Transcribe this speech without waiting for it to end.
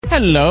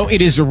Hello,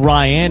 it is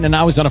Ryan, and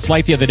I was on a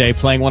flight the other day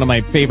playing one of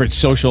my favorite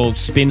social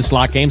spin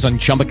slot games on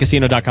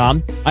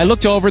ChumbaCasino.com. I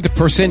looked over at the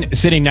person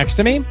sitting next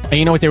to me, and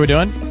you know what they were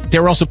doing? They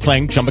were also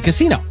playing Chumba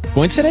Casino.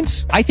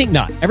 Coincidence? I think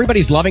not.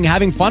 Everybody's loving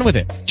having fun with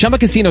it. Chumba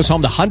Casino is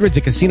home to hundreds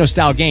of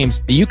casino-style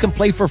games that you can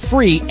play for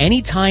free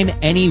anytime,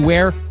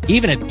 anywhere,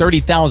 even at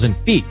 30,000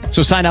 feet.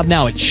 So sign up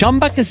now at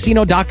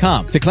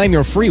ChumbaCasino.com to claim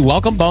your free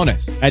welcome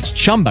bonus. That's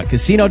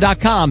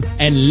ChumbaCasino.com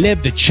and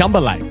live the Chumba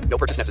life. No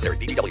purchase necessary.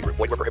 VGW. Void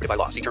where prohibited by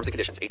law. See terms and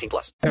conditions. 18+.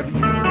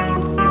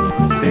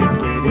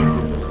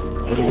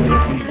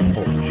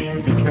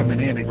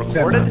 Coming in at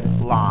recorded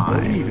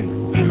live.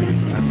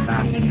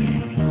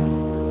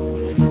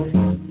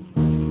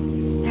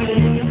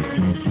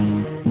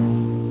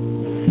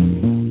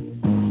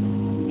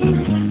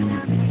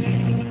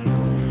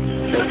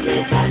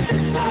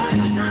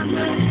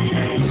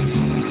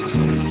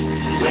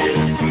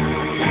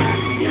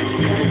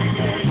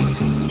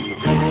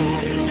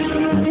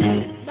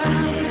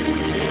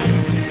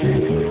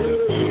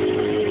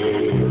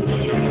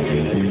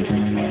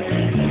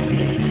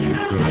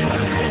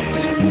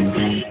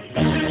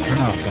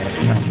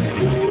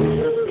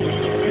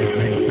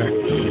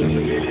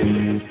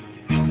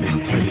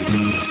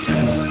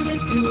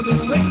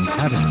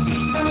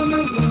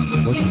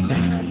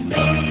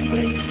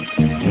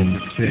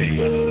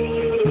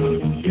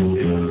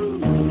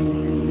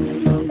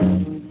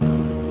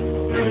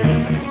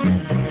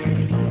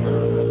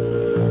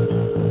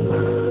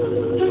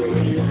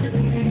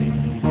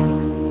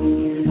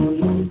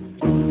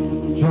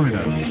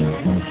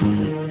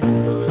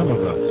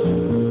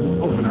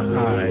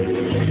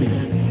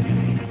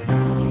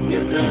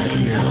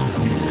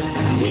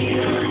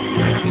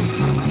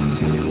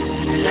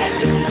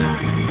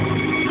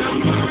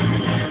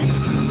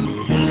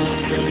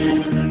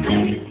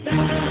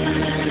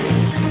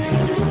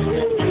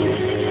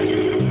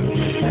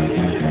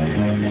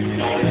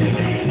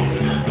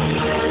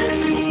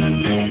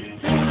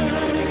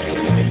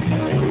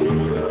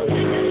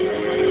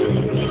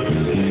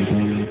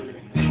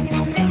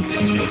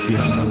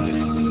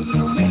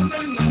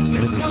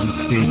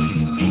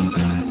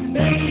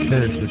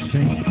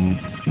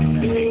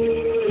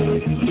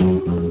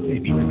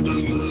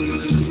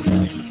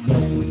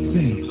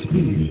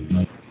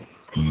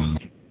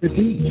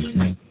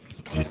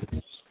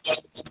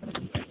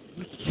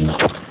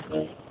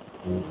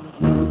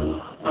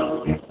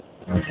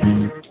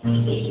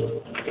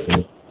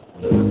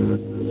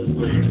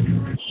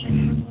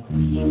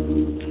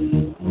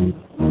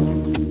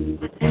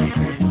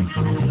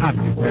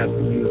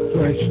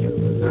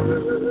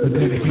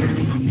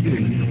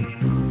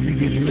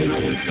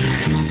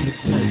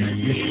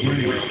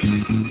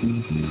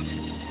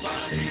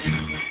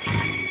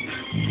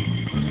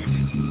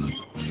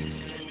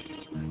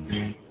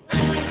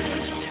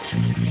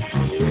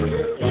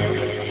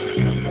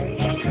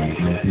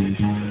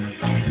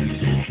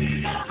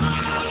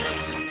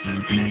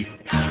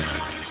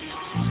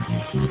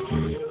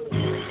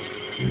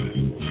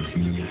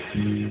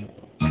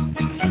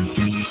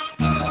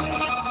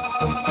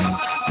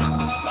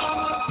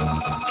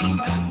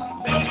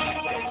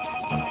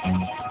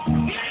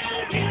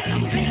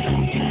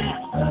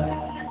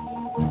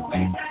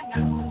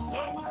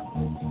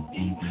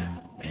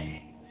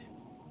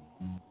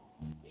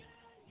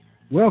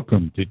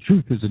 Welcome to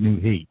Truth is a New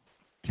Hate.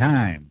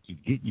 Time to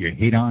get your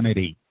hate on at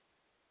 8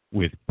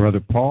 with Brother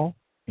Paul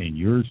and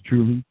yours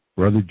truly,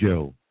 Brother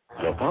Joe.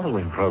 The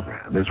following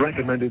program is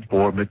recommended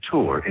for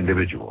mature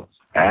individuals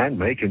and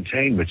may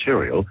contain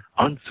material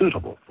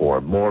unsuitable for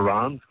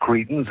morons,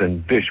 cretins,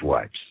 and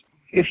dishwipes.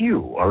 If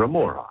you are a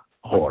moron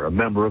or a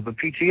member of the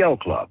PTL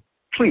Club,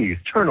 please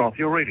turn off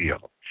your radio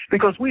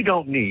because we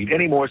don't need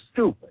any more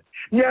stupid,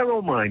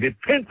 narrow-minded,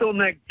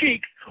 pencil-neck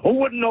geeks who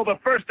wouldn't know the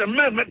First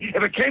Amendment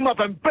if it came up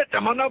and bit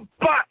them on the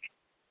butt.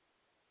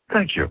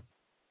 Thank you.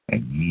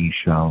 And ye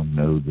shall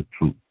know the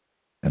truth,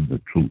 and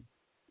the truth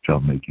shall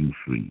make you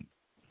free.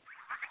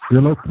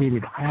 We're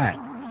located at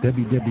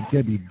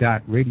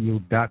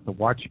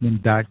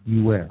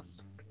www.radio.thewatchman.us,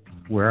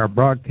 where our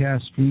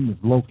broadcast stream is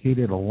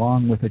located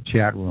along with a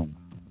chat room,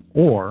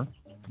 or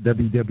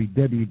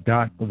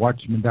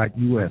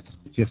www.thewatchman.us.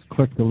 Just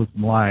click the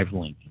Listen Live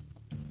link.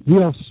 We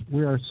are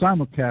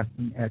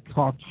simulcasting at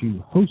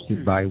TalkShoe,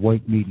 hosted by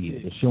White Media.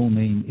 The show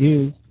name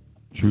is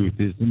Truth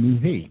is the New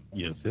Hate.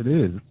 Yes, it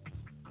is.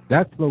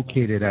 That's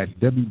located at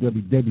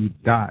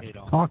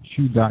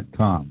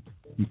www.talkshoe.com.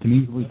 You can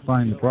easily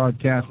find the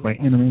broadcast by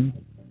entering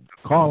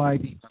call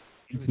ID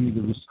into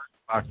the research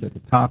box at the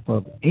top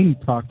of any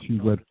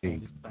TalkShoe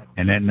webpage.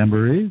 And that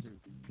number is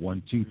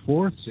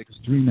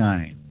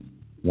 124-639.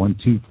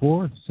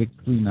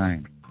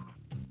 124-639.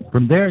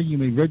 From there, you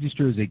may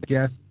register as a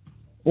guest,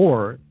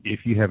 or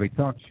if you have a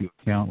TalkShoe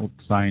account,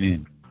 sign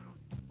in.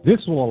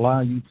 This will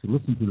allow you to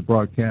listen to the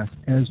broadcast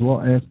as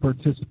well as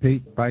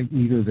participate by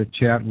either the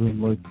chat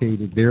room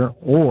located there,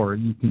 or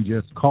you can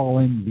just call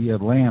in via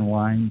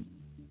landline,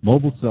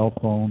 mobile cell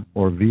phone,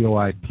 or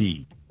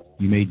VoIP.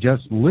 You may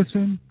just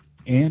listen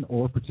and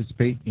or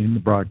participate in the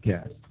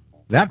broadcast.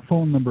 That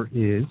phone number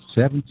is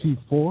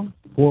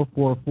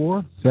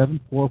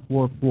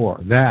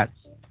 724-444-7444. That's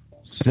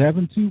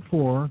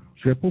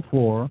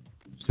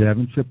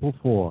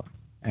 724-444-7444.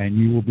 And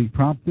you will be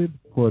prompted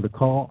for the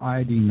call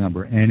ID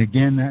number. And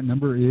again, that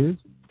number is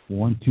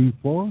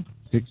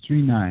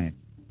 124-639.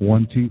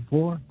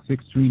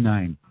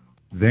 124-639.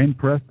 Then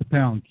press the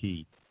pound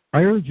key.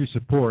 I urge your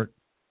support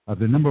of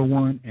the number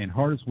one and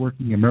hardest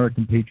working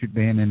American patriot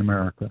band in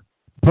America,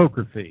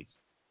 Poker Face.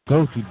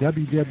 Go to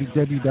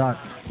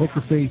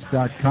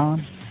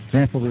www.pokerface.com,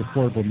 sample the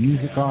affordable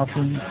music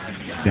offerings,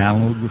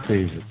 download your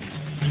favorites.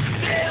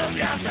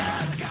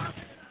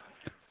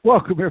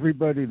 Welcome,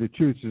 everybody, to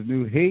Truth is the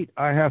New Hate.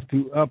 I have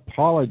to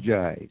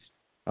apologize.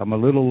 I'm a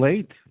little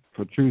late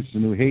for Truth is the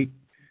New Hate.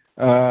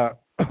 I'm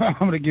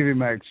going to give you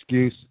my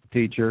excuse,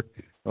 teacher,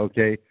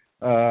 okay?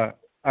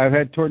 I've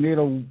had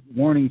tornado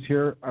warnings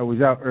here. I was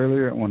out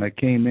earlier, and when I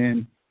came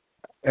in,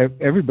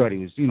 everybody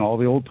was, all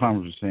the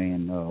old-timers were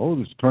saying,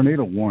 there's a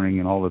tornado warning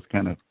and all this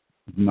kind of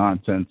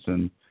nonsense.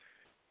 And,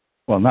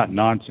 well, not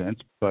nonsense,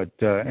 but,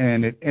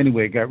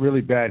 anyway, it got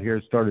really bad here.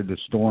 It started to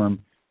storm,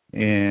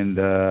 and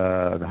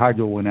the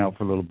hydro went out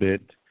for a little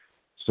bit.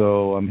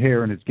 So I'm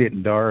here, and it's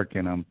getting dark,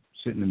 and I'm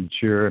sitting in the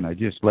chair, and I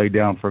just lay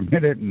down for a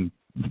minute, and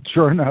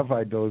sure enough,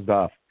 I dozed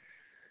off.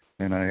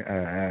 And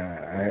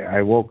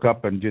I woke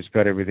up and just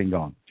got everything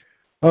going.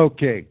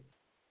 Okay.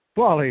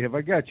 Wally, have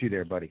I got you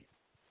there, buddy?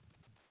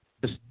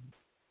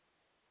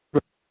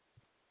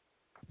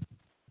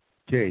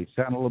 Okay,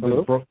 sound a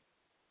little bit...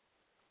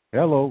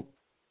 Hello.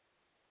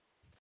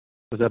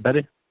 Was that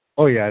better?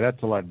 Oh, yeah,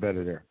 that's a lot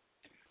better there.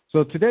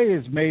 So today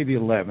is May the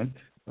 11th,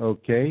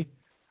 okay?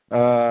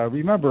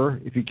 Remember,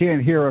 if you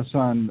can't hear us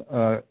on...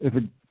 if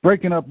it's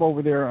breaking up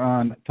over there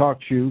on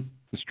TalkShoe,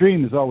 the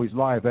stream is always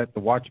live at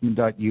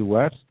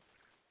thewatchman.us.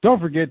 Don't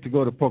forget to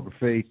go to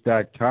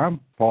pokerface.com.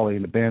 Paulie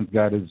and the band's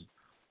got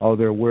all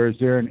their wares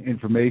there and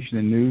information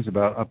and news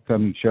about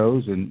upcoming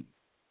shows and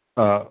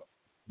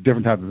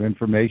different type of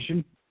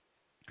information.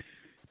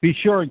 Be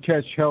sure and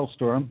catch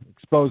Hellstorm,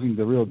 exposing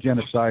the real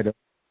genocide of,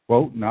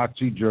 quote,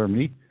 Nazi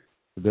Germany,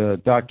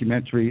 the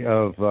documentary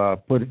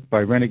put by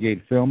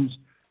Renegade Films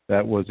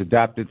that was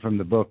adapted from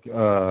the book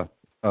called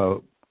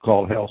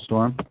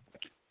Hellstorm.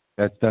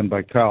 That's done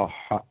by Kyle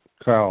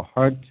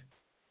Hunt.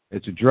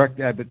 It's a direct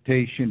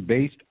adaptation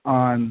based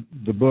on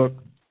the book,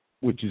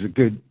 which is a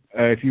good,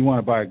 if you want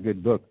to buy a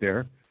good book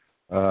there,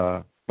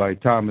 by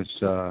Thomas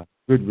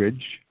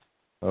Goodridge.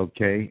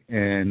 Okay,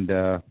 and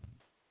a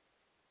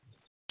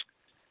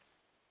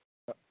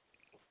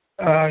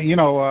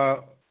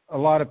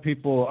lot of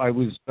people.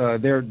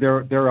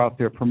 They're out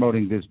there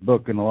promoting this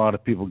book, and a lot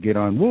of people get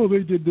on. Well, they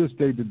did this,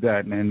 they did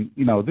that, and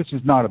this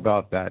is not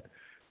about that.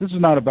 This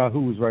is not about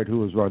who was right, who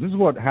was wrong. This is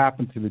what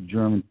happened to the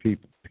German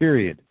people.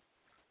 Period.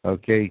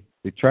 Okay,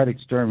 they try to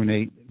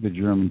exterminate the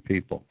German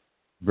people.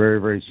 Very,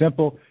 very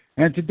simple.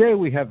 And today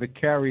we have the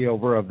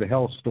carryover of the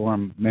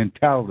Hellstorm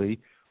mentality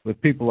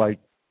with people like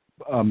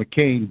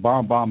McCain,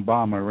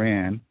 bomb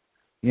Iran.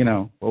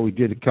 What we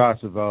did to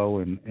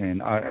Kosovo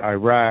and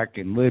Iraq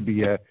and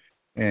Libya,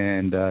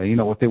 and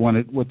what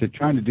they're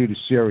trying to do to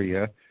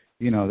Syria.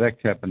 That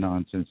type of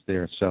nonsense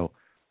there. So,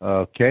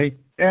 okay.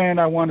 And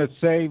I want to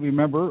say,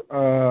 remember,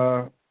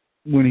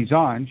 when he's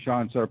on,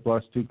 Sean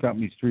Surplus, 2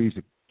 companies, threes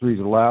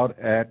allowed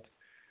at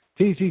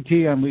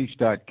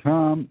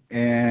tctunleashed.com.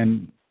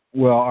 And,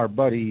 well, our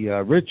buddy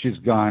Rich is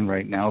gone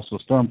right now, so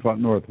Stormfront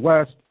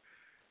Northwest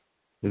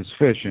is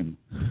fishing.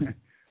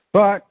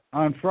 But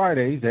on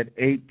Fridays at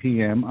 8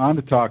 p.m. on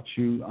the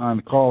TalkShoe, on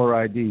the caller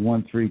ID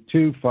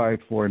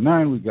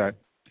 132549, we got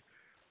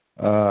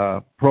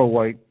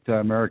pro-white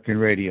American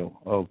radio.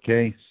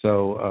 Okay,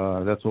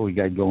 so that's what we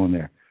got going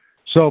there.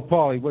 So,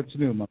 Paulie, what's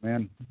new, my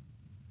man?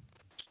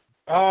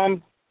 I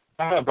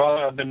don't know,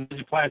 brother. I've been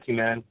busy planting,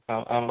 man.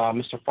 I'm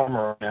Mr.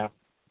 Farmer right now.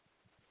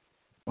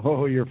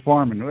 Oh, you're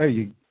farming.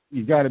 Hey,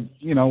 you got to,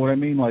 you know what I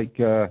mean? Like,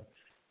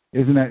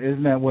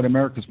 isn't that what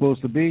America's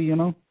supposed to be?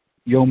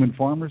 Yeoman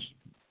farmers.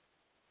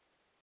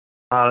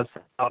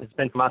 It's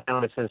been my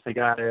family since they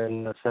got here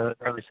in the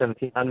early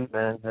 1700s,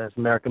 man. As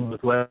America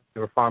moved west,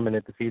 they were farming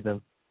it to feed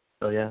them.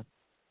 So, yeah.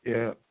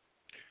 Yeah.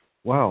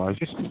 Wow, I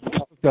just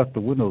looked out the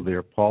window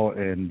there, Paul,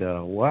 and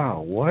wow,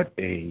 what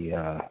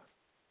a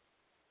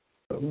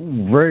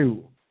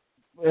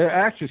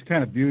actually it's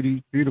kind of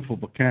beautiful,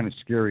 but kind of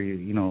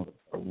scary,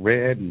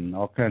 red and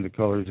all kinds of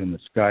colors in the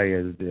sky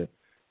as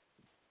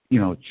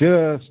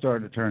just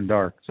starting to turn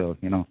dark, so,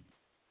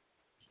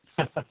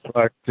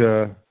 But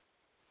the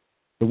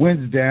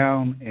wind's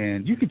down,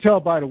 and you can tell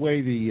by the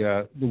way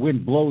the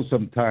wind blows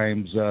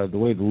sometimes, the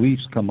way the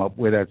leaves come up,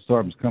 where that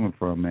storm's coming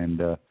from,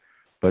 and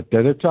but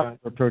they're talking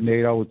about a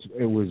tornado.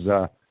 It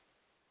was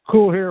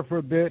cool here for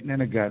a bit, and then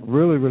it got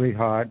really, really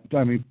hot.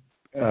 I mean,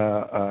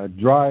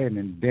 dry and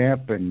then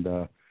damp, and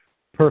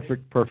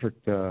perfect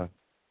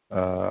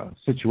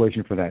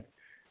situation for that.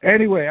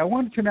 Anyway, I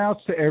wanted to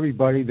announce to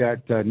everybody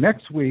that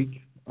next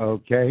week,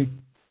 okay,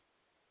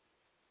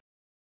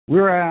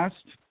 we're asked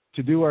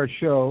to do our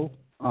show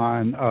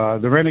on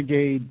the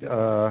Renegade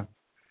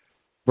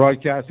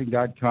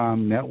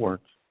Broadcasting.com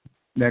network.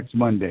 next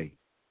Monday.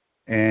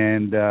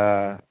 And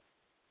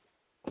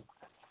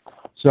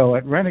so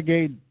at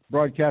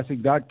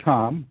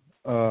renegadebroadcasting.com,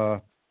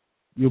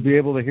 you'll be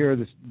able to hear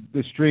the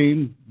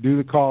stream, do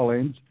the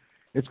call-ins.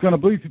 It's going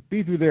to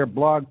be through their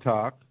blog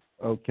talk,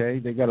 okay?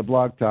 They got a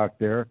blog talk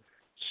there.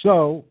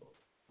 So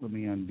let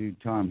me undo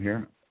Tom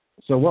here.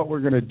 So what we're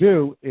going to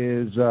do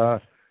is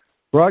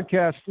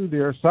broadcast through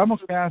there,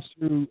 simulcast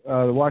through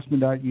the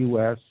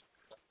Watchman.us.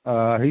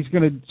 He's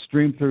going to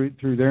stream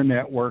through their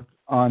network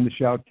on the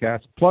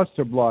Shoutcast, plus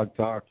their blog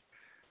talk.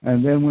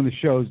 And then when the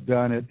show's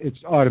done,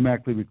 it's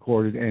automatically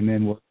recorded, and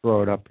then we'll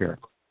throw it up here.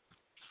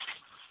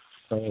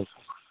 So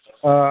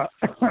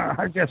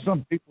I guess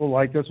some people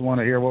like us want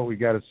to hear what we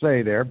got to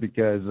say there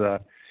because,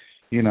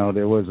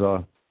 there was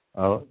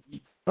a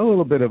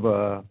little bit of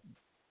a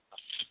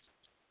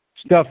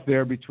stuff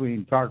there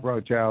between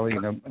Cockroach Alley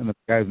and the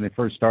guys when they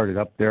first started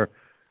up there.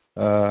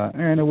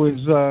 And it was,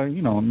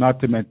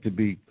 not meant to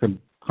be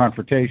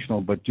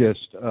confrontational, but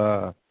just,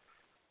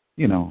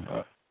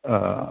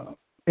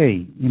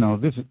 hey,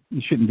 this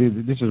you shouldn't do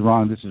this. This is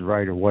wrong. This is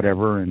right, or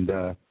whatever,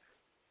 and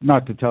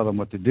not to tell them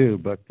what to do,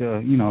 but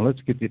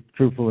let's get the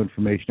truthful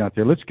information out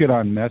there. Let's get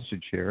on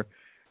message here,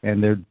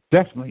 and they're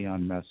definitely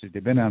on message.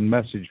 They've been on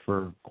message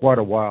for quite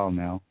a while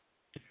now,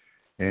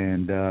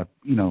 and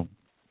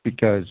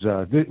because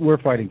we're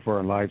fighting for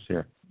our lives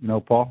here.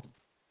 Paul.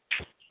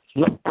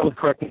 No,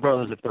 correct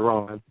brothers if they're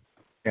wrong.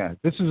 Yeah,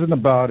 this isn't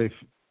about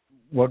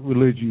what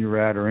religion you're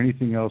at or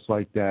anything else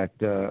like that.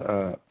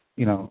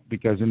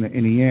 Because in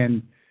the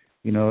end,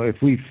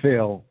 if we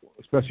fail,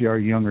 especially our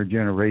younger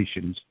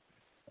generations,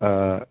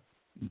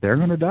 they're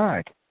going to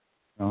die.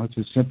 It's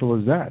as simple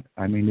as that.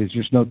 I mean, there's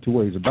just no two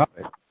ways about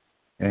it.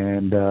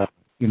 And,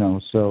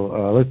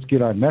 so let's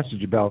get our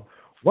message about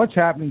what's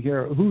happening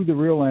here, who the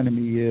real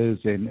enemy is,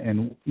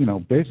 and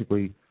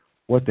basically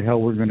what the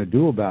hell we're going to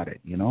do about it,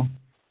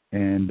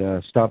 and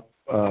stop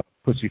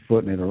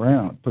pussyfooting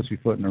around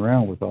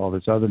with all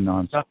this other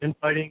nonsense. Stop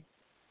infighting,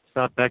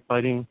 stop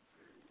backbiting.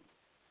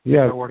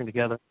 Yeah, start working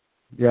together.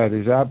 Yeah,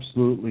 there's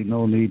absolutely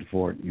no need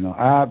for it.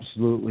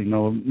 Absolutely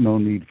no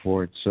need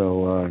for it.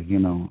 So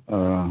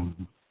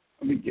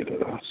let me get it.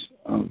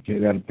 Okay,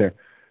 that up there.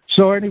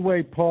 So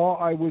anyway, Paul,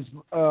 I was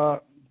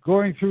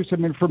going through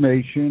some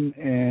information,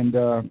 and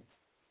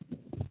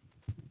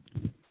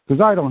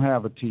because I don't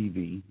have a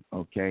TV,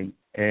 okay,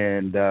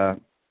 and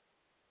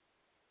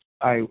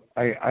I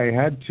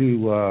had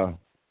to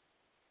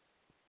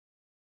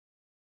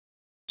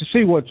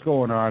see what's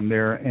going on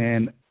there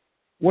and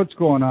what's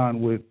going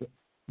on with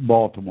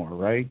Baltimore,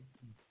 right?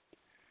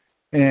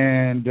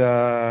 And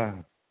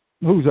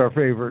who's our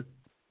favorite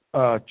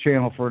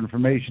channel for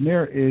information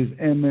there is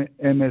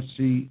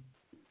MSC.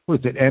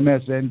 What's it?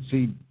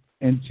 MSNBC.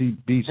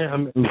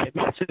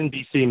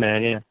 MSNBC,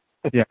 man. Yeah.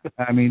 Yeah.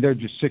 I mean, they're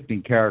just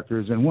sickening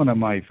characters, and one of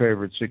my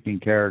favorite sickening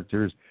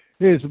characters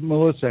is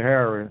Melissa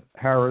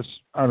Harris.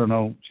 I don't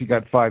know. She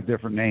got 5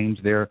 different names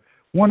there.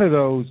 One of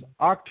those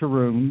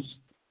octoroons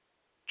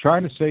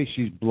trying to say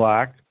she's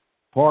black,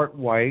 part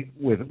white,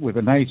 with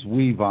a nice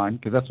weave on,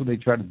 because that's what they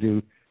try to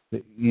do.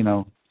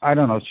 I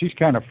don't know. She's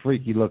kind of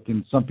freaky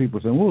looking. Some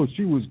people say, well,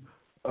 she was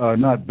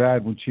not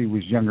bad when she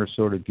was younger,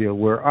 sort of deal,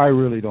 where I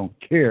really don't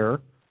care.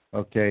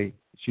 Okay,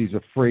 she's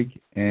a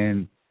freak,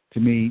 and to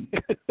me,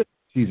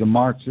 she's a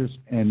Marxist,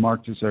 and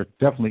Marxists are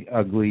definitely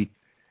ugly.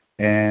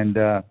 And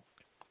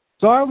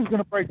so I was going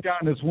to break down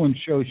this one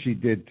show she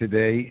did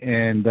today,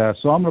 and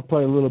so I'm going to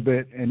play a little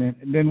bit, and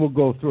then we'll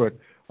go through it.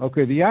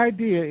 Okay, the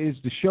idea is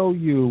to show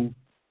you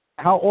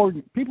how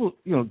people,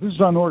 this is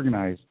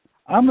unorganized.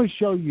 I'm going to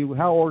show you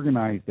how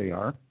organized they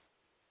are.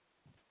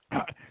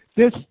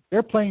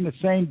 They're playing the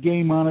same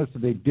game on us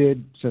that they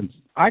did since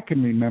I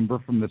can remember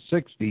from the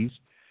 60s.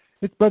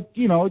 But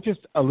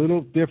just a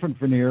little different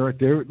veneer, a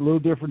little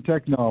different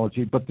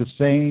technology, but the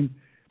same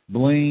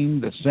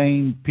bling, the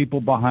same people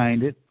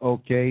behind it,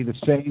 okay, the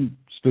same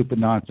stupid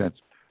nonsense.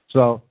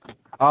 So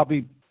I'll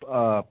be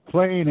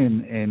playing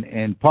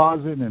and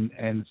pausing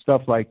and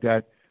stuff like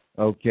that,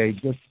 okay,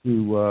 just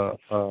to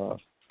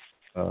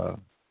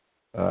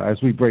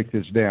as we break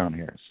this down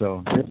here.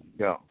 So here we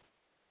go.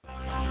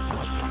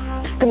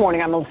 Good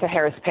morning. I'm Melissa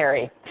Harris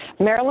Perry.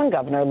 Maryland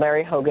Governor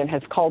Larry Hogan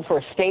has called for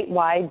a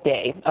statewide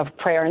day of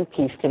prayer and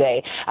peace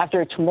today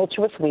after a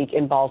tumultuous week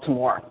in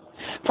Baltimore.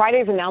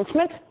 Friday's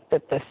announcement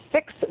that the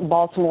 6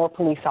 Baltimore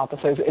police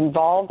officers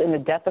involved in the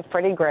death of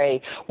Freddie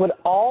Gray would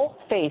all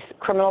face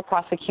criminal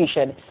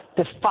prosecution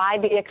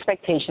defied the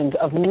expectations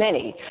of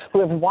many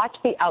who have watched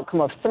the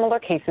outcome of similar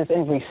cases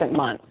in recent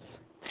months.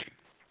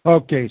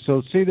 Okay,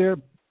 so see there,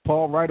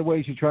 Paul, right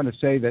away she's trying to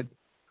say that,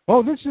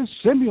 oh, this is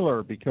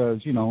similar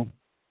because,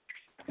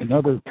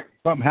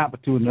 something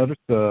happened to another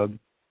thug,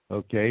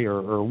 okay,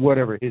 or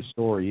whatever his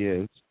story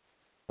is,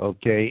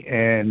 okay,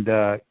 and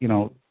they're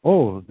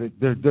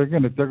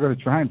gonna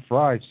try and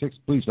fry 6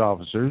 police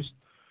officers,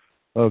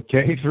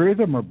 okay. 3 of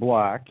them are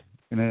black,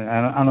 and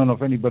I don't know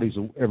if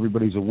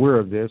everybody's aware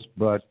of this,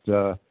 but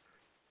on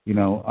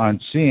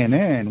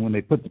CNN when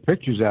they put the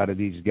pictures out of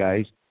these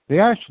guys, they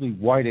actually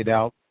whited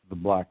out the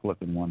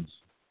black-looking ones.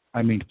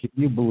 I mean, can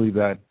you believe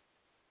that?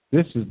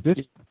 This.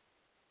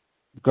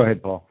 Go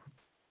ahead, Paul.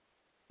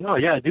 No,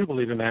 yeah, I do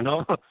believe it, man.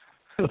 No,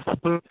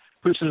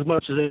 push as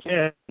much as they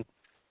can.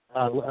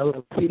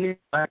 Feeding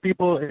black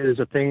people is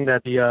a thing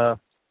that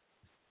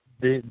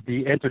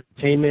the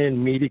entertainment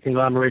media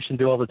conglomeration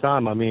do all the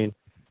time. I mean,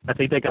 I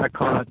think they got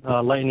caught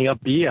lightening up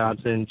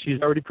Beyonce, and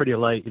she's already pretty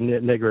light and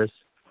niggers,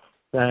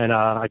 and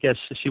I guess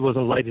she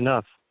wasn't light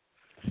enough.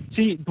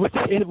 See,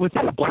 within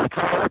the black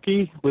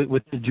hierarchy,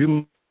 with the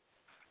Jew,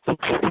 the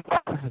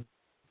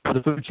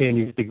food chain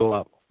needs to go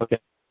up. Okay.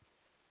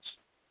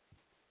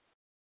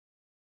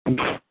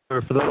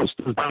 For those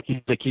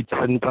donkeys that keep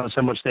talking about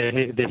how much they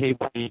hate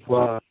white,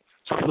 well,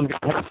 some of them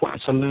got half white,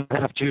 some of them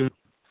have Jew.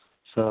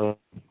 So,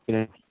 you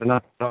know, they're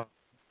not.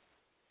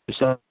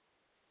 So.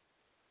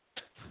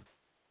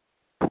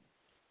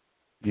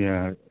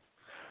 Yeah.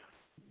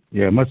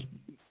 Must.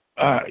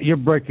 You're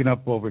breaking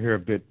up over here a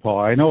bit, Paul.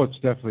 I know it's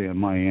definitely on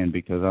my end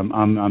because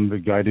I'm the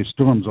guy. There's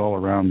storms all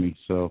around me.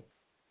 So,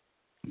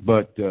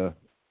 but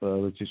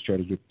let's just try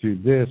to get through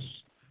this.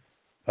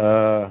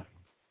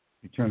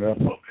 You turn it up.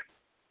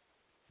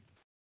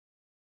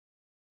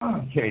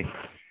 Okay.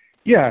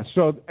 Yeah.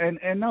 So, and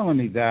not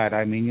only that,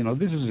 I mean, you know,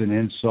 this is an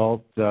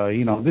insult.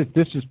 You know,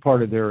 this is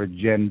part of their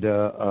agenda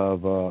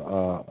of,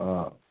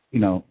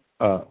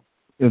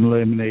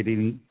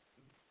 eliminating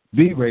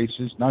the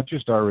races, not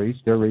just our race,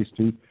 their race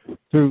too,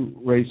 through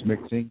race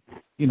mixing.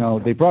 You know,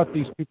 they brought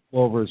these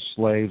people over as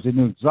slaves. They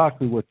knew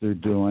exactly what they're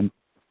doing.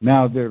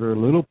 Now they're their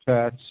little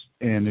pets,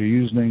 and they're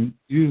using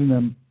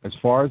them as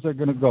far as they're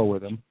going to go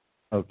with them.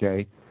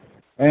 Okay.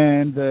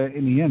 And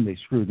in the end, they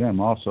screwed them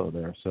also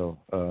there. So,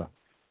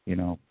 you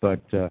know,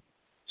 but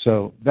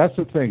so that's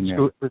the thing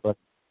there. But,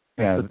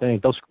 yeah, the thing.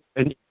 They'll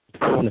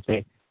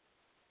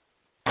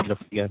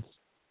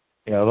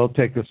they'll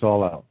take us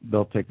all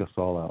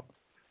out.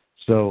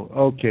 So,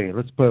 okay,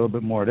 let's play a little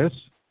bit more of this.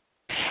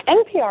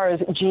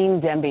 NPR's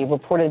Gene Demby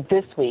reported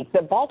this week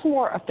that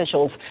Baltimore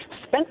officials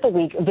spent the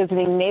week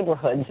visiting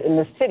neighborhoods in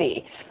the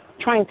city,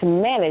 trying to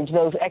manage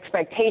those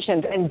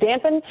expectations and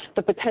dampen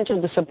the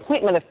potential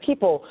disappointment of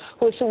people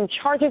who assumed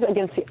charges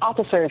against the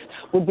officers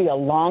would be a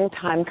long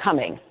time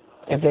coming,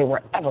 if they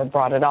were ever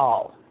brought at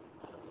all.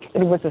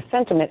 It was a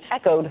sentiment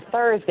echoed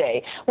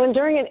Thursday when,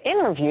 during an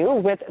interview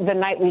with the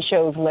nightly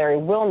show's Larry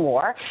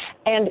Wilmore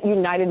and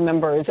United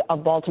members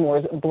of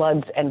Baltimore's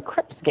Bloods and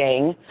Crips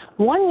gang,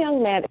 one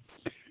young man...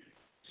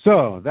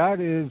 So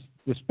that is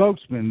the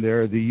spokesman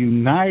there, the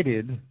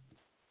United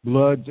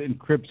Bloods and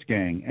Crips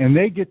gang, and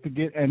they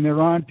and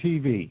they're on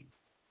TV.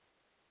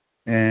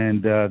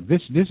 And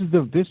this is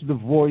the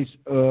voice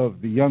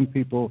of the young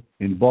people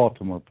in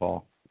Baltimore,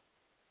 Paul.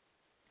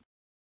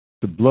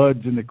 The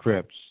Bloods and the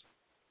Crips.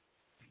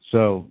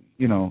 So,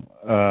 you know,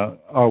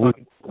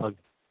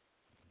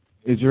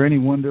 is there any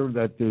wonder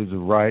that there's a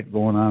riot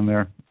going on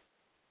there?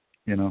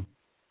 You know?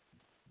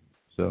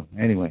 So,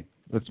 anyway,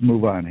 let's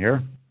move on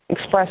here.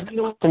 Expressed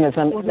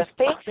optimism in the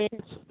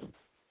face.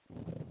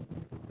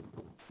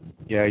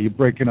 Yeah, you're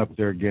breaking up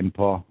there again,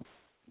 Paul.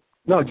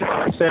 No,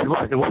 John said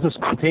what? It wasn't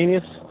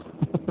spontaneous?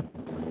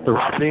 The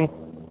rioting?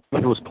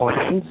 It was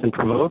planned and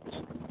provoked?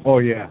 Oh,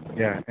 yeah.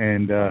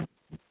 And,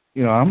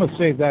 you know, I'm going to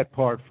save that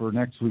part for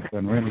next week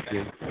on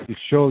Renegade to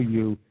show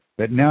you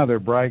that now they're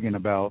bragging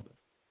about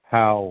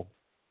how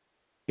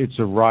it's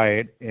a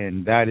riot,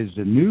 and that is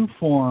the new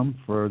form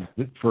for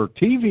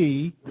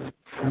TV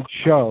to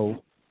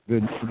show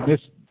the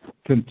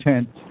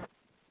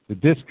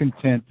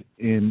discontent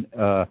in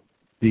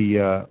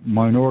the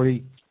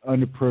minority,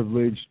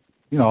 underprivileged,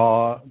 you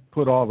know,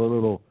 put all the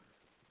little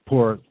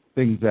poor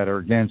things that are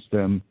against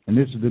them, and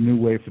this is the new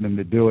way for them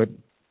to do it.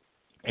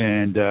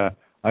 And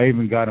I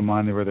even got them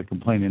on there where they're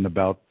complaining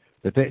about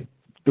that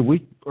the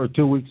week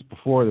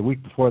before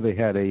they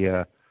had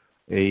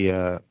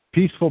a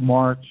peaceful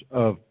march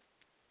of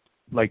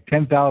like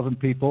 10,000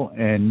 people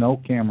and no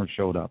camera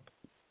showed up.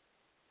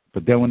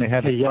 But then when they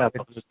had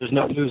there's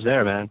no news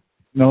there, man.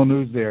 No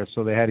news there,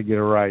 so they had to get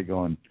a riot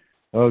going.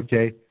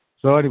 Okay.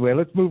 So anyway,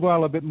 let's move on a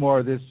little bit more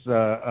of this.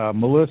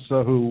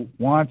 Melissa, who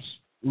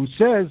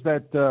says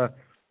that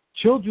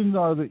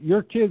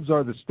your kids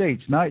are the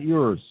state's, not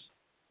yours.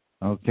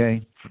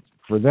 Okay,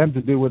 for them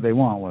to do what they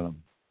want with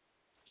them.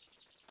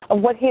 Of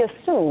what he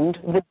assumed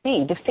would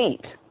be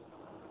defeat.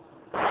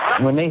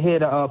 When they hear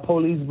the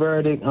police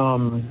verdict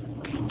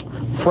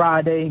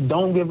Friday,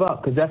 don't give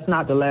up, because that's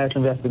not the last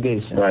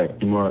investigation. Right.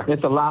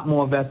 It's a lot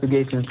more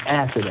investigations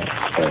after that.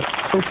 Right.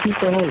 So keep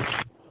the hope.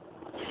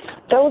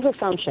 Those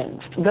assumptions,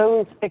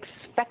 those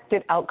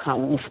expected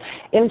outcomes,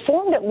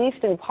 informed at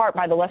least in part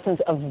by the lessons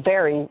of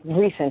very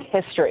recent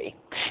history.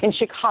 In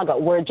Chicago,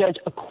 where a judge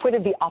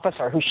acquitted the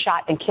officer who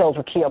shot and killed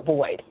Rekia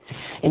Boyd.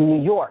 In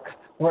New York,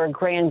 where a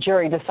grand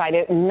jury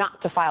decided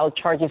not to file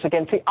charges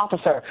against the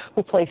officer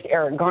who placed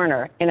Eric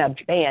Garner in a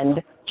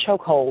banned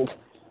chokehold.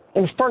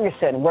 In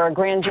Ferguson, where a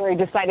grand jury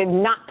decided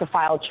not to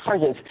file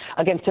charges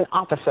against an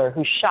officer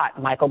who shot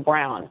Michael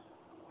Brown.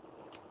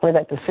 Where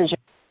that decision...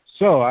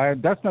 So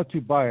that's not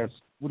too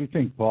biased. What do you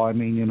think, Paul? I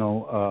mean,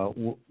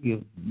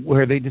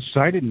 where they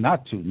decided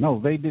not to. No,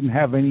 they didn't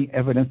have any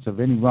evidence of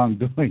any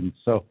wrongdoing.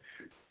 So,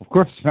 of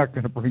course, they're not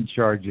going to bring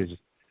charges,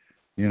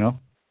 you know.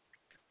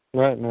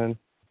 Right, man.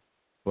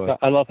 But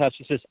I love how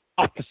she says,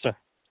 officer.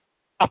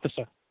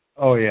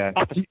 Oh, yeah.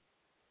 Officer.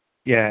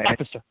 Yeah.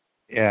 Officer.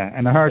 Yeah,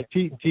 and her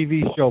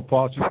TV show,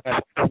 Paul, she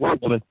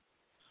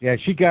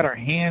got her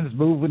hands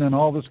moving and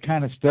all this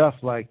kind of stuff,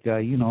 like,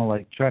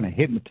 like trying to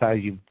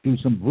hypnotize you, do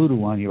some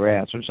voodoo on your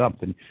ass or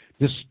something.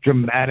 This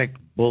dramatic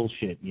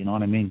bullshit, you know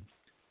what I mean?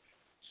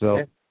 So,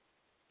 yeah.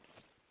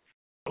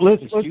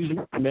 let's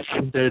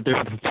they're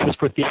just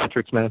for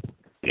theatrics, man.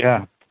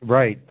 Yeah,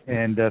 right.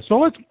 And so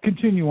let's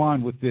continue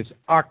on with this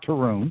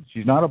octoroon.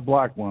 She's not a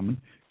black woman.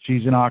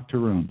 She's an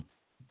octoroon.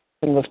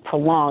 It was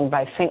prolonged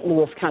by St.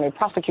 Louis County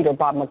Prosecutor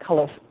Bob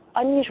McCullough's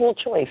unusual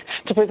choice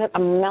to present a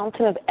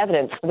mountain of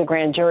evidence for the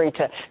grand jury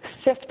to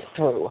sift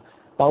through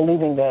while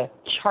leaving the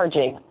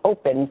charging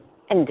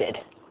open-ended.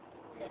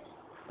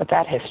 But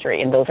that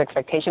history and those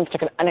expectations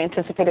took an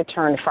unanticipated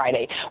turn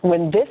Friday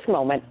when this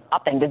moment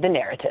upended the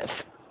narrative.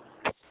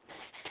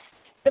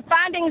 The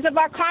findings of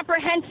our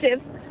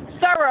comprehensive,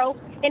 thorough,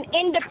 and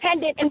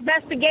independent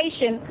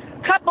investigation,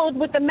 coupled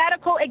with the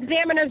medical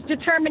examiner's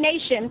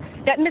determination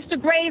that Mr.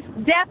 Gray's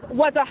death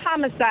was a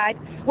homicide,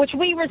 which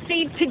we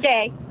received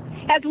today,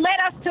 has led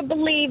us to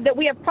believe that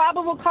we have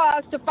probable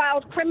cause to file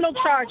criminal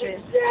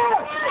charges.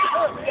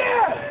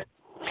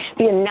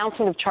 The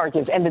announcement of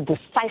charges and the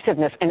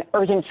decisiveness and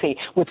urgency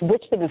with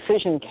which the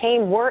decision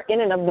came were in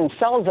and of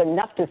themselves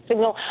enough to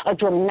signal a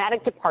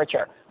dramatic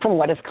departure from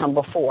what has come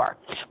before.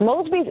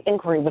 Mosby's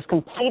inquiry was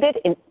completed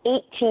in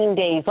 18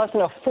 days, less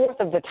than a fourth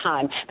of the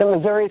time that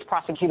Missouri's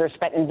prosecutors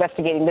spent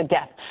investigating the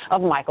death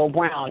of Michael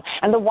Brown.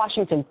 And the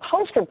Washington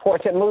Post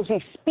reports that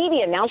Mosby's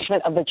speedy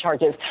announcement of the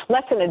charges,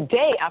 less than a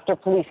day after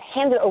police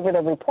handed over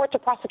their report to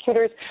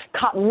prosecutors,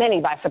 caught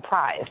many by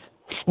surprise.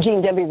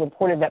 Gene Demby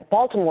reported that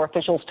Baltimore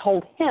officials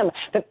told him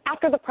that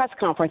after the press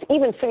conference,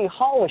 even City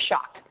Hall was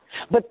shocked.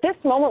 But this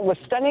moment was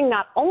stunning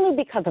not only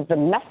because of the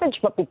message,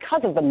 but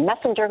because of the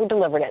messenger who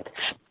delivered it.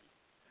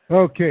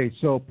 Okay,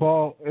 so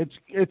Paul,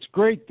 it's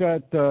great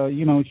that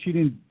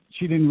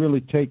she didn't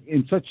really take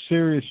in such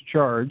serious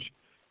charge,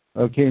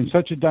 okay, in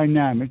such a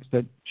dynamics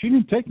that she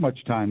didn't take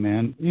much time,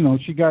 man.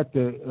 She got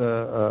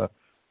the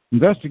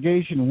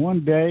investigation in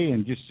one day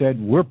and just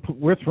said we're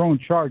throwing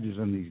charges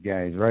on these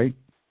guys, right?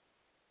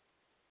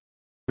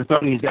 We're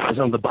throwing these guys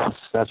on the bus.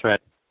 That's right.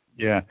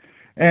 Yeah,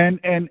 and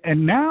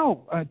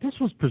now this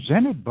was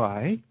presented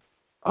by,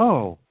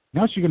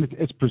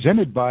 it's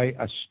presented by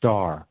a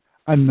star,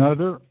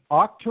 another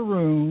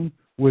octoroon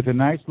with a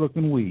nice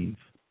looking weave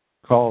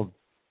called.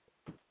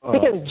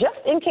 Because just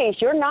in case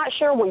you're not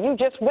sure what you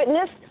just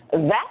witnessed,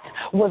 that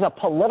was a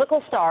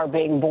political star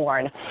being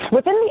born.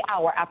 Within the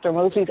hour after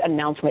Mosby's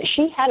announcement,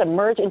 she had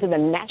emerged into the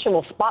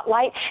national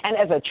spotlight and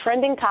as a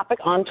trending topic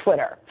on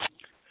Twitter.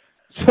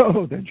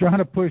 So they're trying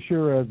to push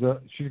her as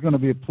she's going to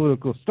be a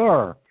political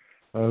star.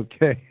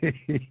 Okay.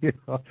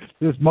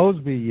 This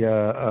Mosby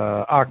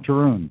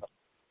octoroon,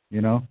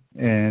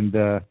 and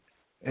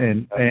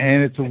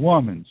it's a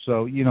woman.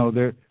 So,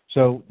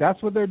 so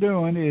that's what they're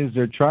doing is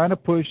they're trying to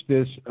push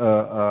this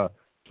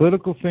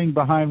political thing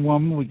behind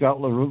woman. We got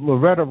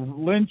Loretta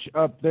Lynch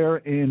up there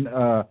in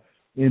the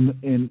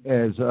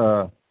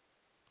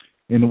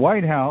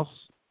White House,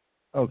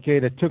 okay,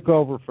 that took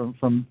over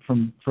from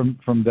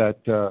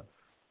that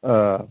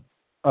a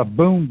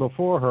boom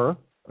before her,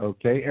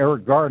 okay,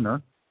 Eric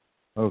Gardner,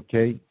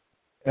 okay,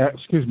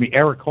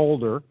 Eric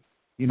Holder,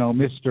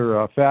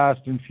 Mr.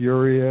 Fast and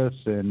Furious,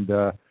 and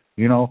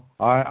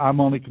I'm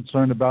only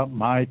concerned about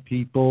my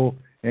people,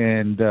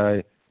 and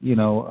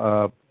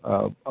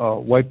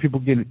white people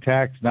getting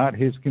taxed, not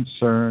his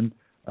concern.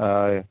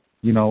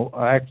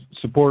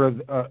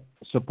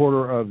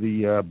 Supporter of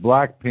the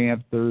Black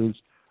Panthers.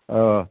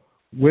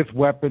 With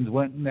weapons,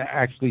 went and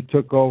actually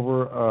took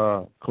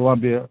over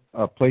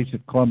a place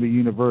at Columbia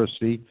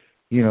University,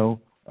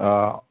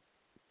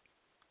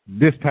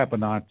 this type of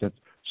nonsense.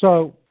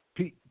 So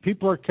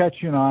people are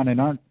catching on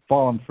and aren't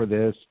falling for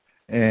this,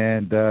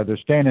 and they're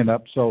standing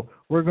up. So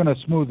we're going to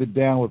smooth it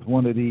down with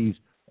one of these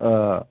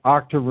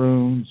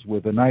octoroons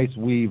with a nice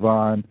weave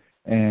on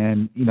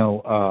and,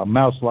 a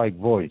mouse-like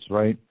voice,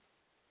 right?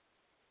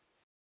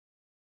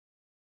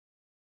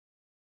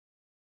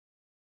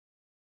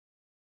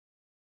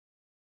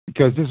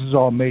 Because this is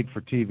all made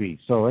for TV.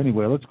 So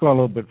anyway, let's go a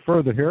little bit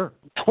further here.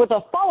 With a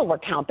follower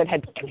count that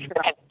had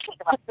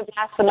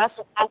last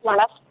semester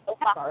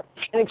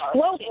and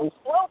exploding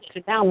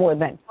to now more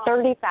than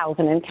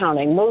 30,000 and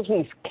counting,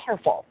 Mosby's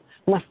careful,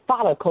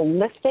 methodical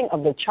listing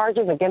of the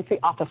charges against the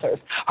officers,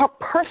 her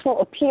personal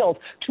appeals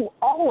to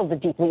all of the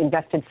deeply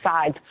invested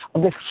sides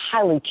of this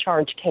highly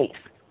charged case.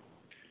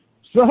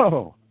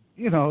 So,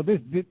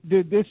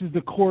 this is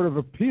the court of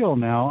appeal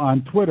now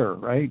on Twitter,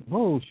 right?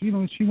 Oh, she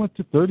went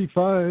to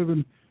 35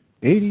 and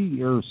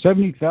 80 or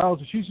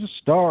 70,000. She's a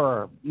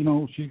star.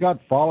 She's got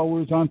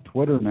followers on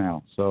Twitter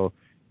now. So,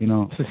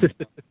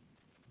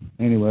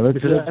 anyway,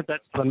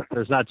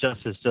 there's not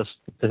justice just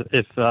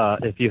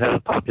if you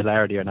have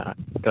popularity or not.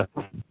 Okay.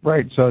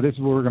 Right. So this is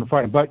what we're going to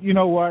fight. But you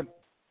know what?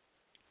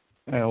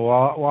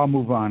 I'll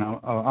move on.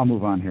 I'll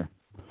move on here.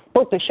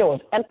 Both the show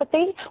of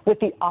empathy with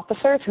the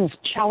officers whose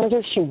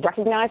challenges she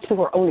recognized through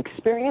her own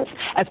experience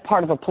as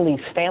part of a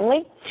police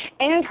family,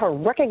 and her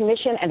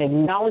recognition and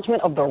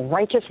acknowledgement of the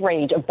righteous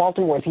rage of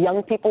Baltimore's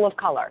young people of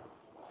color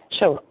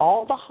showed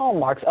all the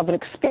hallmarks of an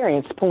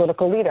experienced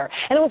political leader.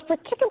 And it was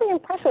particularly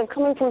impressive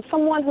coming from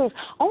someone who's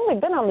only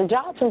been on the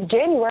job since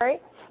January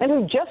and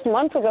who just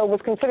months ago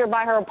was considered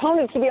by her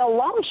opponents to be a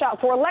long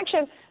shot for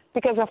election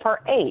because of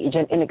her age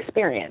and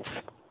inexperience.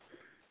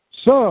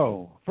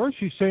 So, first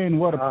she's saying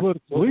what a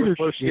political leader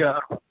she is.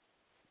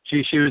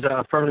 She was an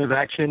affirmative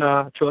action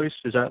choice.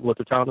 Is that what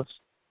they're telling us?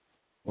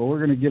 Well, we're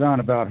going to get on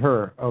about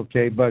her,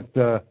 okay, but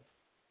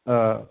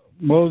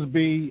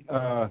Mosby,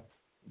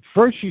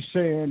 first she's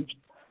saying,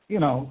 you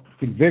know,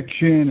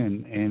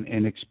 conviction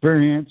and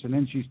experience, and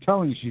then she's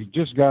telling you she's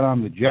just got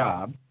on the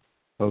job,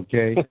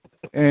 okay,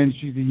 and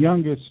she's the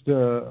youngest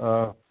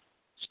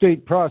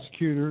state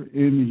prosecutor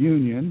in the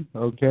union,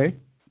 okay.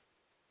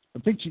 I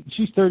think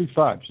she's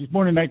 35. She's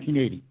born in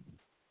 1980.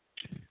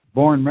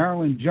 Born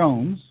Marilyn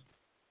Jones,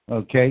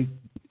 okay,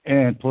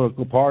 and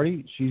political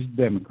party, she's a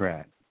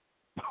Democrat.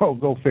 Oh,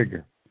 go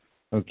figure.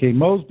 Okay,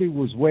 Mosby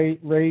was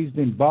raised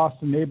in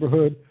Boston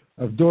neighborhood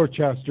of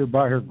Dorchester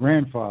by her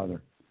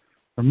grandfather.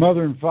 Her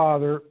mother and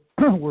father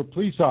were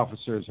police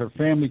officers. Her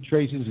family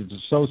traces its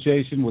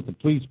association with the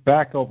police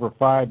back over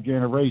 5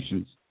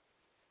 generations.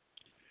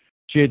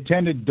 She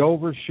attended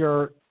Dover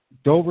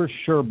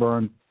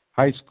Sherburne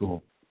High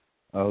School.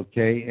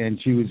 Okay,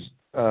 and she was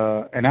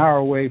an hour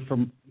away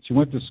from, she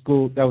went to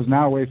school, that was an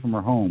hour away from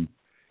her home.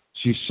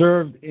 She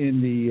served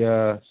in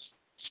the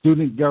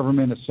Student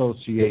Government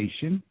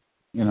Association,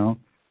 you know,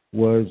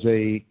 was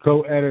a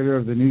co-editor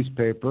of the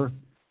newspaper.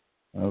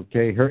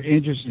 Okay, her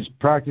interest in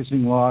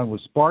practicing law was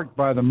sparked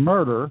by the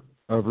murder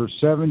of her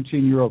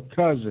 17-year-old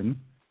cousin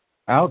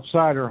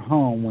outside her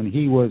home when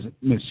he was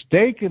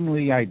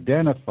mistakenly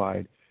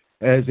identified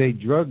as a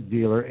drug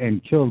dealer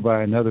and killed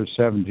by another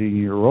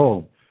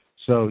 17-year-old.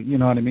 So, you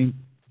know what I mean?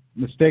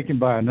 Mistaken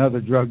by another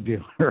drug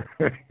dealer.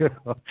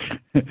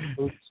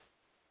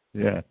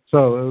 Yeah.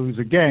 So it was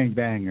a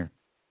gangbanger.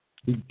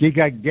 He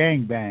got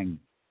gang-banged.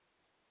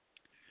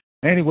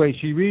 Anyway,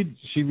 she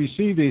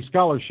received a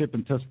scholarship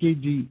in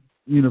Tuskegee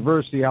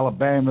University,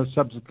 Alabama,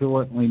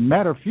 subsequently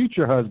met her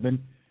future husband,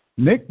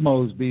 Nick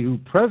Mosby, who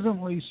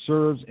presently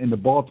serves in the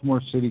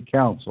Baltimore City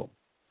Council.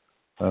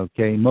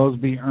 Okay,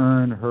 Mosby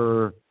earned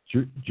her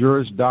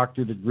Juris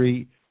Doctor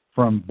degree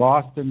from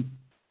Boston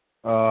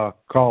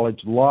College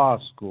Law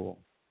School.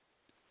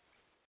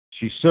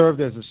 She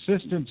served as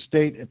assistant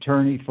state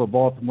attorney for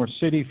Baltimore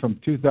City from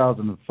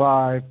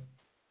 2005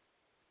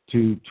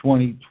 to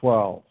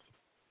 2012.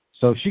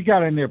 So she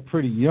got in there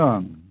pretty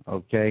young,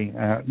 okay?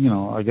 You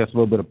know, I guess a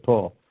little bit of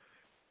pull.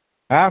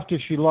 After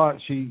she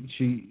lost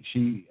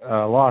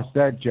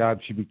that job,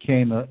 she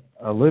became a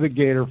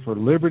litigator for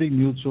Liberty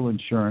Mutual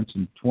Insurance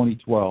in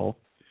 2012.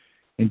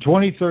 In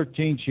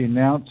 2013, she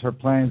announced her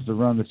plans to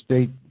run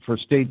for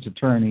state's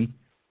attorney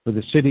for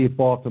the city of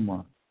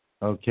Baltimore,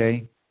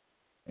 okay?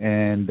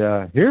 And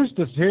here's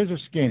her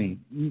skinny.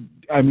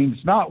 I mean,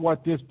 it's not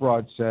what this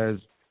broad says.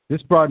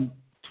 This broad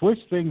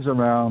twists things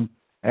around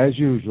as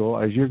usual,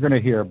 as you're going to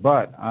hear,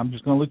 but I'm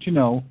just going to let you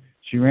know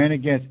she ran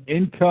against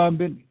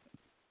incumbent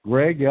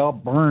Greg L.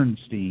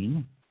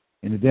 Bernstein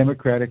in the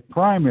Democratic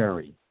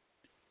primary.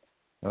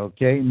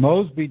 Okay,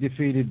 Mosby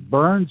defeated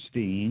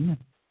Bernstein.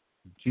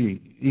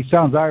 Gee, he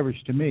sounds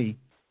Irish to me,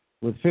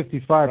 with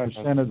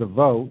 55% of the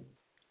vote.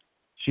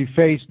 She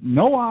faced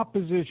no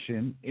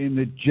opposition in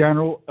the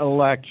general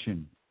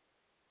election.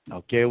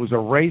 Okay, it was a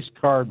race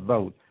card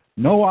vote.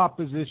 No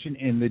opposition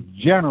in the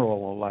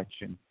general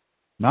election.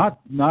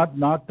 Not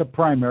the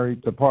primary,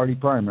 the party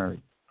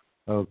primary.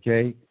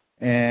 Okay,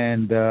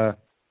 and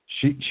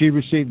she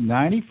received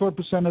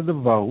 94% of the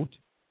vote,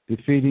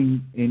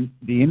 defeating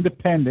the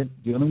independent.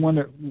 The only one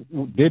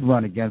that did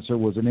run against her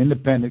was an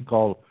independent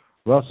called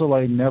Russell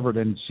A.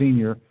 Neverton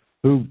Sr.,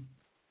 who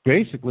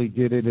basically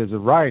did it as a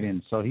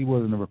write-in, so he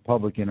wasn't a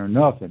Republican or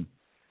nothing.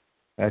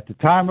 At the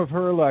time of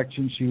her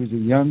election, she was the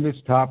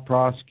youngest top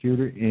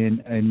prosecutor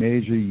in a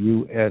major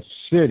U.S.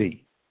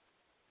 city.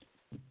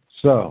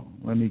 So,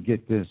 let me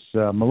get this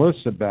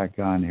Melissa back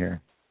on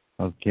here.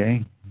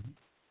 Okay.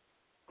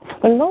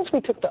 When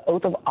Mosby took the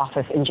oath of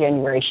office in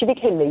January, she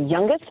became the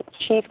youngest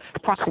chief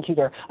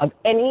prosecutor of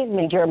any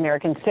major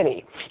American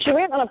city. She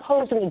ran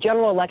unopposed in the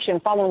general election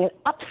following an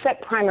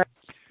upset primary.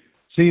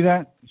 See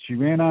that? She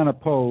ran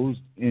unopposed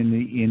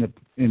in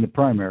the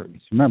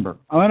primaries. Remember,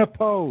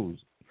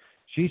 unopposed.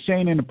 She's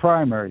saying in the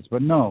primaries,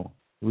 but no,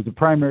 it was the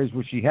primaries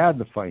where she had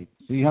the fight.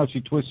 See how she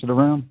twisted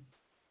around?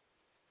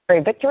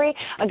 Victory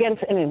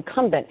against an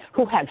incumbent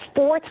who had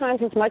 4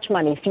 times as much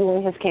money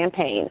fueling his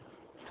campaign.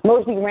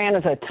 Mosby ran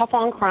as a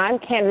tough-on-crime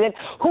candidate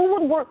who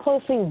would work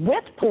closely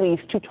with police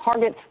to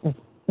target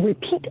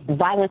repeat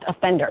violent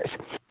offenders.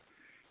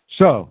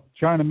 So,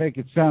 trying to make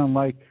it sound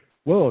like,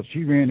 well,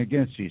 she ran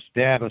against the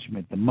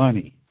establishment, the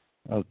money,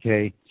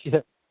 okay?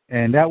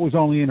 And that was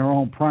only in her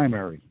own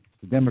primary,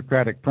 the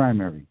Democratic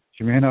primary.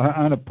 She ran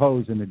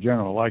unopposed in the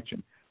general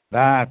election.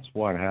 That's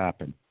what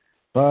happened.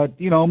 But,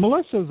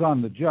 Melissa's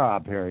on the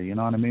job here, you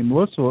know what I mean?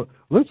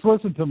 Let's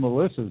listen to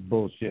Melissa's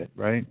bullshit,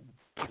 right?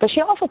 But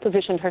she also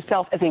positioned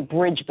herself as a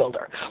bridge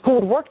builder who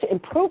would work to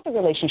improve the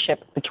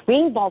relationship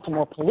between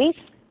Baltimore police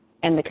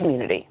and the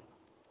community.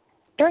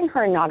 During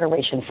her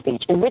inauguration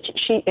speech, in which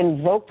she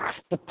invoked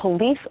the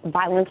police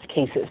violence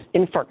cases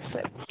in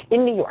Ferguson,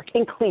 in New York,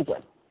 in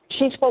Cleveland,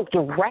 she spoke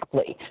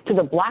directly to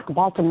the black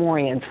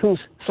Baltimoreans whose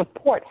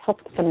support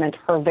helped cement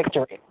her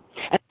victory.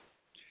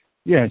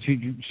 Yeah,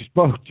 she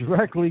spoke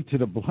directly to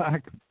the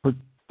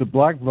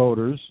black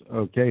voters,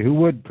 okay, who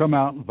would come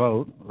out and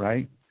vote,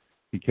 right?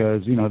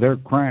 Because, they're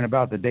crying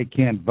about that they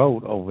can't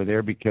vote over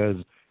there because,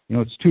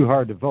 it's too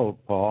hard to vote,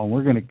 Paul, and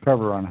we're going to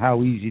cover on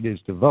how easy it is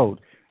to vote.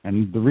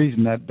 And the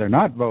reason that they're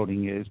not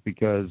voting is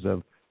because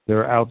of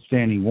their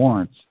outstanding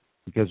warrants.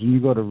 Because when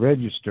you go to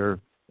register,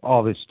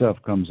 all this stuff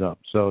comes up.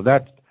 So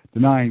that's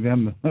denying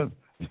them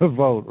the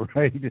vote,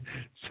 right?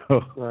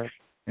 So right.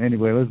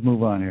 Anyway, let's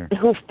move on here.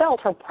 Who felt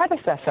her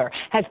predecessor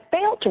had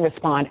failed to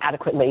respond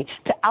adequately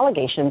to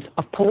allegations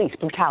of police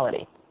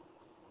brutality.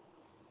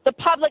 The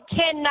public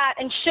cannot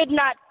and should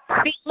not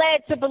be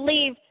led to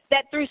believe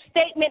that through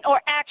statement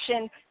or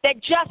action that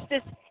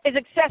justice is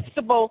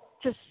accessible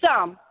to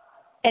some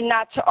and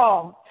not to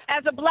all.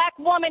 As a black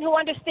woman who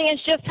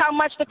understands just how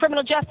much the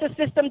criminal justice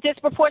system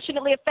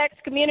disproportionately affects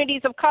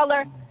communities of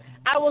color,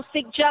 I will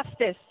seek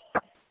justice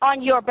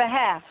on your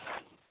behalf.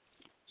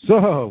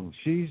 So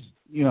she's,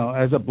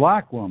 as a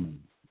black woman,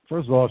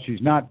 first of all,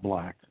 she's not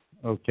black,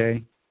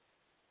 okay?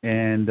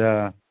 And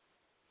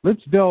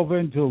let's delve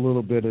into a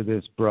little bit of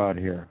this broad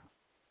here.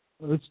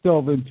 Let's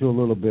delve into a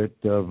little bit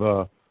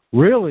of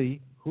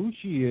really who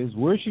she is,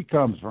 where she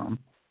comes from,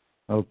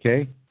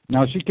 okay?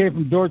 Now, she came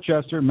from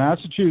Dorchester,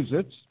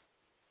 Massachusetts.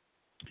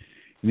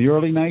 In the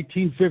early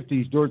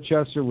 1950s,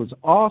 Dorchester was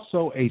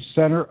also a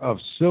center of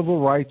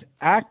civil rights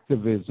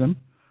activism.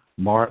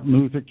 Martin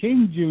Luther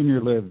King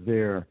Jr. lived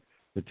there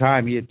the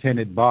time he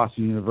attended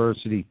Boston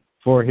University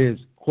for his,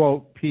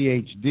 quote,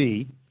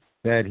 PhD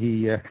that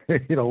he,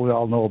 we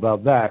all know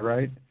about that,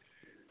 right?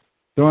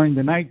 During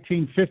the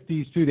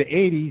 1950s through the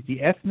 80s,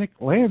 the ethnic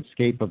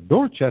landscape of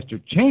Dorchester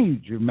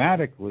changed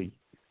dramatically.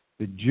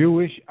 The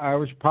Jewish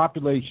Irish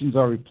populations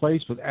are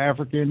replaced with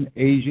African,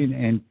 Asian,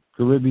 and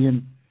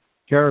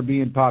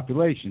Caribbean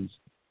populations.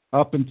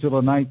 Up until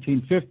the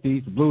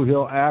 1950s, the Blue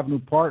Hill Avenue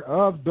part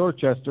of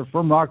Dorchester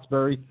from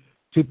Roxbury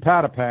to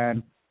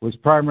Mattapan was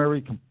primarily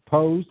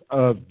composed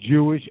of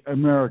Jewish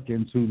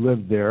Americans who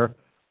lived there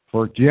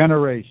for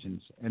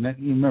generations. And that,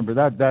 you remember,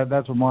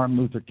 that's what Martin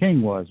Luther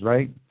King was,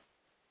 right?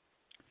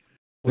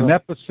 The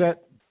Neposet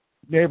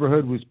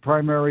neighborhood was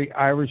primarily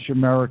Irish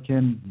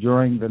American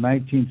during the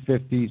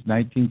 1950s,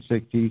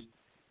 1960s.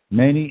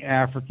 Many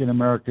African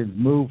Americans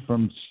moved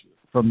from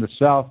the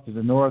south to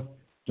the north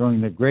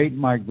during the Great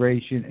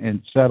Migration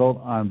and settled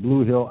on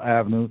Blue Hill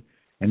Avenue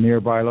and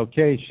nearby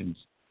locations.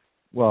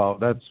 Well,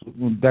 that's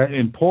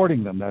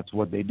importing them. That's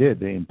what they did.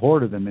 They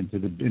imported them into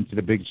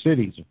the big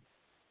cities.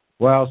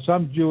 While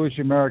some Jewish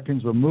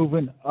Americans were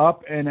moving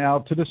up and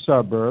out to the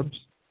suburbs,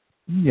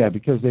 yeah,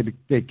 because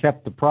they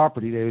kept the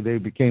property. They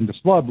became the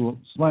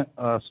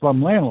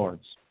slum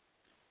landlords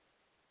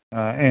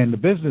and the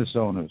business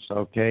owners,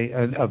 okay,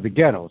 of the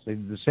ghettos. They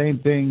did the same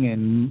thing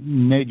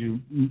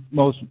in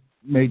most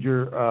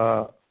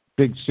major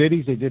big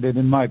cities. They did it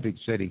in my big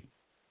city.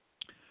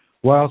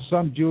 While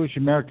some Jewish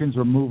Americans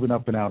were moving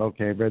up and out.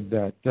 Okay, I read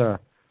that.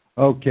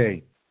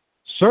 Okay.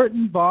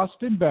 Certain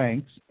Boston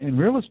banks and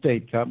real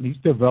estate companies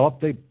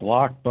developed a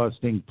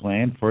block-busting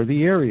plan for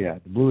the area.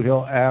 The Blue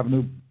Hill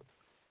Avenue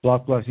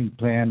block-busting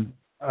plan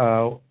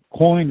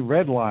coined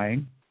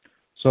redline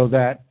so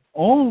that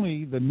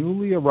only the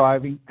newly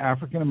arriving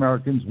African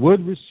Americans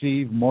would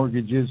receive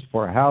mortgages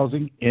for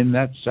housing in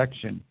that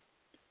section.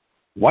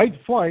 White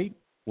flight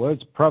was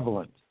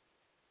prevalent.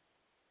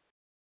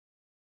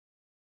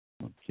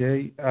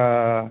 Okay.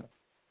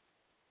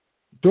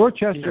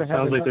 Dorchester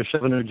sounds like they're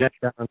shoving their jet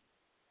down.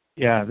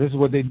 Yeah, this is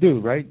what they do,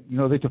 right?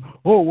 They talk,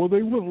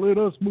 they wouldn't let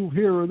us move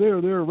here or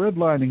there. They're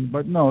redlining.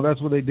 But no,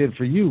 that's what they did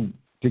for you,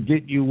 to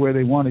get you where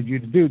they wanted you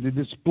to do, to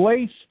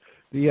displace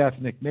the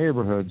ethnic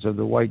neighborhoods of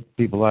the white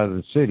people out of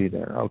the city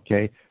there,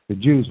 okay? The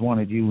Jews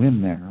wanted you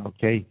in there,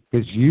 okay?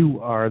 Because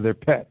you are their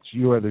pets.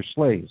 You are their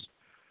slaves.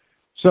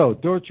 So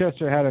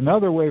Dorchester had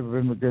another wave of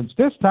immigrants,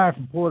 this time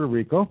from Puerto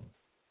Rico.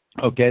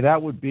 Okay, that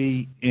would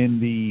be in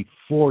the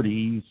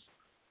 40s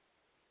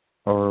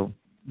or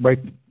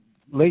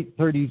late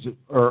 30s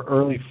or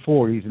early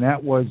 40s, and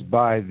that was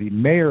by the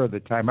mayor of the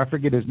time. I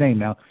forget his name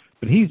now,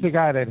 but he's the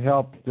guy that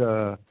helped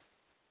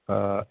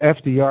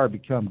FDR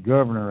become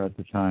governor at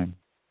the time,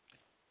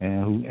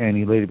 and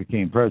he later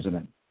became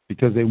president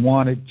because they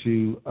wanted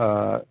to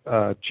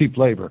cheap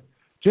labor,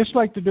 just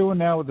like they're doing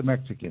now with the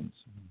Mexicans.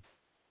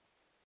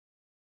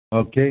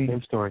 Okay?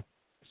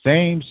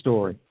 Same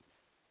story.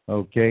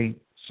 Okay?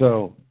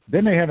 So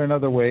then they had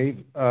another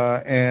wave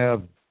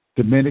of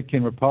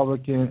Dominican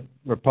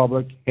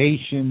Republic,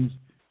 Haitians,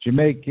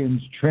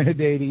 Jamaicans,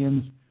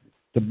 Trinidadians,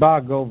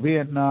 Tobago,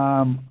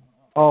 Vietnam,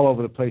 all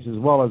over the place, as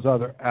well as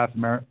other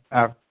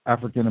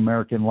African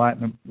American,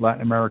 Latin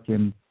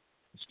American,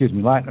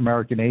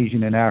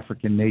 Asian, and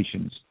African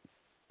nations.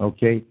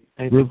 Okay.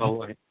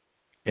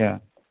 Yeah.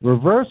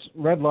 Reverse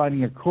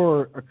redlining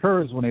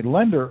occurs when a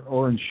lender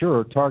or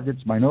insurer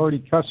targets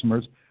minority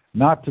customers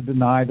not to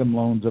deny them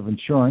loans of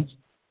insurance,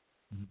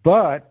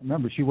 but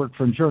remember, she worked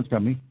for an insurance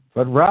company,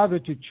 but rather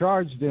to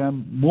charge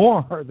them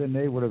more than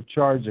they would have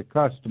charged a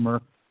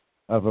customer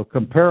of a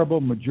comparable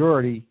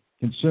majority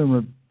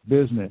consumer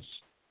business.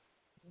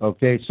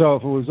 Okay, so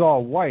if it was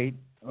all white,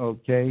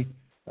 okay,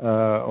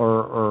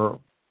 or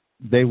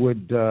they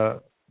would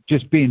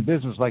just be in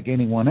business like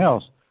anyone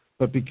else.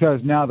 But because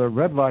now they're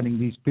redlining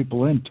these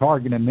people in,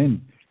 targeting them in,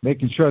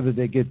 making sure that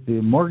they get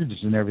the mortgages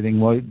and everything,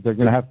 well, they're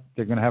going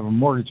to have a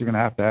mortgage. They're going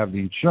to have the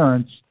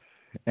insurance,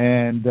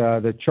 and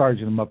they're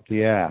charging them up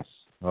the ass.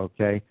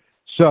 Okay,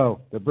 so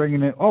they're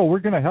bringing in. Oh, we're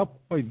going to help.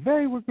 We're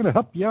going to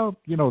help you out.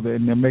 You know,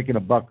 and they're making a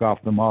buck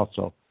off them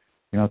also.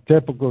 You know,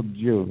 typical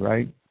Jew,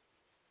 right?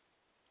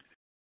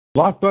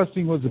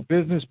 Blockbusting was a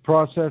business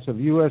process of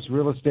U.S.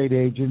 real estate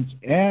agents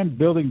and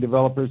building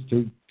developers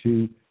to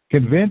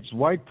convince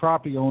white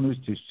property owners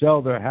to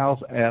sell their house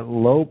at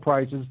low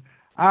prices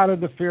out of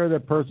the fear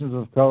that persons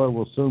of color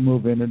will soon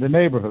move into the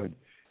neighborhood.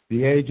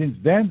 The agents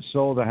then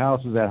sold the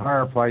houses at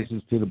higher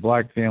prices to the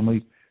black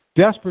families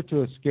desperate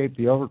to escape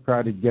the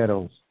overcrowded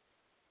ghettos.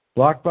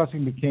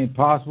 Blockbusting became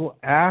possible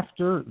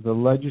after the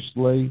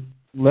legislative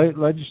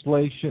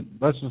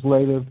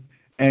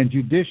and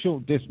judicial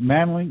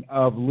dismantling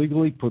of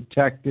legally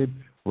protected,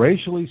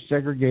 racially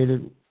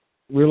segregated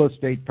real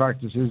estate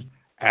practices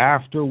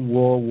after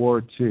World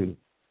War II.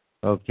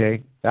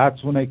 Okay,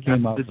 that's when they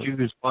came up. The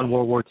Jews won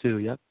World War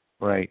II. Yep.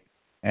 Right,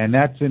 and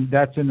that's in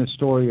the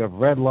story of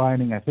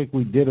redlining. I think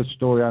we did a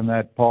story on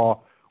that,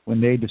 Paul, when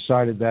they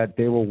decided that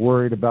they were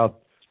worried about,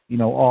 you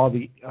know, all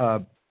the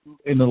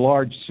in the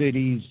large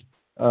cities,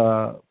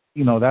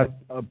 you know, that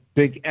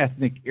big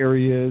ethnic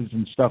areas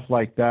and stuff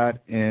like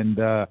that, and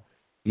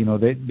you know,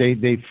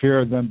 they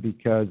feared them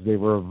because they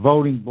were a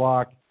voting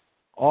bloc.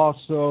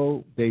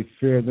 Also, they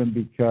feared them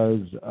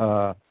because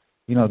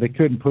you know, they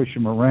couldn't push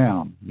them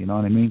around. You know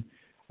what I mean?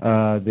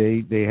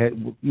 They had,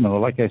 you know,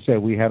 like I said,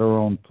 we had our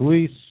own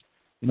police.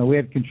 You know, we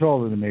had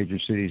control of the major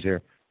cities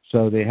here.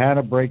 So they had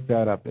to break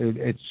that up.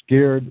 It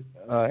scared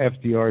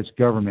FDR's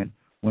government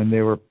when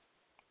they were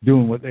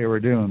doing what they were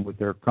doing with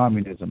their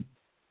communism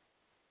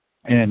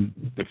and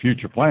the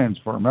future plans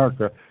for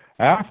America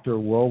after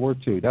World War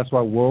II. That's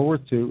why World War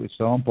II is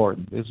so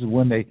important. This is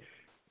when they,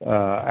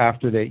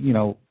 after they, you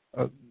know,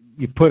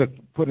 you put a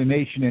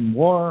nation in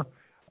war.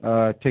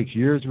 It takes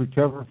years to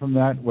recover from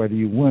that. Whether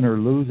you win or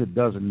lose, it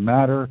doesn't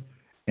matter.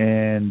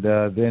 And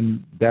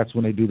then that's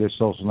when they do their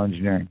social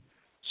engineering.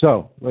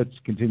 So let's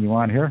continue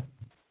on here.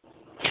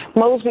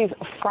 Mosby's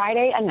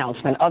Friday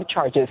announcement of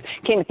charges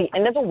came at the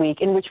end of a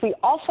week in which we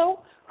also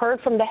heard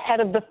from the head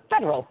of the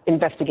federal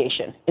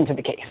investigation into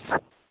the case.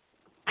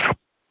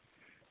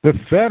 The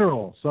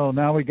federal. So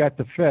now we got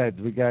the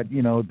feds. We got,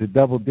 you know, the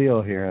double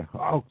deal here.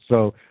 Oh,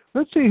 so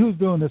let's see who's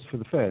doing this for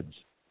the feds.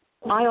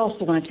 I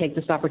also want to take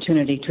this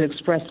opportunity to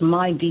express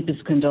my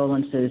deepest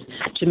condolences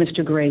to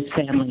Mr. Gray's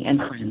family and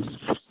friends.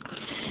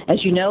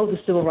 As you know, the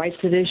Civil Rights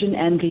Division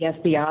and the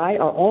FBI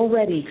are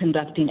already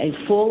conducting a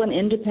full and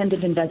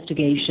independent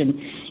investigation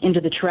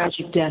into the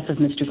tragic death of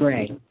Mr.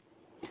 Gray.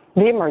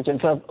 The emergence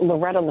of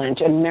Loretta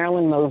Lynch and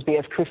Marilyn Mosby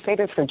as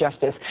crusaders for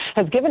justice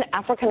has given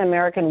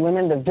African-American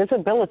women the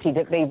visibility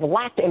that they've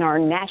lacked in our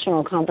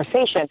national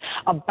conversation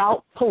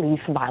about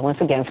police violence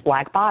against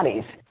black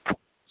bodies.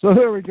 So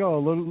there we go.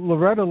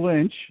 Loretta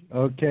Lynch,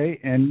 okay,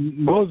 and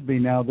Mosby.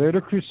 Now, they're the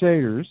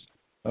crusaders,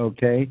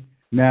 okay.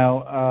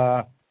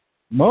 Now,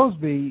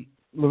 Loretta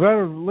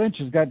Lynch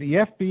has got the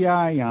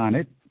FBI on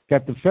it,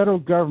 got the federal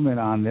government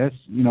on this,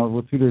 you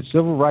know, through their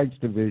Civil Rights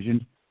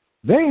Division.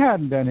 They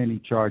hadn't done any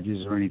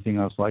charges or anything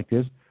else like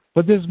this.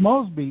 But this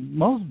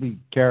Mosby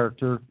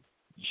character,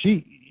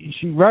 she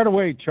right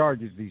away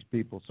charges these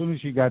people as soon as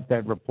she got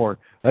that report.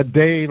 A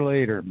day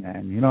later,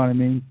 man, you know what I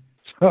mean?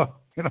 So,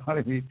 you know what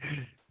I mean?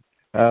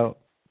 Well,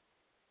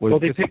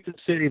 they picked a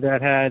city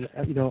that had,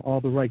 you know, all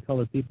the right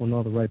colored people in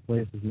all the right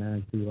places,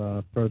 man,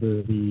 to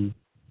further the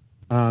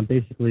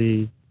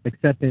basically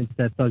acceptance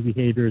that thug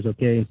behavior is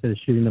okay instead of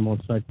shooting them on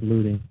site for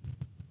looting.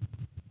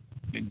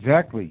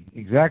 Exactly.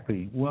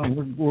 Well,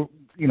 we're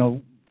you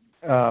know,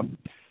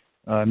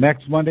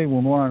 next Monday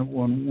when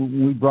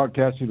we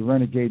broadcast through the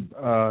Renegade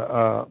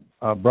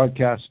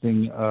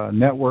Broadcasting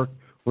Network,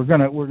 we're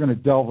gonna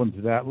delve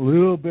into that a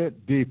little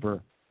bit deeper.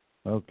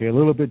 Okay, a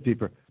little bit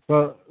deeper.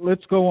 But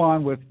let's go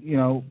on with, you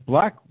know,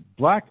 black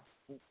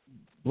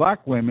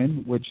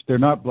women, which they're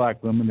not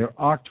black women, they're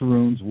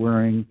octoroons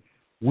wearing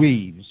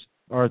weaves,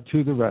 are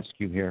to the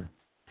rescue here.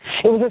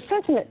 It was a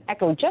sentiment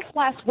echoed just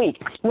last week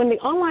when the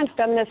online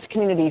feminist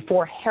community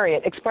for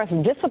Harriet expressed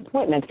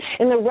disappointment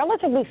in the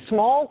relatively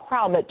small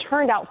crowd that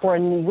turned out for a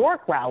New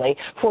York rally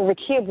for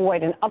Rekia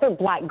Boyd and other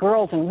black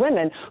girls and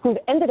women who've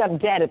ended up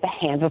dead at the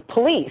hands of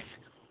police.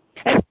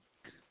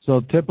 So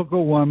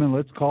typical woman,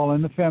 let's call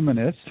in the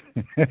feminists.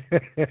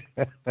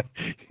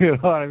 You know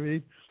what I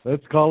mean?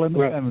 Let's call in the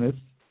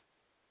feminists.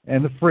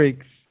 and the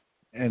freaks,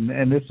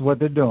 and this is what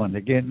they're doing.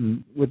 They're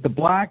getting, with the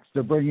blacks,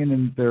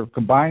 they're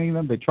combining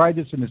them. They tried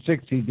this in the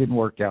 60s, didn't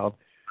work out.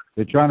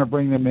 They're trying to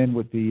bring them in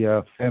with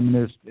the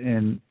feminists,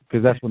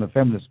 because that's when the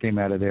feminists came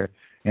out of there,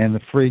 and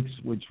the freaks,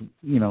 which,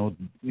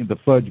 the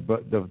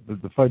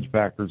fudge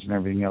backers and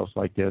everything else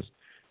like this.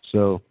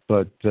 So,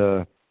 but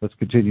let's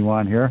continue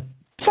on here.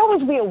 So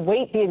as we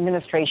await the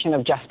administration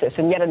of justice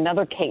in yet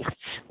another case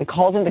that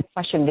calls into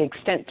question the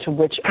extent to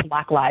which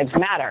Black Lives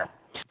Matter.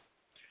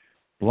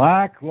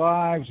 Black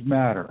Lives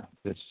Matter.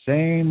 The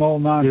same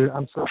old nonsense. Dude,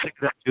 I'm so sick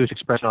of that Jewish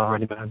expression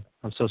already, man.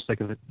 I'm so sick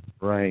of it.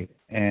 Right.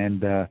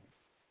 And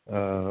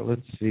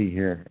let's see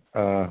here.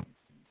 Okay,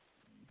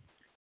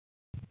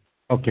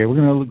 we're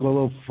going to go a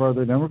little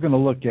further. Then we're going to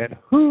look at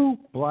who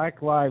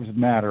Black Lives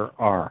Matter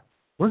are.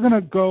 We're going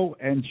to go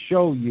and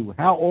show you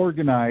how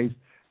organized,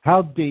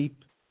 how deep,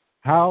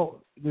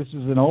 how this is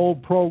an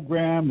old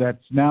program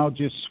that's now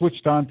just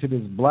switched on to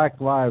this Black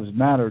Lives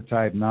Matter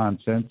type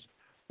nonsense,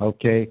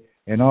 okay,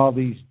 and all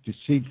these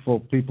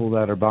deceitful people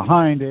that are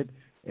behind it,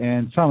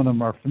 and some of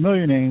them are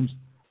familiar names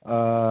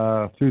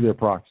through their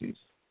proxies.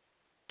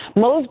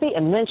 Mosby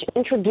and Lynch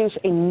introduce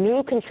a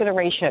new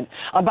consideration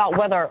about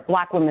whether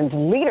black women's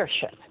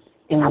leadership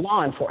in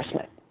law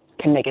enforcement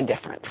can make a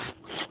difference.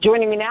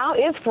 Joining me now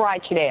is Farai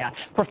Chideya,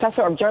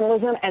 professor of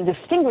journalism and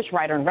distinguished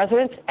writer in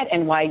residence at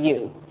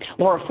NYU.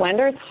 Laura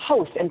Flanders,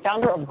 host and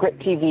founder of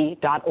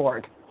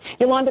GritTV.org.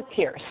 Yolanda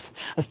Pierce,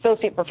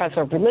 associate professor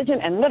of religion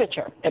and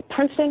literature at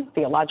Princeton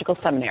Theological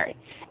Seminary.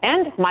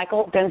 And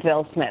Michael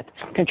Denzel Smith,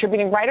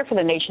 contributing writer for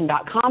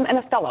TheNation.com and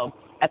a fellow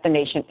at the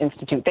Nation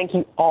Institute. Thank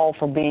you all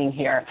for being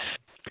here.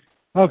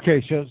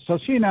 Okay, so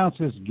she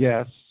announces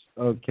guests,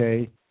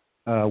 okay.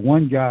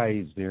 One guy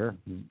is there,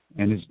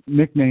 and his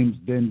nickname's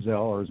Denzel,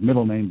 or his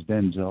middle name's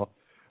Denzel.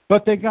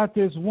 But they got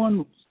this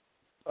one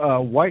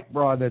white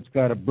broad that's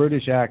got a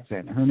British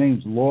accent. Her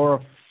name's Laura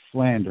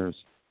Flanders.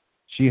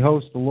 She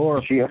hosts the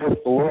Laura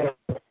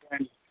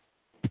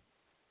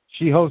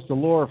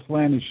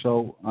Flanders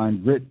show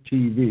on Grit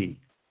TV.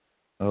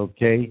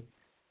 Okay,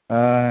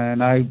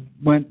 and I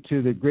went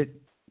to the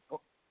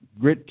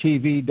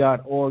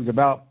GritTV.org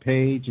about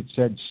page. It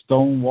said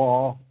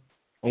Stonewall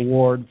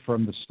Award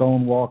from the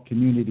Stonewall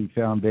Community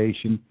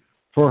Foundation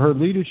for her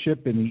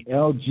leadership in the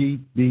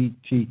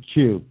LGBTQ.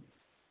 Do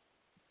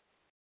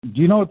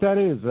you know what that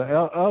is?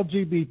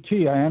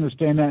 LGBT, I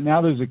understand that.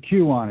 Now there's a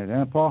Q on it,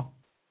 huh, Paul?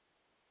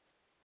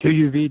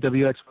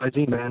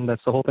 QUVWXYZ, man.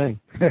 That's the whole thing.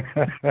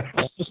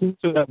 Just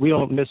so that we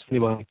don't miss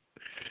anybody.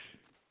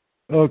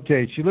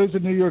 Okay, she lives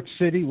in New York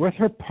City with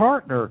her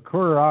partner,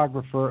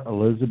 choreographer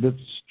Elizabeth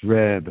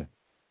Streb.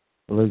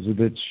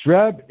 Elizabeth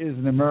Streb is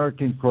an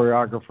American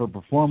choreographer,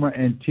 performer,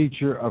 and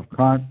teacher of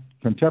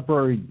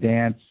contemporary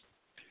dance.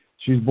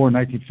 She was born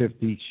in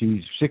 1950.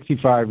 She's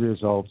 65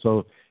 years old,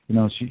 so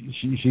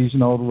she's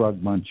an old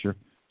rug muncher.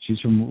 She's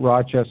from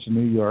Rochester,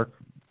 New York,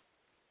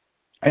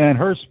 and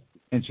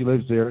she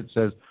lives there. It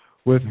says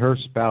with her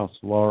spouse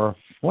Laura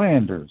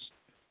Flanders.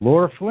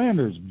 Laura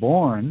Flanders,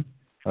 born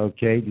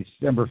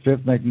December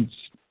 5th,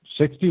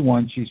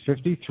 1961. She's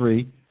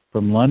 53,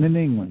 from London,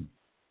 England.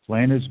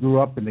 Flanders grew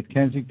up in the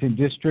Kensington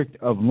district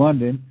of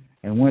London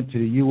and went to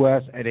the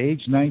U.S. at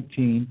age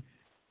 19.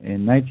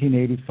 In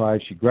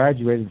 1985, she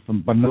graduated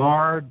from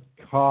Barnard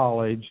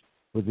College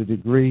with a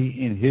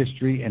degree in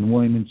history and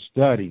women's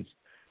studies.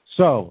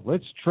 So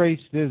let's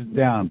trace this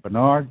down.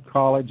 Barnard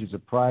College is a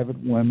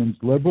private women's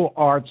liberal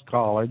arts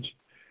college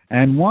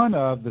and one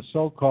of the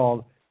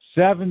so-called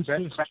seven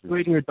sisters.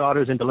 Graduating your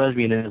daughters into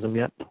lesbianism,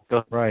 yep.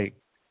 Go. Right.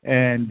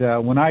 And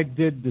when I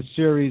did the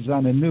series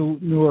on the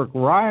Newark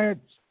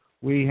riots,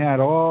 we had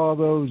all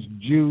those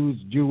Jews,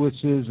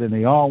 Jewesses, and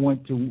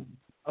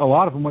a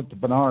lot of them went to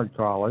Barnard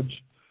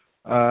College,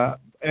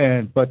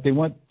 but they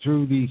went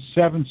through the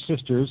seven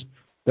sisters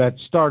that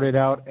started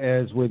out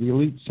as where the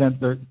elite sent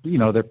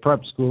their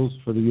prep schools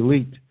for the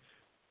elite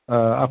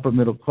upper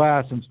middle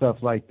class and stuff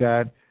like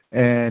that,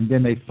 and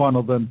then they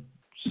funneled them.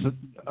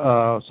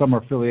 Some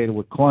are affiliated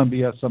with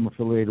Columbia, some are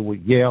affiliated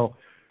with Yale.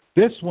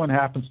 This one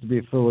happens to be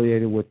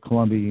affiliated with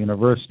Columbia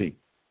University.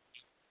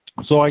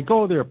 So I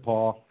go there,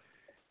 Paul,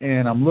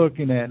 and I'm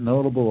looking at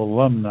notable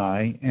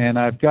alumni, and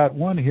I've got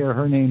one here.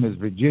 Her name is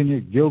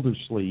Virginia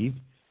Gildersleeve.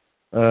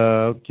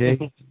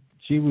 Okay,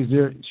 she was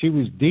there. She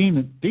was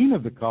dean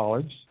of the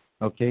college.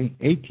 Okay,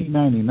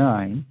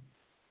 1899.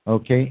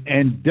 Okay,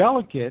 and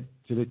delegate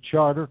to the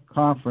Charter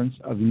Conference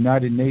of the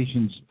United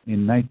Nations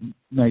in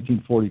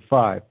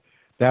 1945.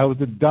 That was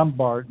the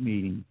Dunbar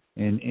meeting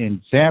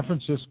in San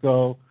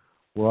Francisco,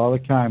 where all the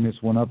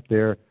communists went up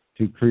there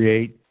to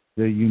create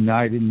the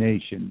United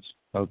Nations.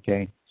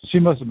 Okay. So she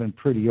must have been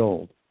pretty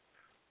old.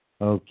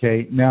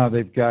 Okay, now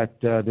they've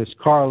got this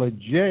Carla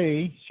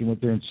J. She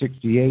went there in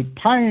 1968,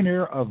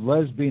 pioneer of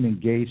lesbian and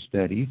gay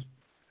studies.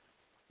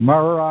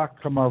 Mara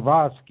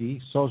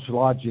Komarowski,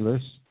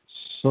 sociologist,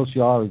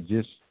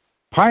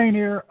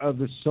 pioneer of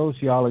the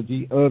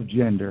sociology of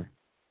gender.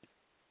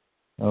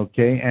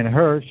 Okay, and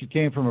she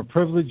came from a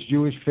privileged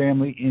Jewish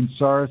family in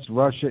Tsarist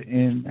Russia,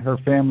 and her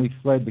family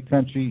fled the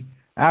country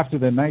after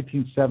the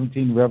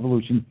 1917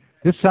 revolution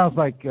This sounds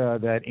like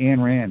that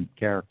Ayn Rand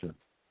character.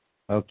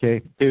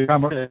 Okay.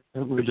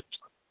 We're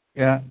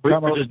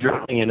just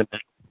drowning in it.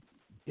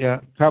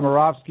 Yeah,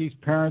 Komarovsky's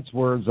parents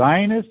were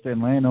Zionist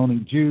and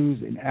land-owning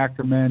Jews in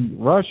Ackerman,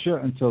 Russia,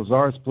 until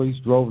Tsarist police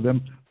drove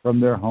them from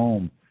their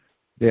home.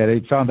 Yeah,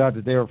 they found out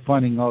that they were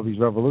funding all these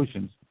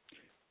revolutions.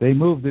 They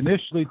moved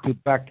initially to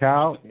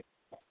Baku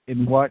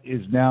in what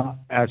is now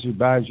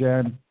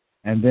Azerbaijan,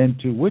 and then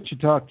to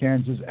Wichita,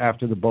 Kansas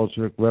after the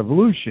Bolshevik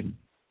Revolution.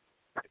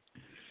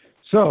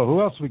 So,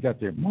 who else we got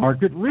there?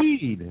 Margaret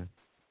Reed.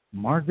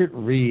 Margaret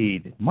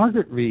Reed.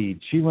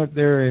 She went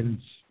there in...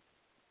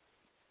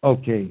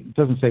 Okay, it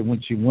doesn't say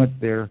when she went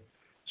there.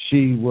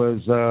 She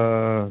was,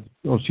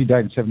 she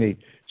died in 1978.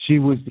 She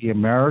was the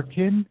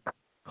American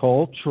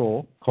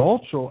cultural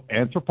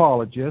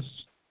anthropologist,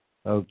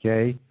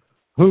 okay,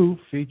 who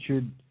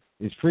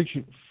is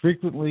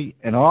frequently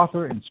an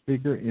author and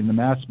speaker in the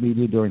mass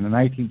media during the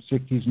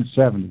 1960s and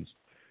 70s.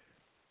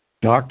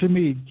 Dr.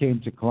 Mead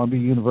came to Columbia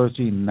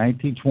University in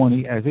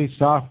 1920 as a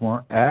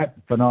sophomore at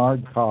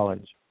Barnard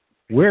College,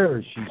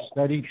 where she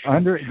studied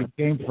under and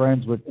became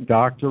friends with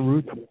Dr.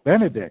 Ruth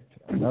Benedict,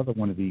 another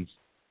one of these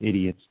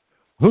idiots,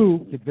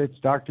 who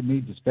convinced Dr.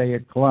 Mead to stay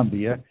at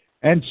Columbia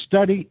and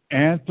study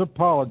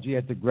anthropology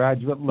at the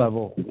graduate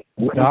level.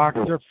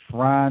 Dr.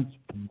 Franz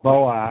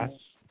Boas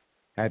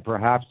had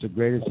perhaps the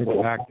greatest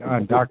impact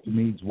on Dr.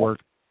 Mead's work,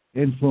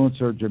 influenced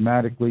her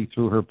dramatically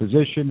through her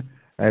position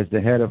as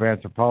the head of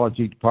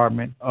anthropology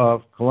department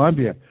of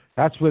Columbia.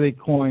 That's where they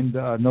coined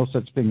no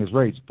such thing as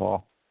race,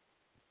 Paul.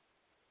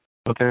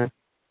 Okay.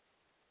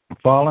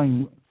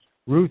 Following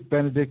Ruth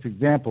Benedict's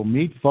example,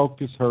 Mead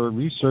focused her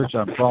research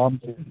on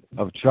problems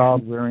of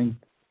child rearing,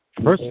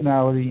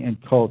 personality, and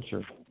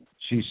culture.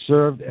 She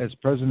served as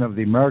president of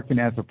the American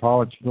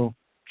Anthropological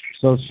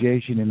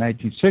Association in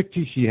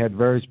 1960. She had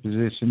various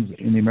positions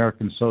in the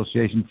American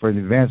Association for the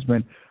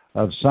Advancement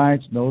of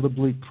Science,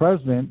 notably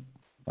president.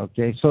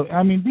 Okay, so,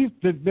 I mean,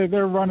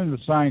 they're running the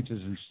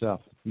sciences and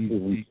stuff,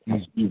 these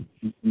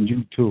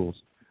new tools.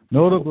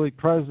 Notably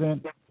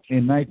president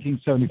in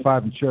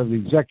 1975 and chair of the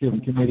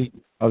executive committee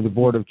of the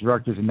board of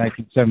directors in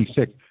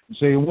 1976.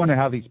 So you wonder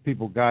how these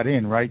people got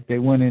in, right? They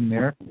went in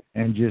there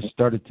and just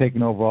started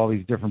taking over all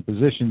these different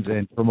positions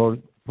and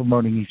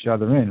promoting each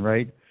other in,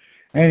 right?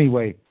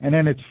 Anyway, and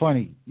then it's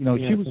funny,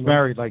 she was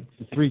married like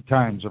 3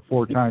 times or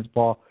 4 times,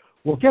 Paul.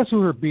 Well, guess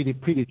who her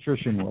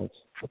pediatrician was?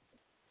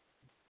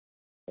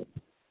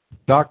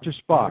 Dr.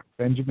 Spock,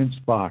 Benjamin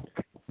Spock.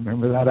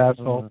 Remember that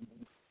asshole?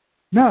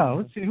 No,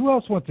 let's see. Who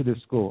else went to this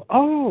school?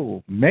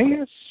 Oh,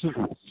 Maya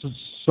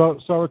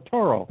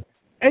Sartoro,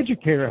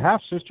 educator,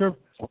 half-sister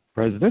of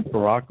President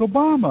Barack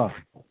Obama.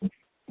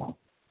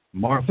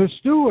 Martha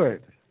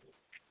Stewart,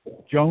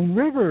 Joan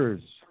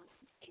Rivers,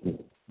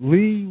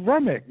 Lee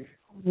Remick,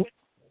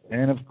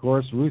 and, of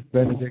course, Ruth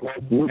Benedict,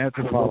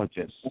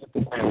 anthropologist.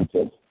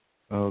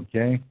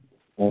 Okay.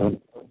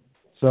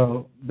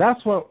 So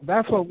that's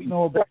what we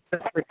know about.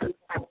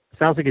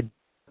 Sounds like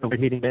a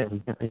hating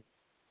man.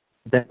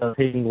 That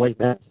hating white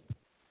men.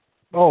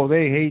 Oh,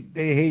 they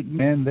hate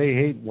men. They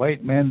hate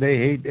white men. They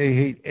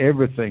hate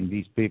everything.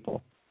 These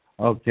people.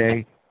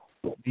 Okay,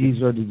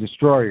 these are the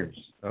destroyers.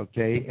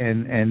 Okay,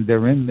 and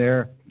they're in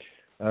there.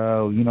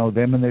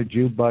 Them and their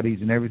Jew buddies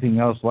and everything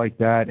else like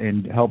that,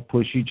 and help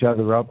push each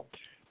other up.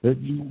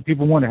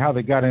 People wonder how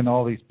they got in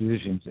all these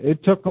positions.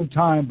 It took them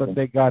time, but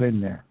they got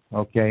in there.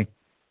 Okay,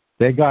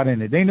 they got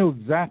in it. They knew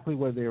exactly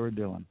what they were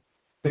doing.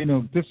 They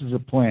knew this is a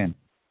plan.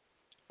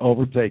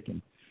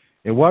 Overtaken.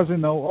 It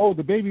wasn't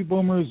the baby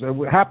boomers.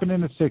 It happened in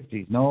the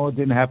 60s. No, it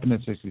didn't happen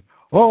in the 60s.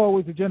 Oh, it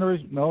was a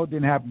generation. No, it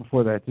didn't happen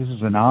before that. This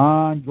is an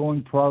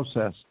ongoing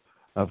process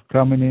of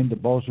coming in to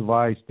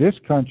Bolshevize this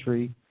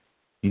country,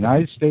 the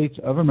United States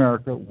of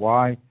America.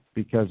 Why?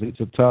 Because it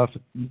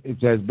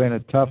has been a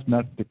tough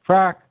nut to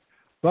crack.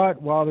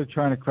 But while they're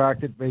trying to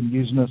crack it, they've been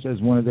using us as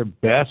one of their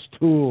best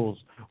tools,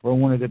 or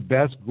one of the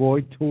best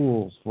goy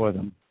tools for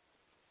them.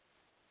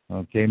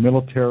 Okay,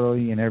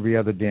 militarily and every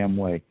other damn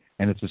way.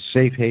 And it's a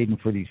safe haven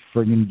for these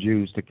friggin'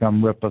 Jews to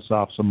come rip us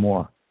off some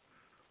more.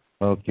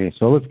 Okay,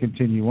 so let's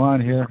continue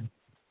on here.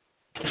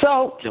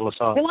 So,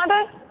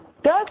 Yolanda,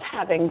 does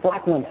having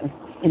black women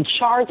in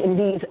charge in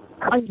these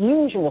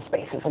unusual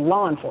spaces of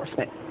law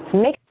enforcement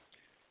make...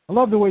 I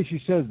love the way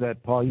she says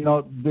that, Paul.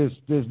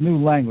 There's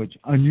new language,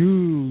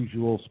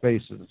 unusual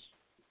spaces.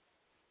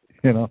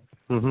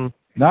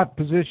 Not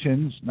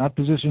positions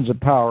of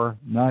power,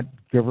 not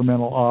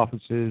governmental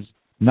offices,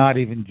 not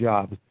even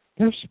jobs.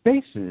 They're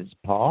spaces,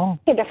 Paul.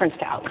 A difference,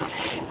 Cal.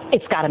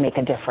 It's got to make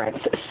a difference.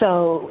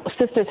 So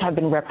sisters have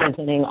been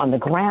representing on the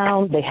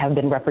ground. They have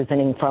been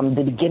representing from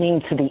the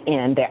beginning to the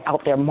end. They're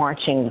out there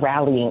marching,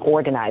 rallying,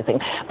 organizing.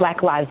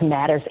 Black Lives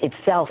Matters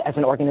itself as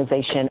an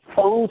organization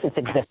owes its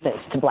existence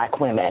to black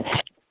women.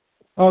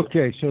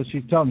 Okay, so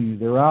she's telling you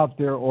they're out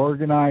there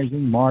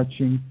organizing,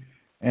 marching,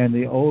 and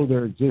they owe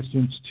their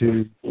existence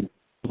to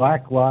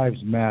Black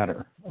Lives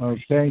Matter.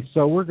 Okay,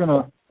 so we're going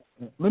to...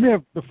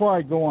 before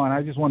I go on,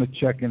 I just want to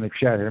check in the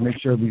chat here, make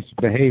sure everybody's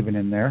behaving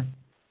in there.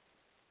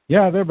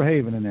 Yeah, they're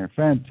behaving in there.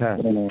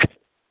 Fantastic.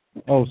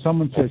 Oh,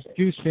 someone says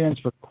Q stands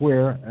for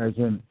queer, as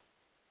in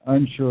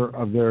unsure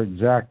of their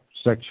exact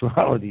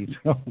sexualities.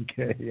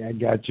 Okay, I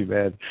got you,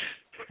 man.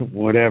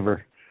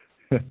 Whatever.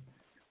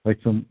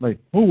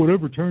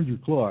 Whatever turns your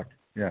clock.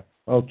 Yeah.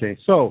 Okay.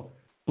 So,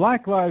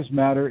 Black Lives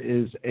Matter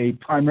is a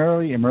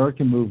primarily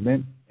American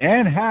movement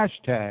and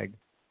hashtag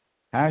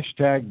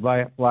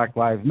Black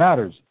Lives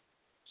Matters.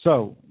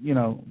 So,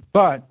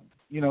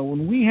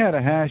 when we had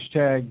a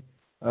hashtag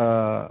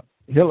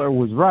Hitler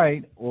was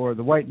right or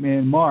the White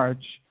Man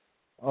March,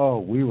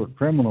 we were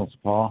criminals,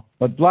 Paul.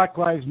 But Black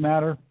Lives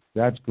Matter,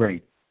 that's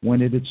great.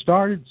 When it had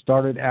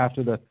started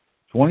after the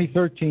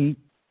 2013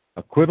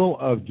 acquittal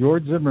of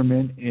George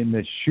Zimmerman in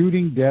the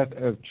shooting death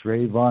of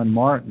Trayvon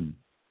Martin.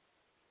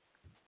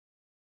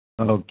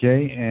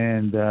 Okay,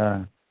 and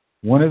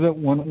one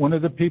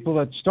of the people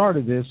that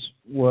started this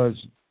was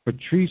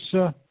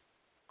Patricia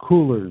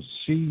Coolers.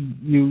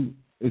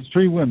 It's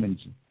three women.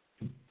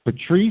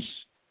 Patrice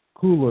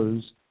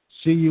Coolers,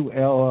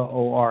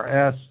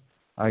 Cullors.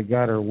 I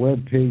got her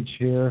webpage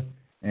here,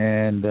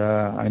 and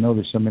I know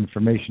there's some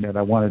information that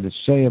I wanted to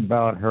say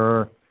about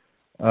her.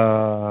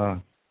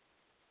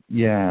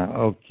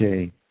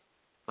 Okay.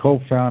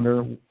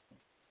 Co-founder.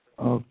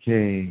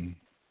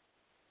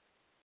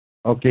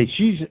 Okay,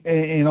 she's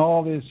in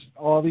all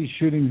these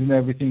shootings and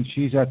everything.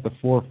 She's at the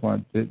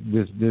forefront.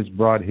 This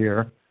broad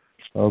here.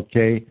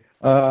 Okay,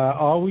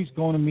 always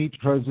going to meet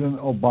President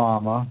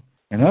Obama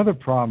and other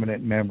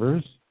prominent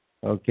members.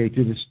 Okay,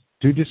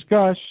 to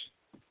discuss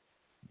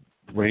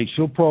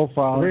racial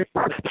profiling,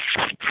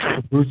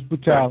 police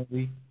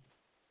brutality,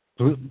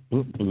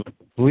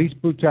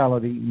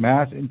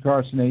 mass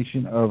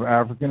incarceration of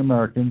African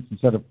Americans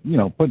instead of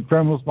putting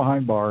criminals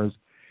behind bars,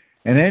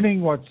 and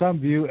ending what some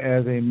view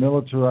as a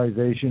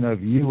militarization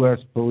of U.S.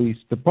 police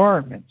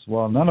departments.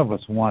 Well, none of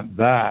us want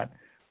that.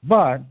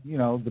 But,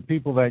 the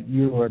people that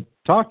you are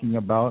talking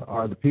about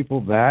are the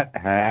people that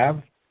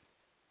have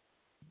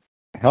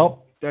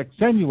helped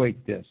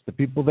accentuate this, the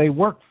people they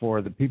work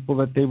for, the people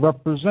that they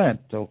represent,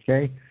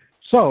 okay?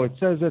 So it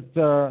says that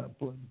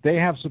they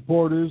have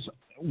supporters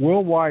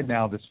worldwide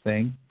now, this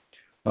thing,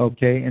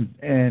 okay? And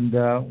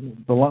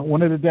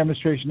one of the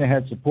demonstrations they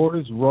had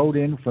supporters rode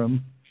in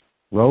from,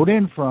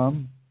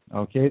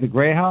 the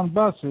Greyhound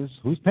buses.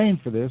 Who's paying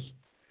for this?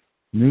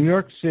 New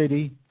York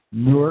City,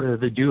 Newark.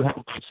 They do have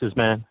buses,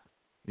 man.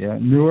 Yeah,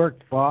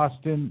 Newark,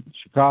 Boston,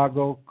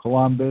 Chicago,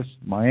 Columbus,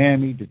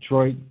 Miami,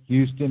 Detroit,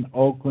 Houston,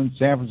 Oakland,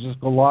 San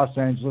Francisco, Los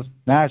Angeles,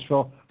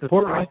 Nashville,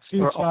 Portland,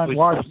 Tucson,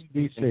 Washington,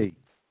 D.C.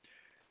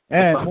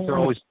 And they're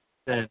always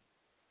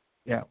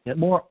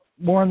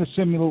more in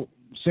the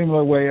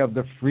similar way of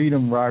the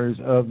Freedom Riders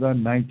of the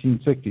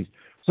 1960s.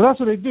 So that's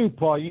what they do,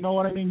 Paul. You know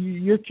what I mean?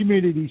 Your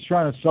community's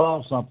trying to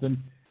solve something,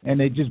 and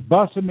they just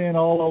bust them in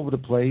all over the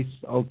place,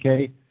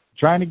 okay,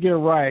 trying to get a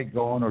riot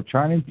going or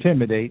trying to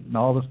intimidate and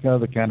all this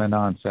other kind of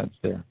nonsense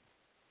there.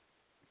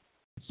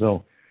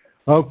 So,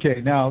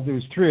 okay, now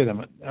there's three of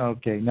them.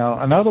 Okay,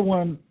 now another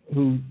one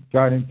who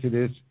got into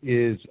this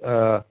is,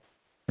 her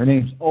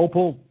name's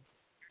Opal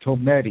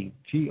Tometi,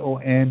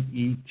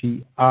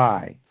 Toneti.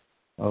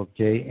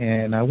 Okay,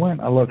 and I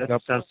looked up.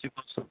 That sounds too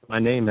close to my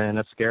name, man.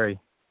 That's scary.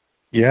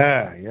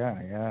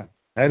 Yeah.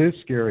 That is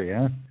scary,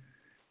 huh?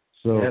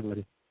 So,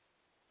 buddy.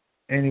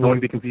 Anyway, don't want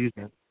to be confused,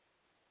 man.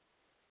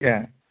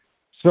 Yeah.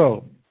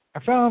 So I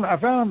found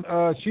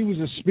she was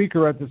a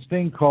speaker at this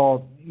thing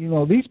called,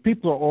 these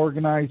people are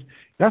organized.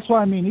 That's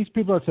why these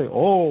people that say,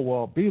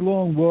 be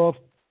lone wolf,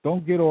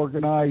 don't get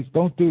organized,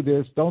 don't do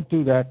this, don't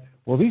do that.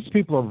 Well, these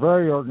people are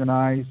very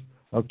organized.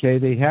 Okay,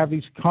 they have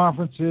these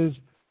conferences.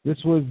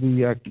 This was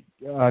the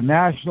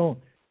National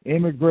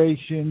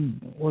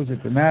Immigration. What was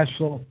it? The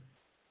National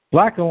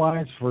Black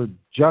Alliance for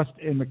Just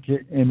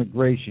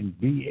Immigration,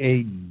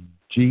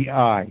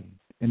 BAGI,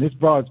 and this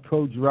broad's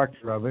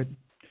co-director of it.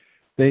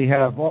 They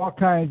have all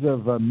kinds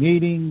of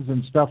meetings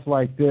and stuff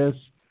like this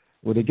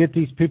where they get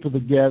these people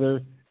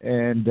together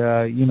and,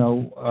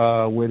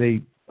 where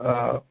they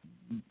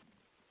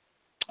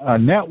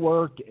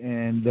network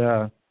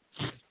and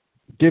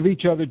give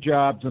each other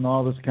jobs and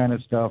all this kind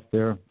of stuff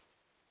there.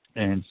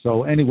 And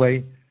so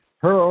anyway,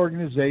 her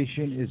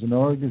organization is an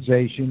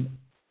organization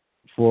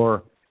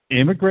for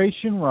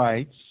immigration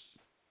rights.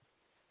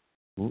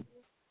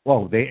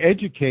 Well, they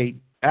educate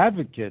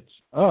advocates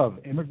of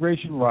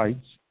immigration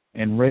rights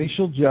and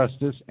racial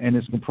justice, and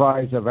is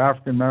comprised of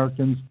African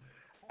Americans,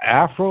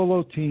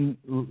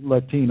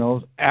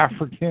 Afro-Latinos,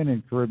 African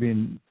and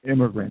Caribbean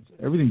immigrants.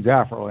 Everything's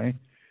Afro, eh?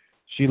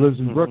 She lives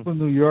in Brooklyn,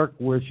 New York,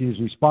 where she is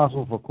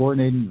responsible for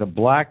coordinating the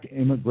Black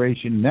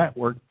Immigration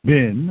Network,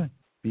 BIN,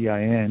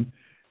 B-I-N,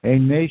 a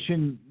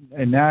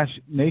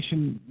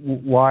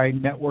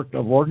nationwide network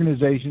of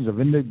organizations of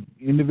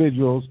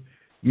individuals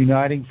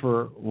uniting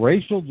for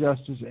racial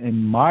justice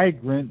and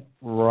migrant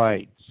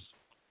rights.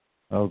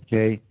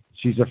 Okay.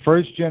 She's a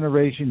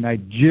first-generation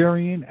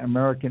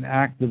Nigerian-American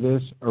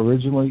activist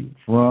originally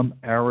from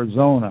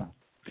Arizona,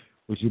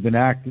 where she's been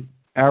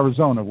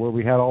Arizona, where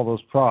we had all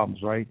those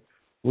problems, right?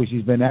 Where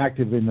she's been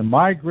active in the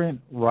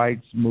migrant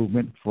rights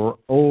movement for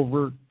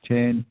over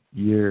 10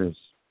 years.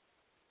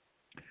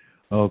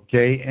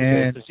 Okay,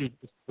 and so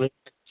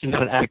she's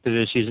not an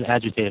activist, she's an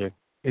agitator.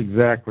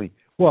 Exactly.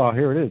 Well,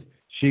 here it is.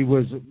 She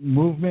was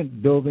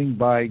movement building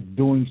by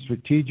doing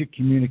strategic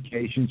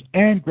communications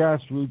and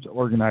grassroots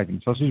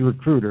organizing. So she's a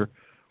recruiter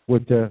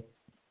with the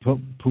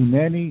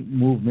Punani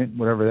movement,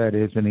 whatever that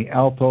is, and the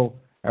Alto,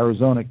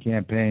 Arizona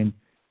campaign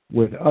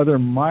with other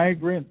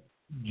migrant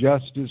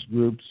justice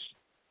groups.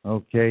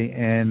 Okay,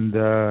 and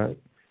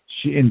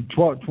she in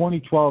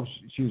 2012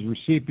 she was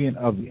recipient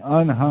of the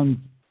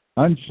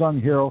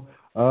Unsung Hero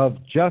of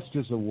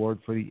Justice Award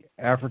for the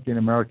African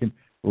American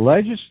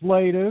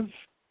Legislative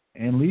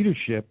and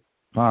Leadership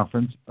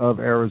Conference of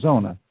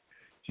Arizona.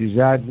 She's an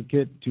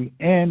advocate to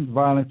end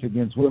violence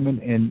against women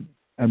and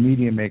a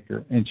media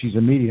maker, and she's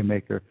a media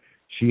maker.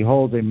 She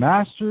holds a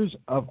Master's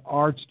of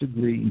Arts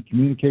degree in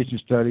Communication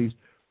Studies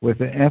with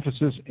an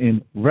emphasis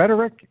in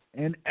rhetoric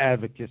and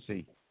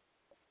advocacy.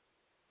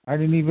 I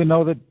didn't even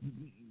know that.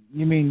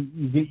 You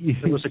mean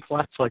there was a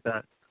class like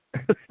that?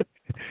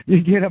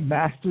 You get a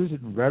Master's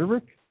in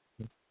rhetoric?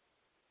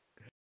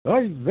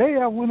 I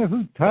wonder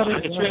who taught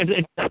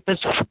it.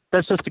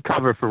 That's just a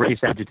cover for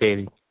race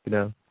agitating, you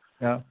know.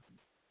 Yeah.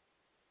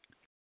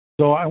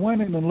 So I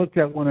went in and looked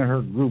at one of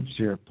her groups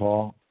here,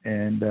 Paul,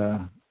 and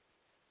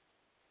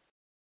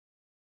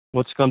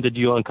what scum did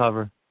you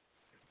uncover?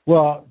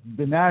 Well,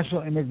 the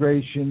National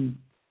Immigration.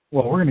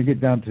 Well, we're going to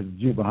get down to the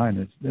Jew behind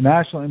this. The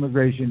National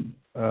Immigration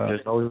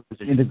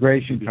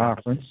Integration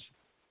Conference.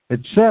 It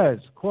says,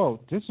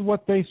 quote, this is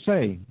what they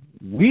say: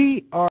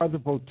 "We are the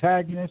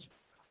protagonists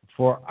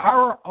for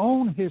our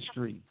own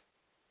history.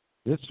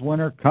 This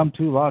winter, come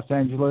to Los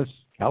Angeles,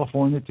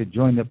 California, to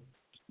join the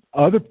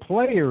other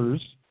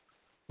players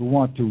who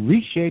want to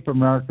reshape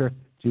America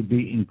to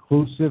be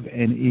inclusive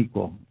and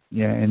equal."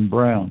 Yeah, in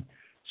brown.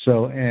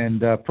 So,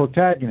 and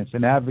protagonist,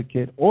 an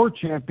advocate or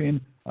champion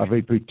of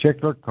a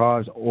particular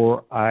cause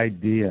or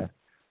idea.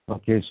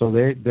 Okay, so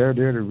they're there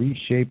to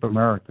reshape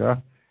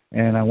America.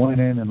 And I went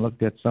in and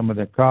looked at some of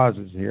the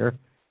causes here.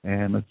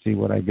 And let's see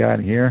what I got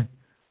here.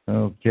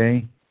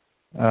 Okay.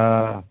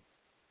 And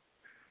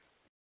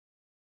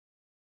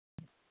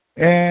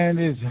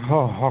there's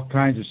all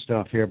kinds of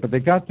stuff here. But they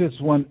got this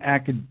one,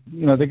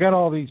 they got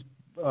all these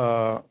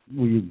where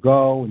you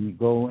go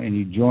and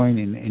you join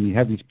and you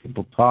have these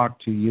people talk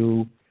to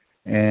you.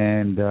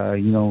 And,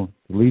 the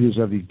leaders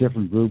of these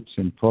different groups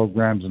and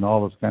programs and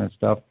all this kind of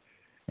stuff.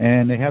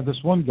 And they have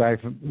this one guy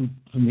from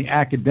the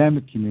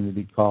academic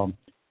community called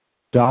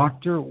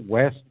Dr.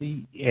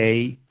 Westy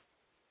A.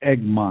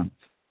 Egmont.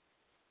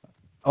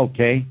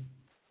 Okay.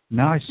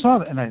 Now I saw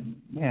that,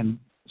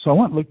 so I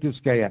went and looked this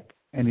guy up,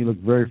 and he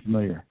looked very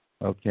familiar.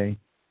 Okay.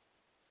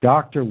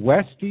 Dr.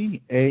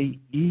 Westy A.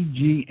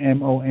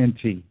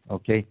 Egmont.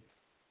 Okay.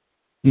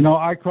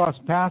 I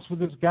crossed paths with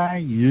this guy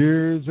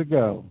years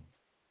ago,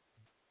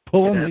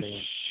 pulling this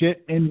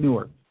shit in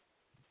Newark.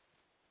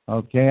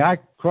 Okay, I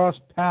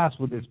crossed paths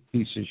with this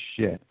piece of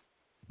shit.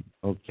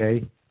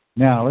 Okay,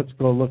 now let's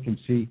go look and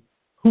see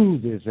who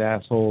this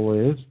asshole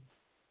is.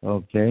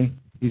 Okay,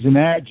 he's an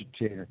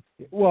agitator.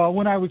 Well,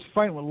 when I was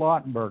fighting with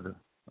Lautenberger,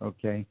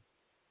 okay.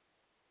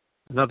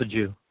 Another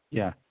Jew.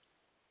 Yeah.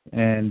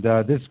 And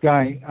this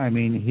guy,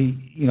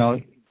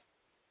 he,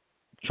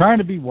 trying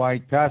to be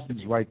white, passing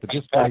as white, but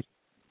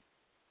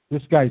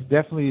this guy's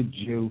definitely a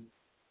Jew.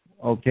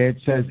 Okay, it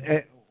says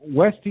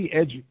Westy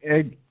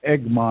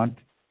Egmont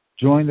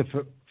joined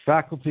the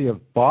faculty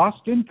of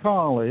Boston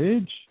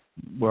College,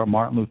 where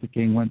Martin Luther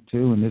King went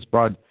to, and this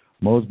broad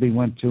Mosby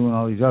went to, and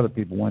all these other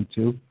people went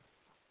to,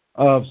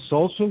 of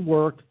social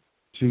work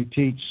to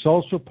teach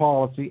social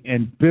policy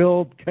and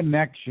build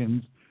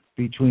connections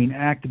between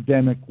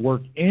academic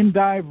work in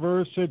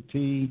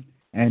diversity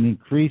and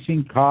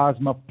increasing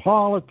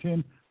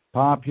cosmopolitan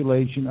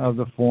population of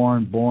the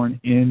foreign born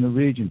in the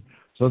region.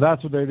 So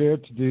that's what they're there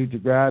to do, to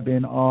grab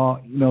in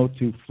all,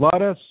 to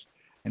flood us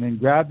and then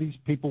grab these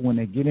people when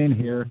they get in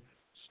here,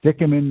 stick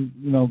them in,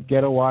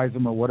 ghettoize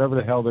them or whatever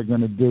the hell they're going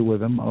to do with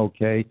them,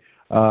 okay,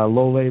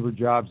 low labor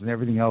jobs and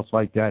everything else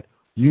like that,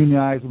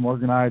 unionize them,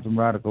 organize them,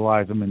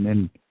 radicalize them, and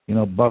then,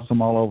 bust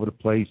them all over the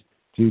place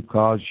to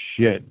cause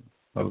shit,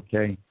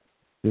 okay?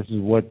 This is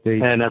what they...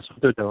 And that's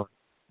what they're doing.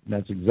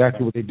 That's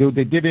exactly what they do.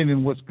 They did it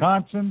in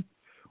Wisconsin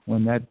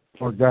when that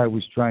poor guy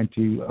was trying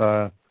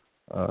to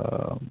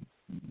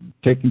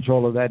take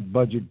control of that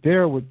budget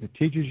there with the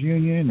teachers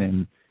union,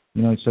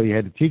 and so you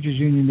had the teachers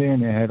union there,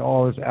 and they had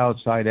all this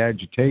outside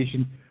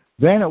agitation.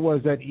 Then it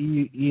was that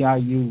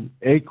EIU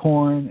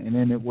Acorn, and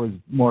then it was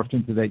morphed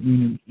into that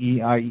union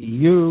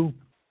EIEU.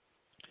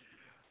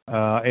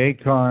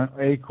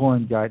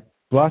 Acorn got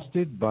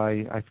busted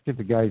by, I forget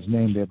the guy's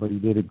name there, but he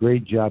did a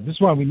great job. This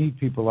is why we need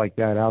people like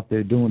that out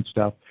there doing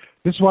stuff.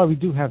 This is why we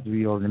do have to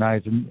be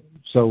organized, and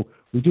so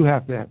we do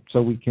have to,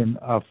 so we can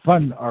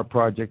fund our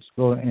projects,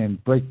 go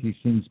and break these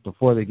things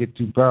before they get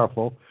too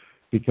powerful,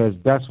 because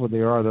that's what they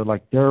are.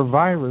 They're a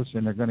virus,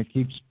 and they're going to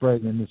keep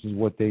spreading, and this is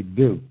what they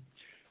do.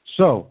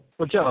 So.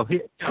 Well, Joe,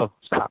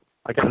 stop.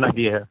 I got an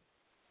idea here.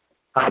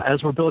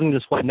 As we're building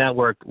this white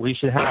network, we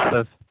should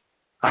have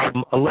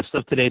a list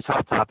of today's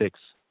hot topics,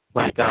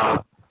 like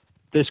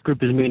this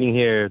group is meeting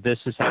here, this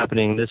is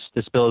happening, this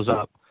bill is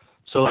up.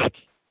 So, like,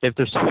 if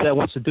there's somebody that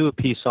wants to do a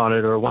piece on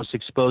it or wants to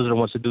expose it or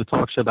wants to do a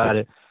talk show about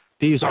it,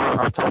 these are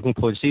our talking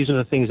points. These are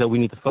the things that we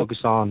need to focus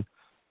on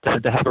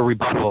to have a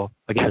rebuttal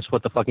against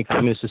what the fucking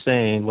communists are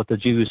saying, what the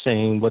Jews are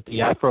saying, what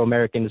the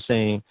Afro-American is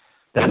saying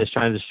that is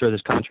trying to destroy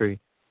this country.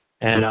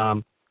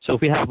 And so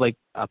if we have, like,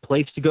 a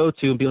place to go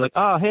to and be like,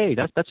 oh, hey,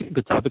 that's a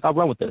good topic, I'll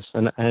run with this.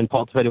 And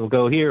Paul Tafetti will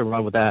go here and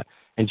run with that.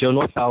 And Joe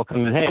Northall will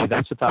come in, hey,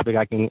 that's a topic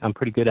I'm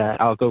pretty good at.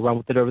 I'll go run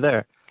with it over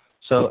there.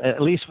 So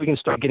at least we can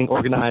start getting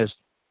organized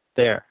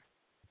there.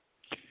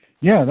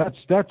 Yeah, that's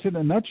in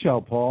a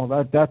nutshell, Paul.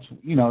 That's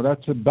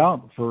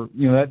about for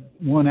that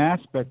one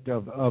aspect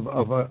of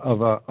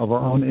our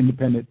own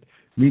independent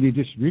media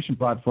distribution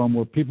platform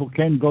where people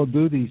can go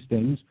do these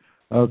things,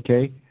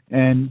 okay,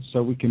 and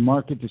so we can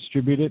market,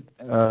 distribute it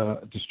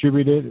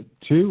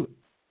to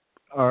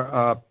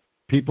our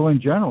people in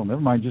general.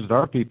 Never mind just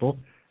our people,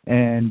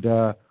 and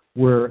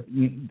with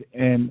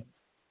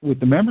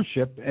the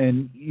membership,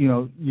 and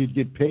you'd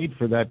get paid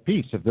for that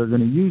piece if they're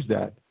going to use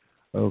that.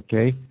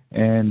 Okay,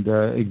 and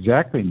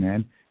exactly,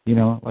 man.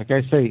 Like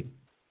I say,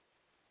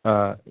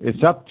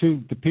 it's up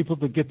to the people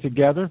to get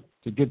together,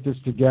 to get this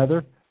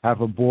together, have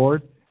a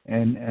board,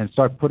 and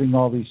start putting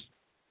all these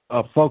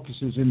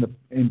focuses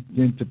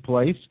into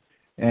place,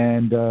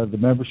 and the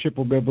membership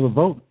will be able to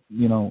vote.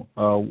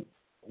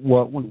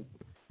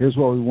 Here's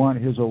what we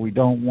want, here's what we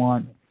don't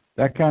want,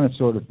 that kind of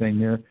sort of thing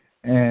there,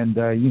 and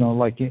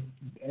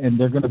and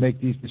they're going to make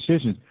these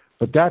decisions.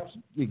 But that's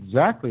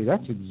exactly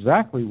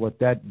what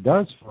that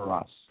does for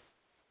us.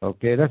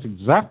 Okay, that's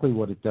exactly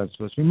what it does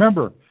for us.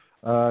 Remember,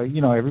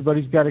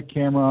 everybody's got a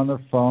camera on their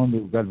phone.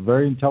 We've got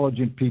very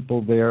intelligent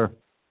people there,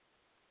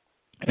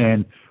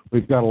 and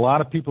we've got a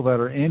lot of people that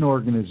are in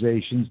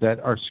organizations that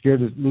are scared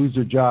to lose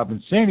their job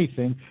and say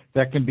anything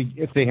that can be,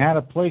 if they had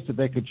a place that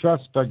they could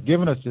trust, start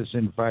giving us this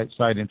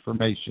inside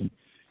information.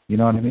 You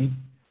know what I mean?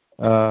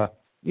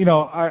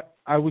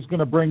 I was going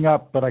to bring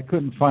up, but I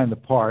couldn't find the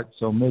part,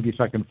 so maybe if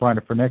I can find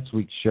it for next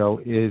week's show,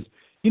 is,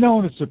 in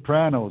The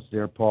Sopranos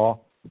there,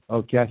 Paul,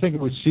 okay, I think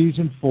it was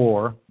season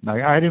 4. Now,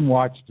 I didn't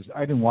watch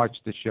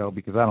the show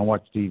because I don't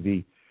watch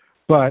TV,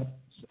 but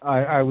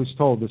I was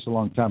told this a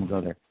long time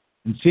ago there.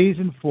 In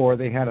season 4,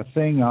 they had a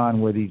thing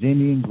on where these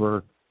Indians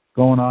were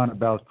going on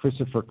about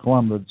Christopher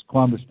Columbus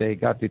Day,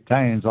 got the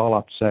Italians all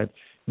upset,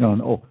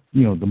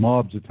 the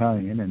mob's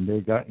Italian, and they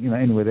got,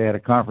 anyway, they had a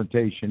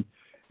confrontation.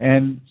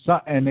 And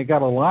they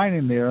got a line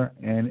in there,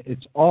 and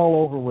it's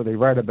all over where they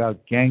write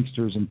about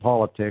gangsters and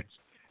politics,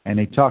 and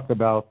they talk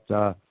about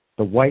the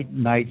white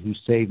knight who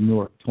saved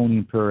Newark, Tony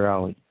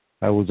Imperiale.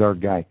 That was our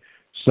guy.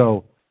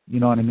 So,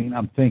 you know what I mean?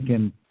 I'm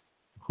thinking,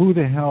 who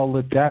the hell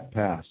let that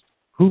pass?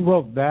 Who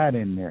wrote that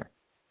in there?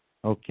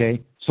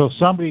 Okay? So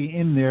somebody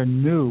in there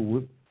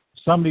was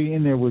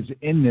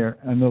in there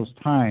in those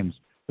times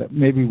that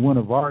maybe one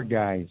of our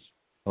guys,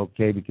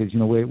 okay, because,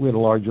 we had a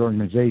large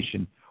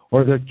organization,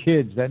 or their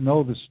kids that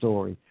know the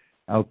story,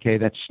 okay,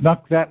 that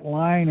snuck that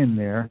line in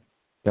there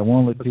that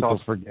won't let people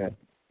forget.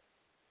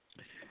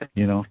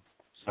 So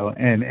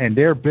and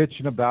they're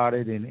bitching about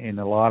it in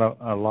a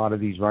lot of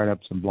these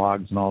write-ups and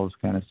blogs and all this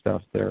kind of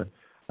stuff. They're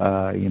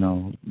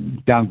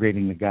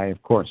downgrading the guy,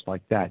 of course,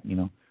 like that.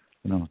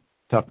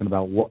 Talking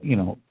about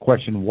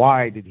question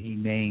why did he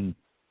name,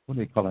 what do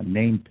they call it,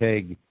 name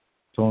peg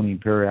Tony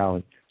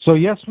Imperiale. So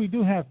yes, we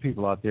do have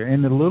people out there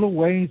in the little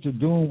ways of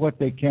doing what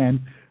they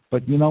can.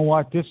 But you know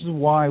what? This is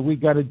why we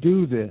got to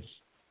do this.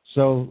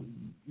 So,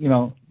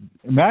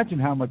 imagine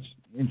how much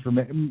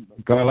information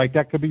a guy like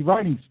that could be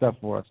writing stuff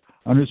for us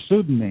under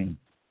pseudonym.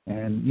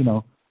 And,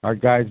 our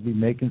guys be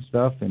making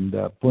stuff and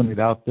putting it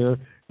out there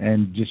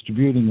and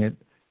distributing it,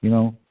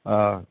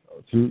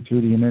 through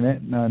the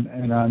internet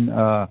and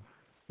on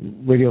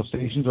radio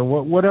stations or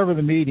whatever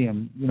the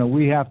medium.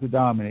 We have to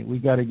dominate. We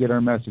got to get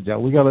our message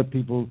out. We got to let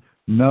people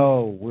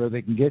know where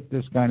they can get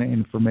this kind of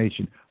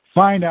information.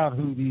 Find out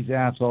who these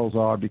assholes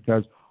are,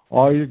 because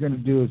all you're going to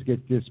do is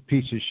get this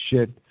piece of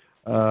shit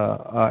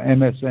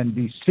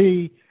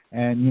MSNBC,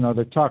 and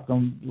they're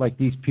talking like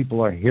these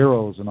people are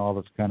heroes and all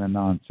this kind of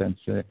nonsense,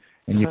 and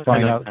you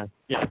find out,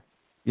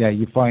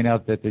 you find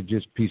out that they're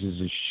just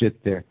pieces of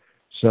shit there.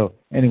 So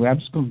anyway, I'm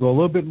just going to go a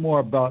little bit more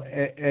about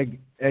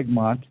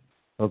Egmont.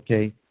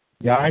 Okay,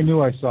 yeah, I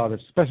knew I saw this,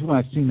 especially when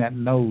I seen that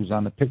nose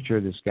on the picture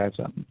of this guy.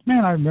 So,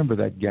 man, I remember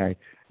that guy,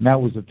 and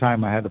that was the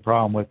time I had the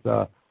problem with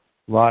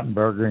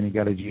Rottenberger, and he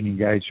got his union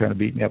guys trying to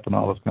beat me up and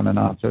all this kind of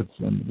nonsense,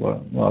 and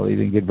well, he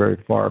didn't get very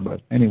far,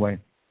 but anyway.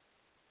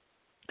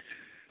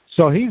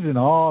 So he's in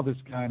all this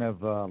kind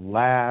of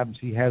labs.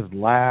 He has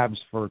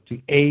labs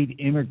to aid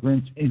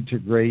immigrants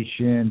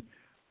integration.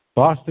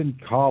 Boston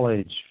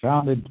College,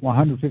 founded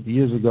 150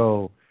 years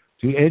ago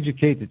to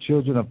educate the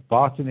children of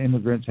Boston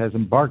immigrants, has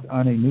embarked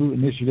on a new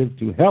initiative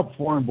to help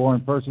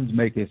foreign-born persons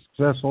make a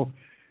successful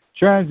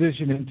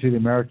transition into the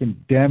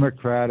American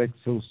democratic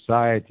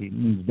society. It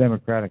means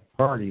Democratic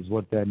Party is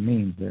what that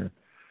means there.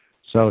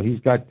 So he's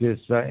got this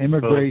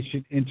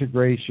immigration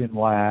integration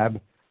lab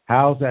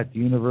housed at the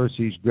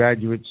university's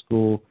Graduate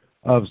School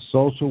of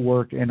Social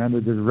Work and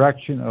under the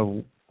direction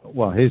of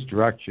his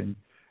direction,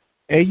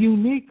 a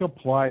unique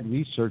applied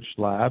research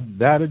lab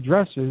that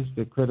addresses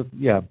the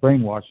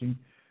brainwashing,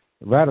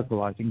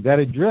 radicalizing, that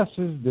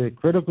addresses the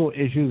critical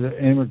issues of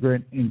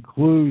immigrant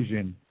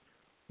inclusion.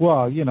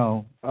 Well,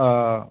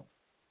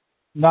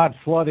 not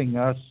flooding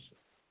us,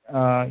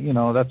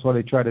 that's what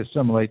they try to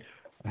assimilate,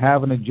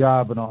 having a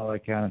job and all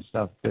that kind of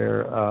stuff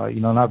there,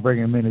 not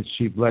bringing them in as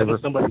cheap labor.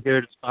 Having somebody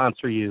here to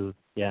sponsor you,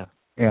 yeah.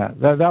 Yeah,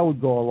 that would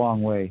go a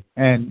long way.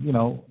 And,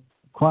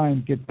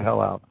 crime, get the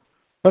hell out.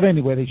 But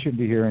anyway, they shouldn't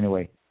be here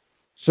anyway.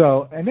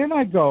 So, and then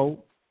I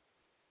go,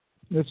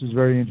 this is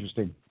very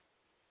interesting.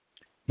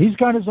 He's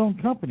got his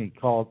own company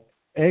called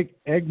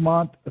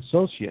Egmont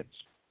Associates,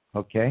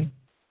 okay?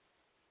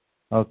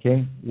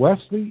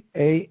 Wesley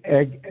A.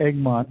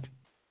 Egmont,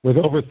 with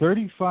over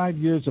 35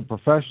 years of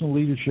professional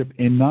leadership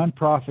in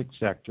nonprofit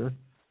sector,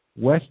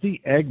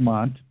 Wesley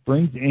Egmont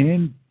brings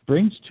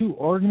to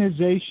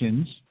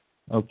organizations,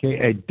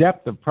 a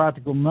depth of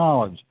practical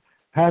knowledge,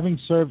 having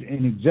served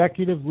in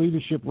executive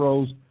leadership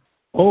roles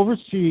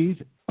overseas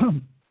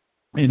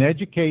in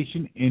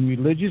education, in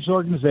religious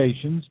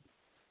organizations.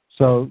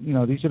 So,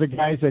 these are the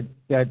guys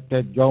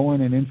that go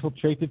in and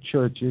infiltrate the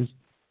churches,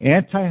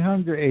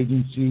 anti-hunger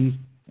agencies,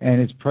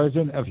 and is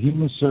president of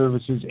human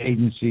services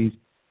agencies.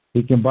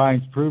 He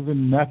combines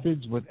proven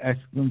methods with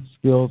excellent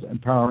skills,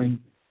 empowering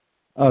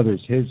others.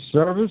 His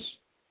service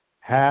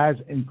has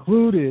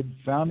included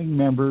founding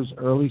members,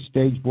 early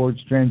stage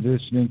boards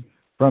transitioning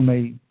from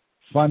a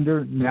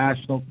funder,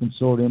 national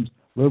consortiums,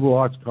 liberal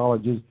arts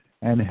colleges,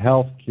 and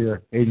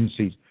healthcare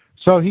agencies.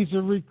 So he's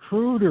a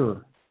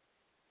recruiter.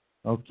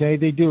 Okay,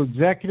 they do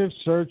executive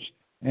search,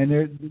 and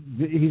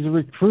he's a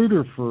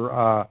recruiter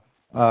for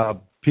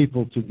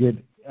people to get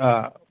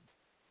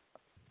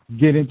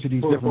into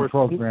these different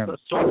programs.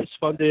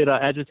 Source-funded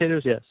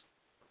agitators, yes.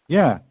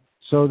 Yeah,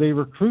 so they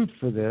recruit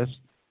for this,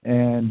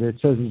 and it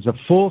says it's a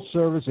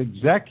full-service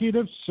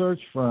executive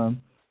search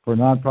firm for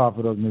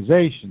nonprofit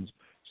organizations.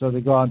 So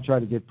they go out and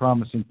try to get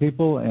promising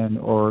people,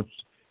 or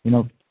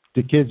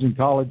the kids in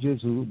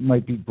colleges who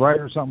might be bright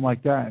or something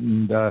like that,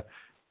 and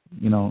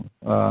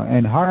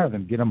and hire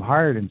them, get them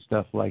hired and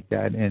stuff like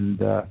that. And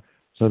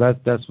so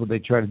that's what they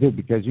try to do,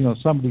 because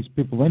some of these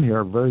people in here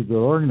are very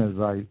good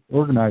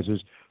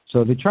organizers.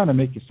 So they're trying to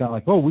make it sound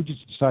like, oh, we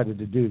just decided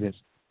to do this.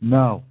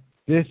 No,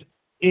 this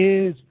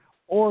is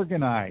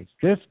organized.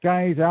 This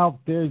guy's out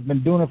there. He's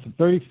been doing it for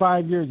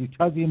 35 years. He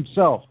tells you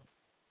himself.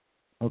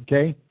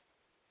 Okay?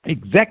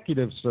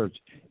 Executive search.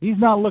 He's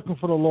not looking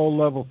for the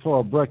low-level throw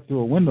a brick through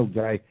a window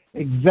guy.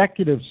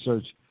 Executive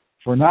search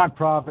for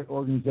nonprofit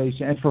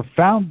organizations and for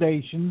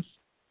foundations,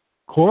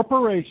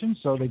 corporations.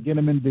 So they get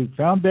them into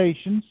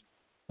foundations,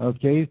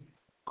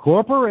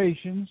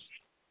 corporations,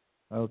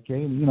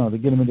 they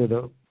get them into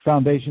the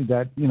foundations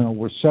that,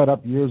 were set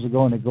up years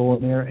ago, and they go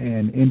in there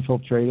and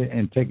infiltrate it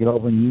and take it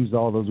over and use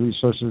all those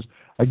resources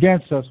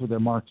against us with their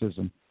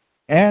Marxism.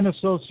 And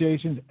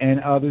associations and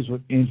others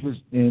with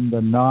interest in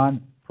the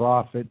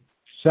non-profit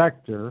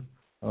sector,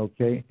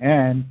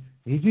 and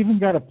he's even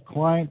got a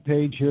client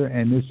page here,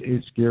 and this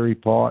is scary,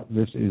 Paul.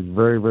 This is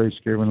very, very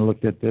scary when I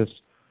looked at this.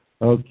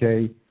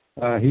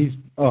 He's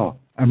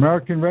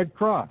American Red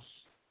Cross.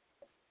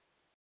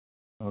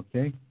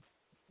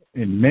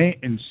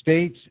 In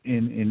states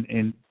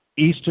in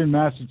eastern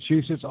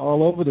Massachusetts,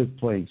 all over the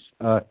place.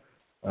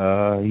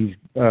 He's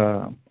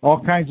all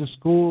kinds of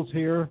schools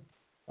here,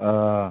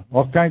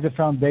 all kinds of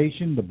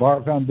foundation, the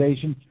Bar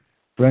Foundation,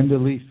 Brenda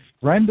Lee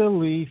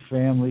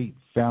Family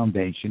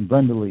Foundation,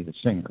 Brenda Lee, the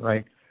singer,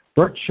 right?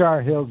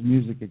 Berkshire Hills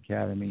Music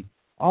Academy,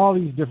 all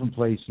these different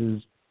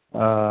places.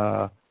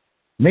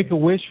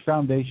 Make-A-Wish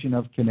Foundation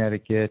of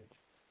Connecticut,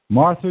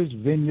 Martha's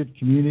Vineyard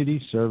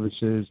Community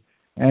Services,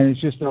 and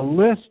it's just a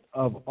list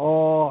of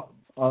all,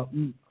 a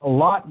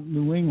lot in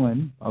New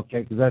England,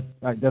 because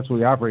that's where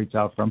he operates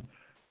out from.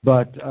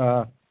 But,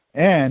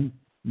 and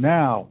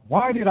now,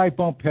 why did I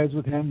bump heads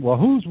with him? Well,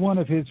 who's one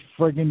of his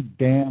friggin'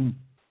 damn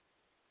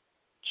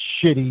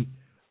shitty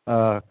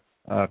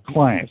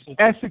clients?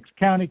 Essex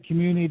County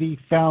Community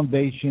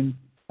Foundation,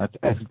 that's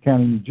Essex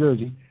County, New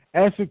Jersey,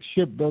 Essex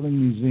Shipbuilding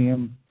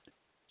Museum.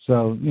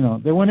 So,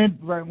 they went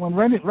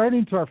right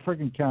into our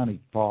friggin' county,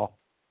 Paul.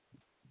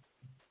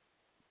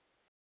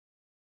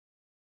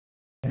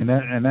 And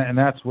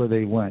that's where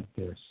they went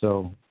there.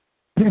 So,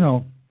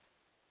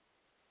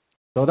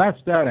 so that's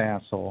that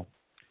asshole.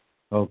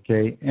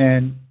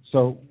 And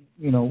so,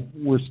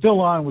 we're still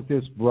on with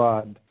this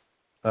broad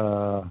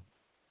Opella,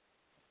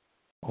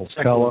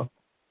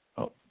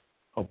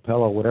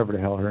 whatever the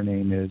hell her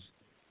name is.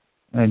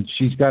 And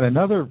she's got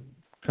another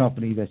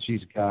company that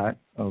she's got,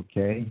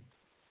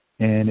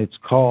 and it's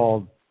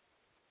called,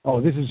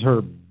 this is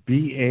her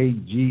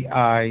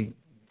BAGI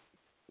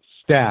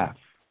staff.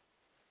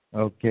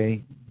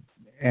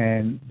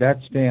 And that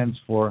stands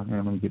for,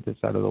 let me get this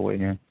out of the way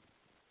here,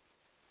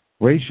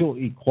 Racial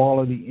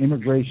Equality,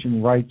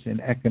 Immigration Rights, and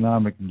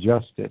Economic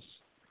Justice.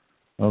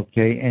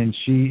 And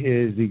she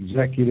is the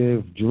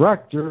executive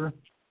director,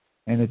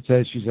 and it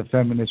says she's a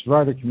feminist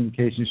writer,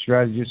 communication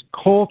strategist,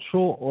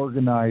 cultural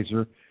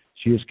organizer.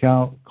 She is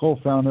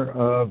co-founder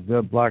of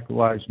the Black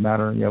Lives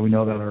Matter. Yeah, we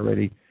know that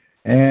already.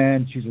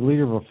 And she's a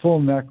leader of a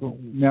full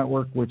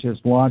network which has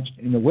launched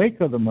in the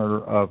wake of the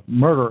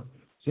murder.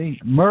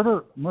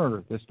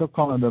 They're still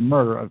calling it the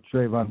murder of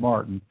Trayvon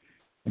Martin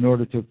in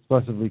order to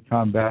explicitly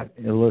combat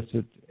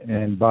illicit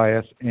and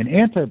bias and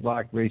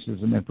anti-black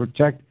racism and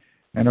protect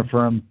and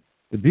affirm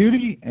the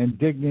beauty and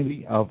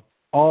dignity of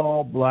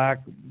all Black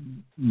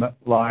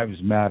lives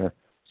matter.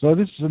 So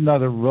this is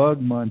another rug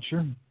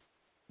muncher.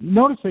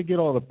 Notice they get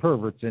all the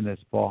perverts in this,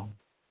 Paul.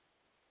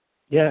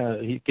 Yeah,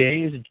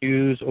 gays,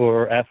 Jews,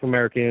 or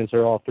Afro-Americans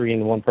are all three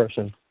in one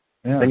person.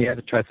 Yeah. Then you have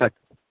the trifecta.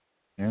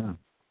 Yeah.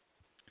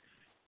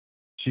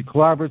 She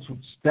collaborates with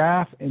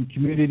staff and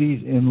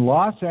communities in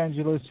Los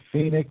Angeles,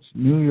 Phoenix,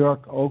 New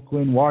York,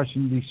 Oakland,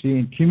 Washington, D.C.,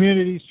 and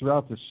communities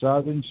throughout the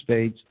southern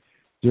states.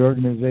 The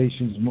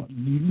organizations,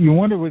 you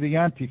wonder where the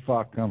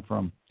Antifa come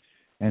from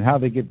and how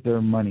they get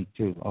their money,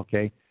 too,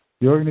 okay?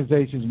 The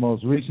organization's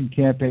most recent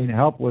campaign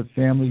helped with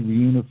family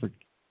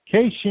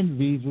reunification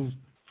visas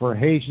for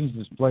Haitians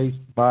displaced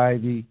by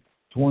the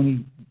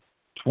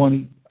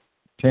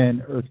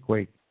 2010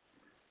 earthquake.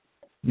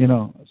 You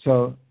know,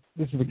 so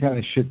this is the kind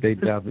of shit they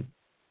do.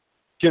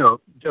 Joe,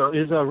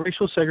 is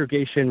racial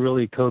segregation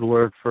really code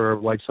word for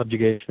white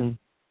subjugation?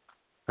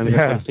 I mean,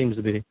 Yeah. That's what it seems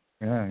to be.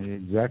 Yeah, you're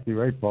exactly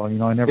right, Paul. You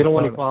know, I never. They don't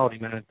want equality,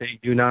 man. They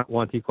do not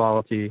want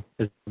equality.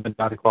 It's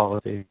about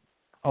equality.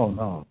 Oh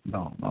no!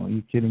 Are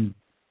you kidding?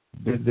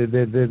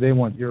 They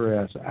want your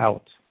ass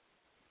out.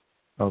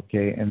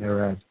 Okay, and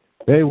their ass.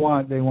 They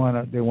want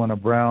a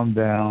brown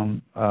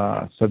down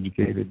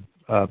subjugated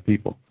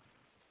people.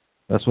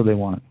 That's what they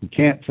want. You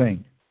can't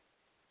think.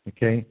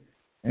 Okay.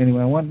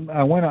 Anyway,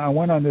 I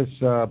went on this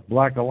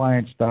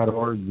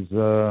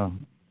blackalliance.org's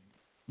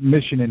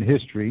mission and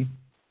history.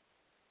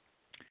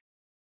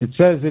 It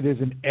says it is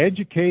an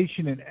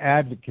education and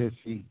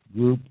advocacy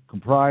group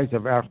comprised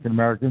of African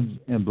Americans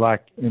and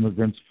Black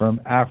immigrants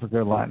from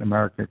Africa, Latin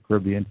America,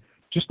 Caribbean,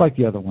 just like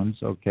the other ones,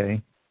 okay?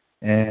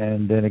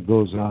 And then it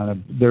goes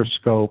on, their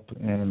scope,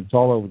 and it's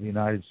all over the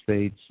United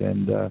States,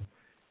 and, the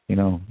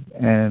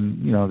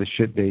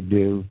shit they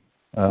do,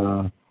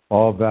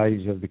 all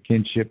values of the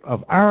kinship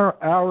of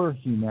our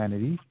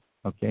humanity,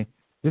 okay?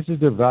 This is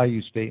their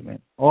value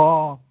statement.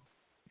 All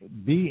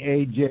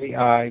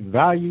BAJI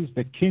values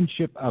the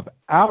kinship of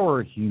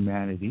our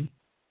humanity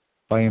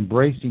by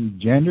embracing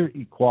gender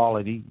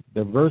equality,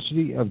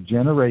 diversity of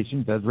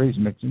generations, that's race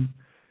mixing,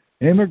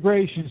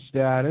 immigration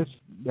status,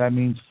 that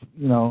means,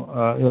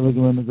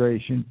 illegal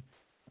immigration,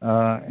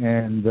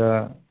 and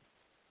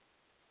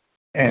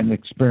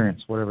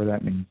experience, whatever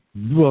that means.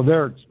 Well,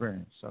 their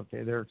experience,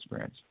 okay, their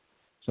experience.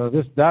 So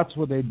that's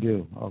what they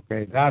do,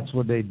 okay? That's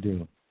what they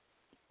do,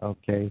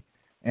 okay?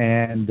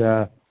 And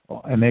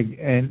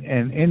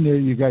in there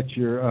you got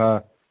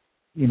your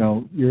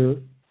your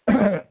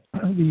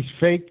these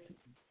fake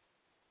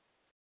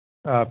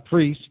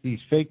priests, these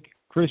fake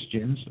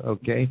Christians,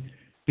 okay,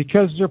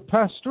 because they're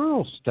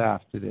pastoral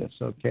staff to this,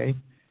 okay,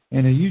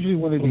 and they're usually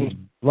one of these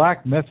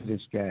Black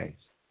Methodist guys,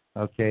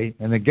 okay,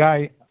 and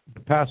the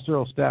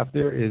pastoral staff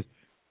there is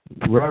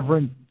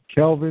Reverend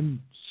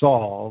Kelvin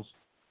Sauls,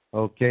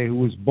 okay, who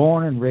was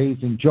born and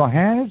raised in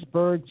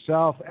Johannesburg,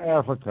 South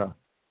Africa.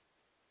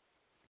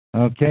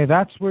 Okay,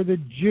 that's where the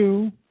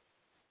Jew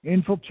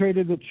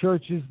infiltrated the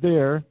churches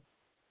there,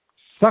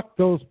 sucked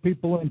those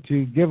people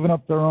into giving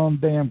up their own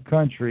damn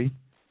country,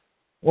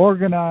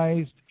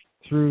 organized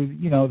through,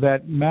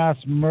 that mass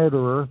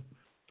murderer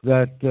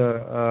that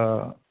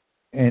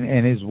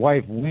and his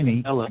wife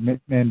Winnie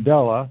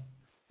Mandela,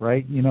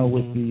 right?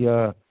 With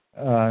the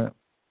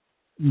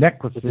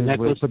necklaces.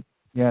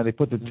 They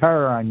put the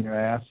tire on your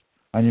ass,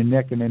 on your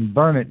neck, and then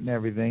burn it and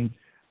everything.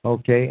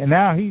 Okay, and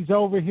now he's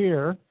over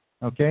here.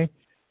 Okay.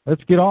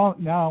 Let's get on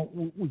now.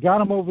 We got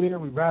them over there.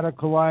 We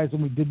radicalized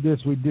them. We did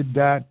this. We did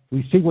that.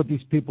 We see what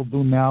these people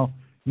do now.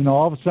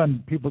 All of a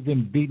sudden, people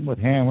getting beaten with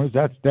hammers.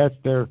 That's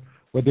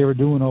what they were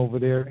doing over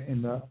there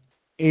in the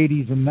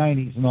 80s and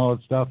 90s and all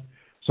that stuff.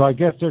 So I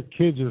guess their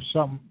kids or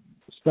some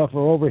stuff are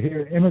over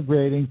here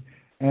immigrating,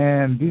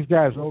 and these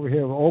guys over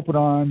here with open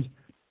arms,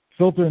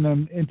 filtering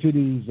them into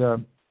these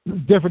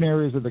different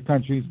areas of the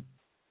country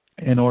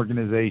and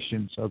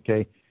organizations.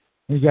 Okay.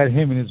 You got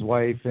him and his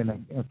wife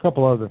and a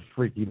couple other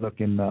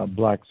freaky-looking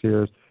blacks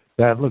here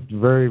that looked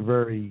very,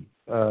 very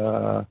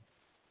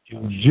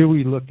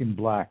Jewy-looking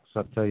blacks,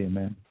 I'll tell you,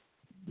 man.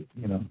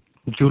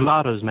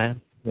 Julatos,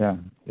 man. Yeah.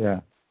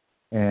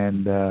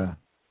 And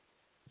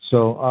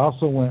so I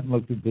also went and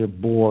looked at their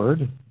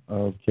board,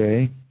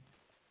 okay,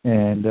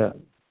 and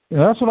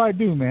that's what I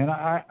do, man.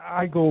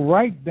 I go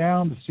right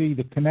down to see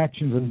the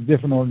connections of the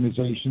different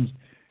organizations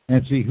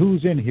and see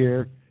who's in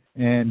here,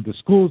 and the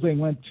schools they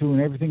went to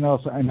and everything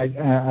else, and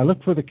I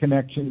look for the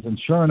connections, and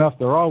sure enough,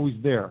 they're always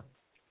there.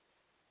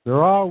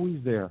 They're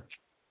always there,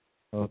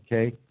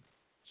 okay?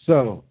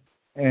 So,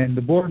 and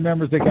the board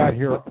members they got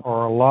here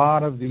are a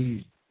lot of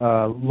these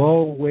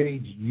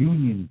low-wage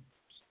union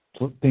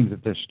things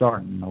that they're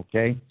starting,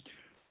 okay?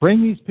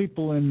 Bring these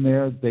people in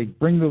there, they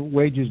bring the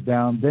wages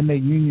down, then they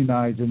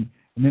unionize them,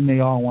 and and then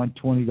they all want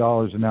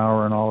 $20 an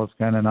hour and all this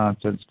kind of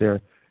nonsense there.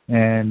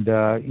 And,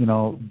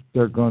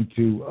 they're going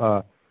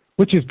to,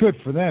 which is good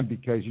for them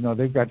because,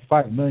 they've got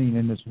 $5 million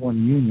in this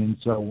one union.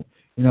 So,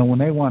 when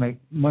they want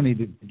money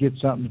to get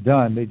something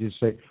done, they just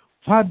say,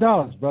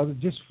 $5, brother,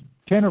 just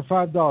 $10 or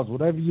 $5,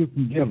 whatever you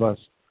can give us.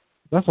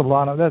 That's a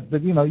lot of that.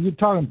 But, you're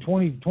talking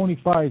 20,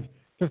 25,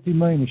 50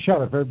 million a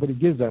shot if everybody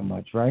gives that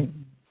much, right?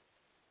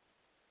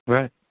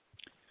 Right.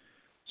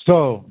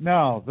 So,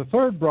 now, the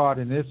third broad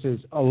in this is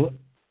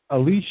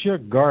Alicia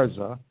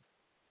Garza.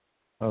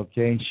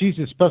 Okay, and she's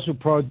a special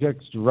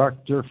projects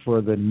director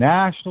for the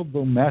National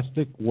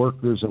Domestic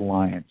Workers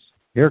Alliance.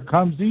 Here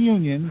comes the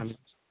unions.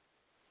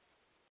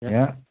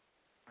 Yeah.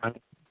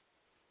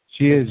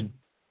 She has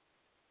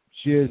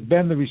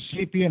been the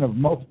recipient of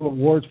multiple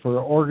awards for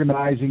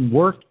organizing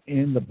work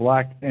in the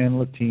Black and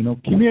Latino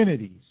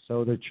communities.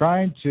 So they're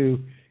trying to,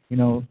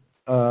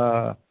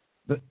 the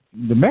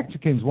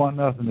Mexicans want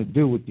nothing to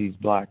do with these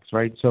blacks,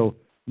 right? So,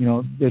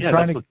 they're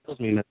trying to. What kills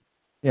me.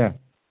 Yeah.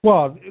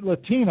 Well,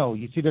 Latino,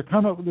 you see, they're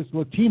coming up with this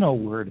Latino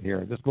word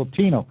here, this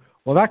Latino.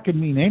 Well, that could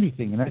mean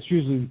anything, and that's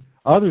usually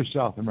other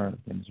South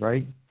Americans,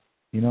 right?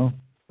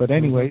 But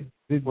anyway,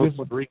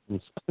 Puerto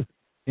Ricans.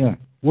 Yeah,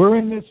 we're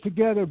in this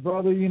together,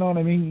 brother. You know what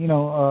I mean? You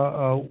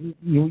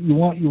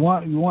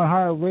want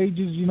higher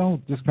wages?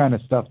 This kind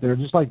of stuff there,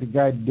 just like the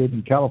guy did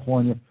in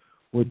California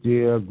with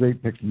the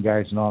grape picking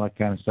guys and all that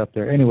kind of stuff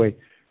there. Anyway,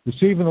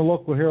 receiving the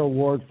Local Hero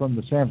Award from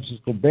the San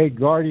Francisco Bay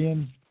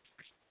Guardian.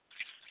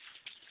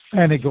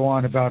 And they go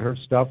on about her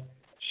stuff.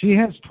 She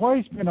has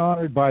twice been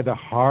honored by the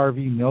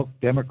Harvey Milk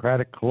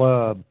Democratic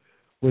Club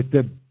with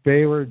the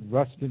Bayward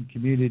Ruston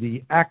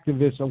Community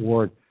Activist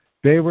Award.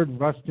 Bayward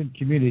Ruston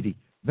Community.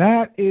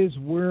 That is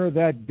where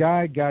that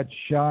guy got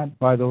shot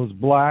by those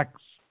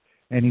blacks,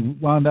 and he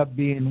wound up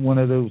being one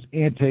of those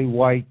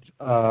anti-white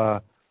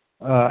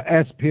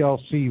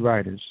SPLC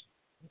riders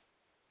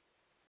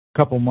a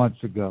couple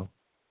months ago.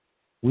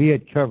 We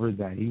had covered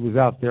that. He was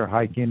out there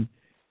hiking.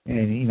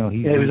 And he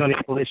was on the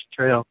Appalachian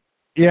Trail.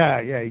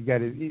 Yeah, he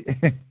got it.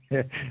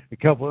 a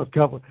couple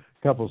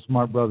of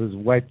smart brothers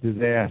wiped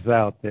his ass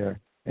out there,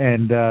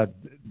 and the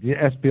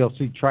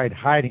SPLC tried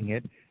hiding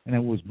it, and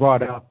it was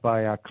brought out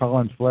by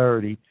Colin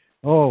Flaherty.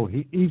 Oh,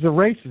 he's a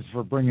racist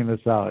for bringing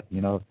this out.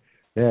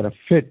 They had a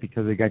fit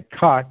because they got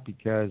caught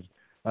because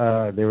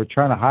they were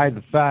trying to hide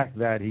the fact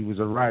that he was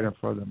a writer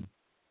for them.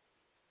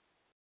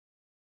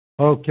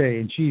 Okay,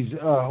 and she's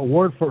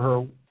award for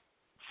her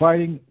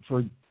fighting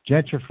for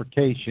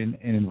gentrification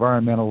and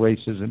environmental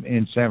racism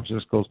in San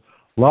Francisco's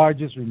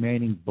largest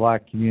remaining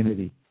black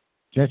community.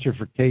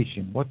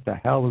 Gentrification, what the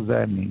hell does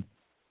that mean?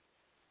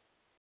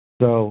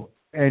 So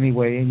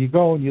anyway, and you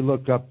go and you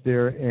look up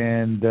there,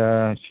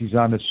 and she's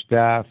on the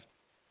staff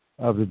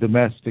of the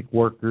Domestic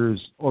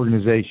Workers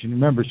Organization.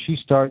 Remember, she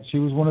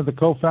was one of the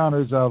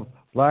co-founders of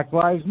Black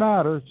Lives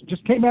Matter. She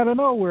just came out of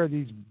nowhere,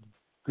 these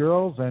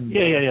girls. And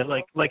yeah.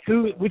 Like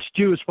which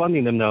Jew is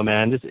funding them though,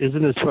 man?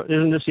 Isn't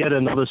this yet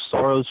another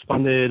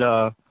Soros-funded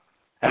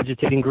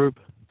agitating group?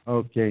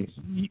 Okay,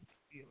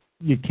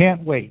 you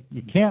can't wait.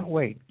 You can't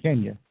wait,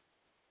 can you?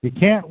 You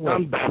can't wait.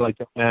 I'm bad like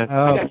that, man.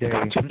 Okay,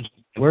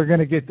 we're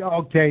gonna get.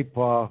 Okay,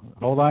 Paul,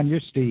 hold on your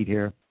steed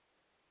here.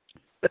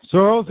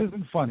 Soros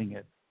isn't funding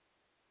it.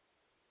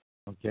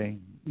 Okay,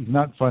 he's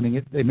not funding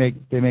it. They make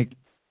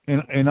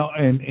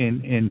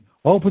in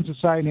open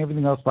society and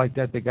everything else like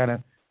that. They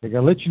gotta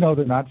let you know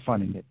they're not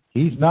funding it.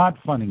 He's not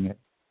funding it.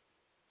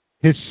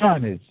 His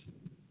son is.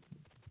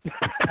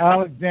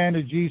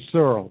 Alexander G.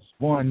 Soros,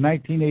 born in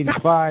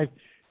 1985,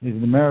 is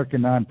an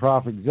American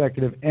nonprofit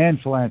executive and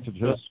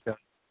philanthropist.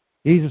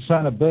 He's the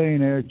son of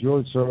billionaire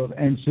George Soros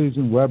and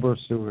Susan Weber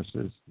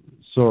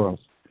Soros.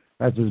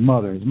 That's his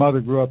mother. His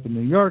mother grew up in New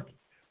York,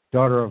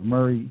 daughter of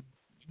Murray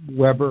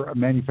Weber, a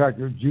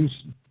manufacturer of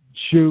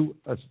shoe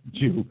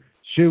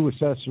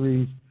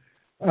accessories.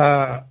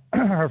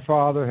 Her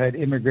father had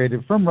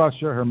immigrated from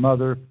Russia. Her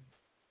mother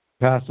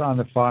passed on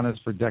the fondness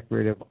for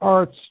decorative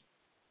arts.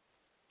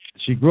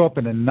 She grew up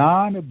in a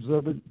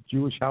non-observant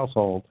Jewish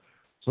household,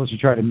 so she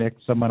tried to mix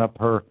someone up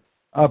her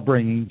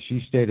upbringing.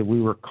 She stated, "We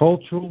were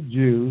cultural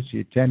Jews." She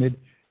attended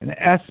an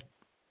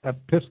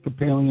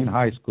Episcopalian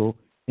high school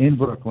in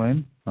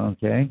Brooklyn,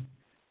 okay,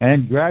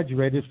 and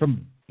graduated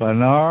from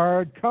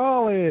Barnard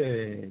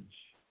College.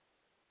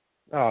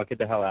 Oh, get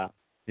the hell out.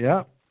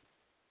 Yeah,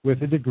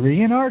 with a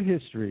degree in art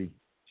history.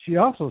 She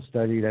also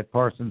studied at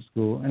Parsons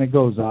School, and it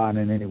goes on.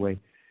 And anyway,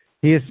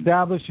 he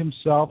established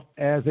himself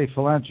as a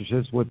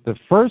philanthropist with the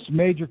first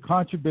major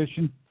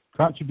contribution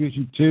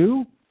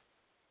to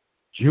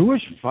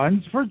Jewish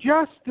Funds for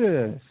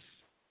Justice.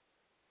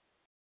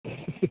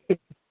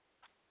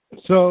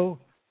 So,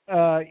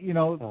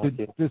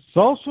 the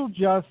social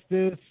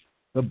justice,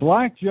 the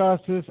black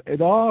justice, it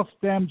all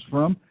stems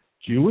from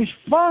Jewish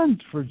Funds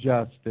for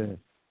Justice.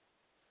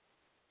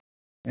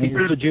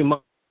 And the Jew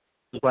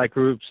black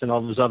groups and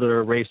all those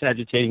other race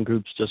agitating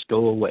groups just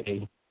go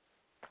away.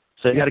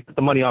 So you got to get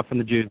the money off from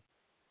the Jews.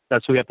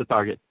 That's who we have to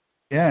target.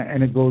 Yeah,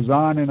 and it goes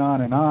on and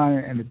on and on,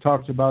 and it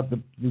talks about the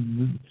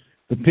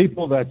the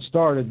people that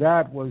started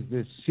that was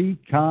this C.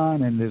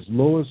 Khan and this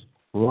Louis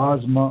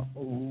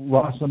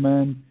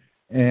Rossaman,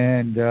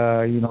 and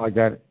I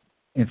got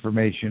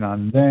information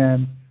on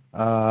them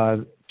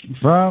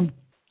from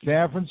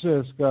San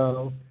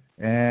Francisco,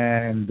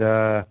 and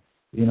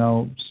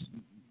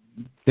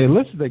they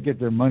listed they get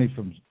their money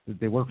from,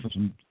 they work for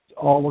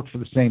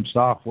the same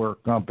software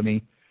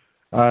company.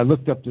 I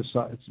looked up this.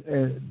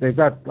 They've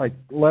got like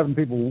 11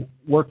 people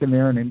working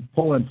there, and they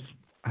pull in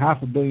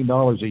 $500 million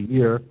a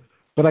year.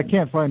 But I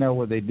can't find out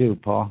what they do,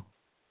 Paul.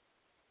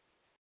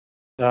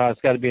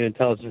 It's got to be an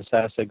intelligence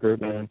asset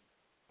group, man.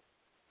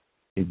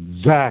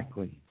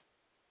 Exactly.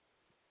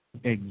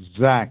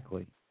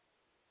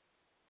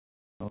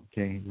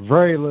 Okay.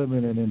 Very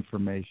limited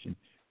information.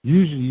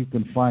 Usually, you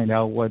can find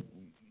out what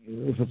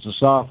if it's a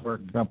software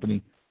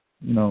company.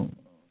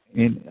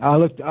 And I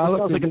looked.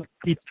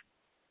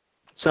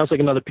 Sounds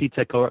like another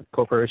P-Tech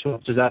corporation,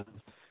 which is at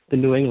the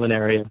New England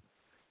area,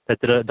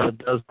 that does a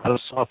lot of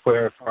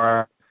software for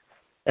our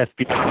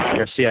FBI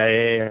or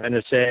CIA or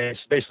NSA.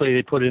 Basically,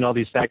 they put in all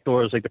these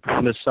backdoors, like the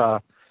Promise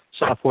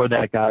software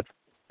that got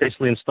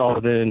basically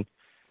installed in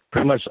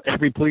pretty much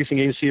every policing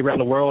agency around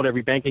the world,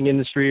 every banking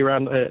industry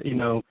around,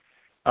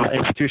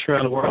 institution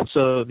around the world.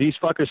 So these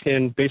fuckers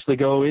can basically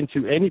go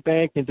into any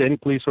bank, into any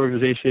police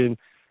organization,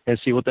 and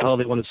see what the hell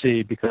they want to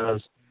see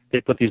because they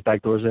put these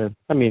backdoors in.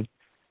 I mean,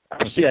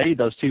 CIA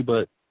does too,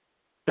 but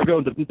they're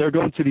going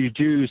to these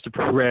Jews to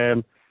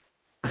program,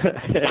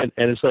 and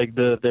it's like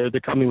they're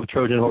coming with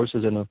Trojan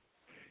horses in them.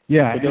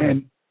 Yeah,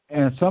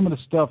 and some of the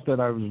stuff that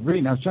I was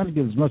reading, I was trying to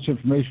get as much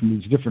information from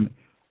these different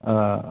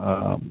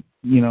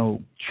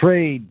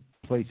trade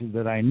places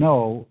that I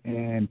know,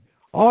 and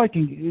all I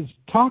can is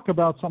talk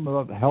about something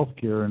about the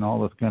healthcare and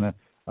all this kind of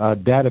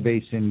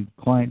databasing,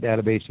 client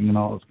databasing, and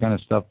all this kind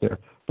of stuff there.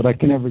 But I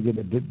can never get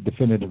a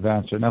definitive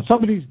answer. Now,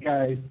 some of these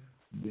guys.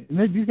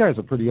 These guys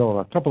are pretty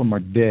old. A couple of them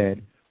are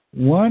dead.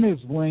 One is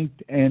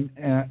linked, and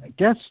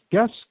guess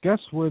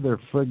where their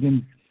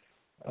friggin'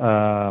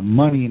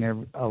 money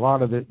and a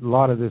lot of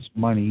this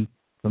money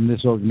from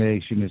this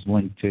organization is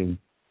linked to.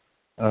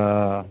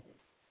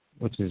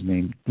 What's his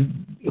name?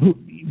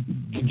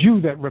 The Jew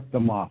that ripped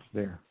them off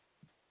there.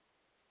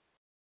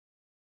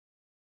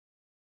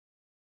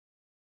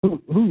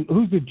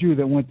 Who's the Jew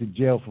that went to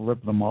jail for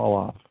ripping them all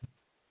off?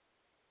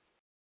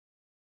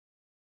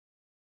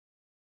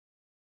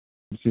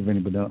 See if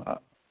anybody knows.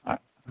 I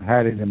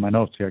had it in my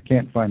notes here. I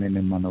can't find it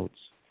in my notes.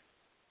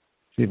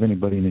 See if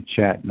anybody in the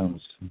chat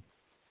knows.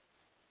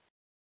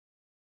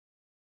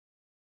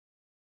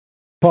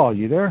 Paul,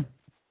 you there?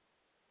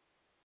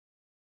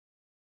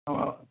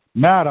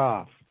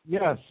 Madoff.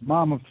 Yes,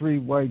 mom of 3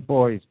 white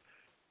boys.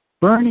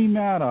 Bernie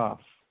Madoff.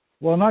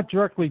 Well, not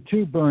directly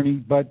to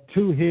Bernie, but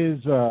to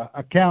his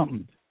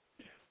accountant,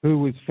 who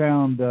was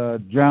found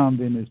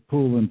drowned in his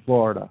pool in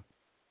Florida.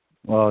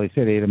 Well, he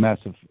said he had a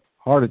massive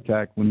heart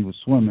attack when he was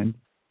swimming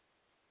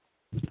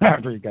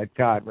after he got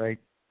caught, right?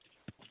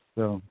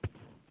 So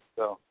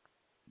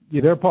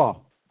you there,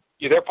 Paul?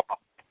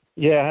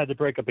 Yeah, I had to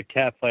break up a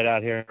cat fight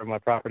out here on my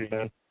property,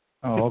 man.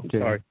 Oh, okay.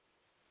 Sorry.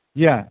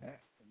 Yeah.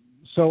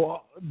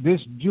 So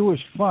this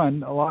Jewish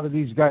fund, a lot of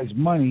these guys'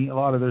 money, a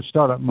lot of their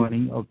startup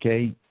money,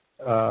 okay,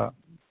 now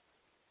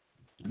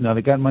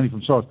they got money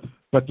from source,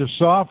 but their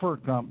software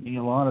company,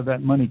 a lot of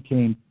that money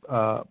came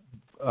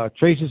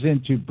traces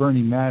into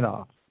Bernie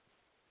Madoff.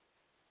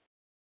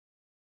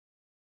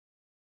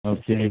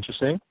 Okay.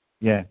 Interesting.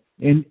 Yeah,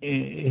 in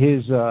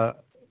his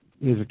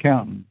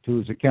accountant,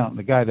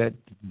 the guy that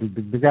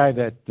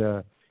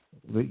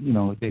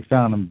they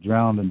found him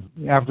drowned, and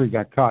after he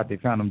got caught, they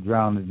found him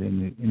drowned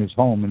in his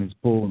home in his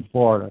pool in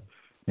Florida.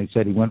 They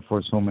said he went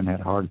for his home and had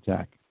a heart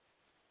attack.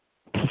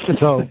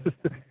 So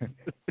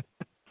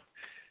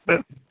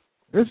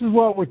this is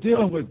what we're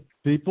dealing with,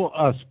 people.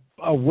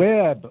 A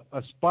web,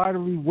 a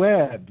spidery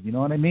web. You know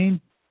what I mean?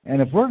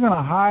 And if we're going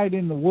to hide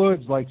in the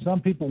woods like some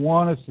people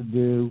want us to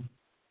do,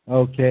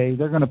 okay,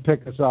 they're going to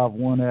pick us off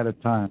one at a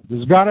time.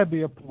 There's got to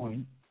be a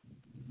point,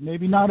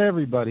 maybe not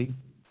everybody,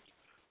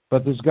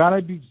 but there's got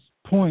to be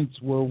points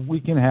where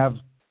we can have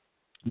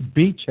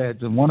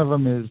beachheads, and one of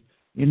them is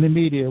in the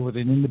media with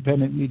an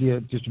independent media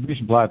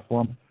distribution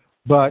platform.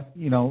 But,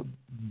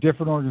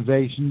 different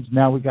organizations.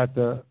 Now we got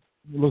it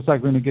looks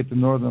like we're going to get the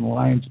Northern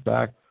Alliance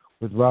back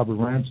with Robert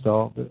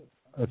Ramstall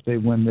if they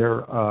win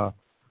their,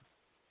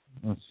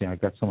 let's see, I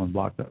got someone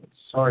blocked up.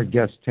 Sorry,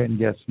 guest 10,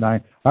 guest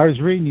 9. I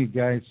was reading you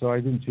guys, so I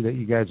didn't see that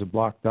you guys are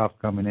blocked off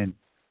coming in.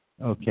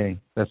 Okay,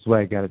 that's the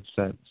way I got it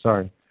set.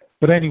 Sorry.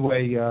 But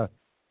anyway,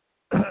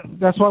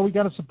 that's why we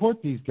got to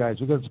support these guys.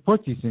 We got to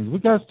support these things. We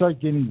got to start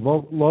getting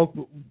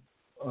local,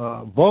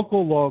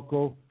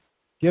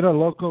 get our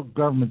local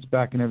governments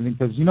back and everything.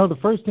 Because the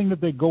first thing that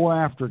they go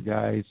after,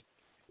 guys,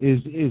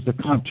 is the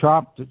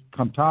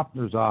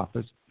comptroller's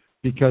office,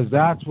 because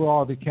that's where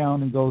all the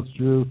accounting goes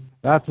through.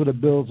 That's where the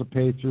bills are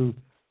paid through.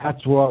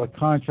 That's where all the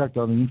contract,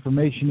 all the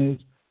information is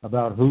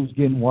about who's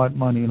getting what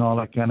money and all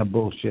that kind of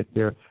bullshit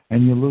there.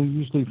 And you'll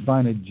usually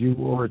find a Jew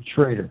or a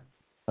traitor,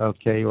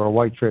 okay, or a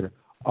white traitor.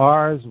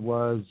 Ours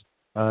was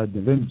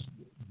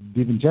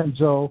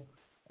DiVincenzo,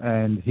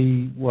 and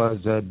he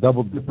was a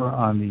double dipper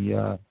on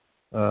the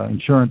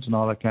insurance and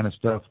all that kind of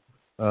stuff.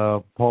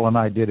 Paul and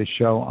I did a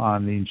show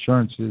on the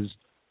insurances,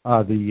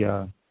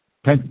 the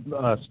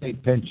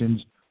state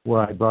pensions,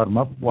 where I brought him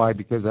up. Why?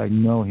 Because I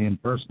know him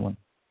personally.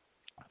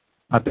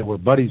 Not that we're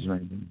buddies or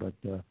anything, but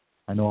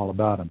I know all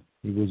about him.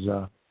 He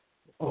was,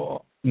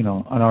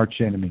 an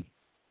arch enemy,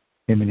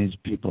 him and his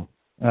people.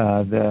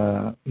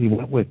 He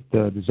went with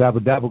the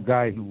Zabba Dabble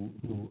guy who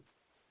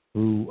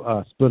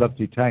split up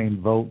the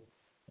Italian vote,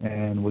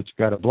 and which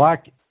got a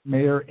black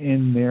mayor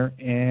in there,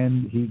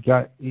 and he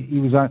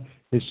was on.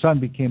 His son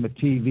became a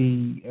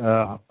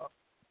TV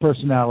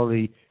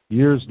personality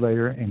years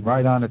later, and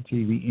right on a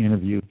TV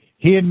interview,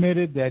 he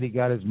admitted that he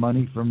got his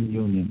money from the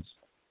unions.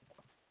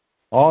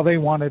 All they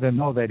wanted to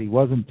know that he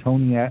wasn't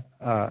Tony,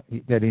 that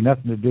he had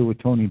nothing to do with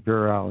Tony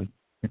Imperiali.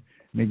 And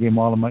they gave him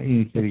all the money.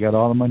 He said he got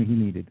all the money he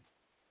needed.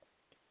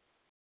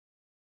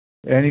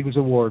 And he was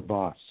a ward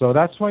boss. So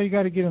that's why you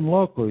got to get him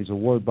local. He's a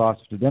ward boss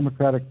for the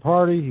Democratic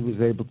Party. He was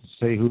able to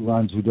say who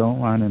runs, who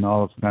don't run, and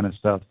all this kind of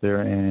stuff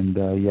there. And,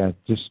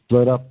 just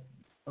split up.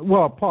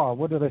 Well, Paul,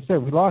 what did I say?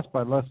 We lost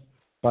by less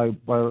than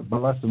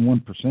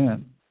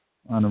 1%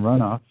 on the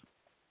runoff.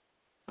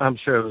 I'm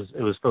sure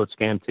it was vote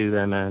scam too,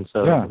 then, man.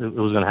 So it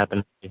was going to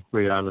happen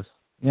regardless.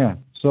 Yeah.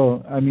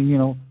 So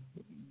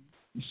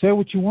say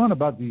what you want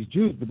about these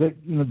Jews, but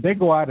they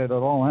go at it at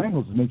all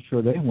angles to make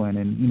sure they win,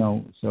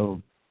 and so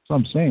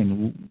I'm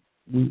saying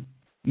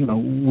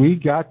we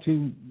got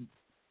to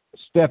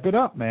step it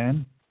up,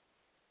 man.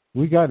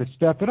 We got to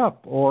step it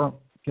up, or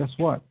guess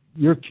what?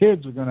 Your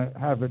kids are going to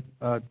have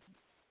a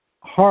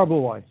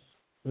horrible life.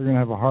 They're going to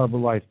have a horrible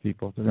life,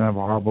 people. They're going to have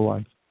a horrible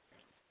life.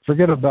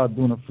 Forget about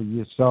doing it for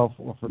yourself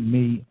or for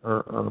me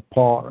or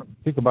Paul.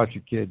 Think about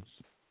your kids.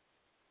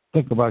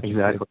 Think about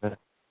your kids.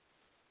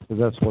 Because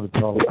that's what it's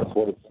all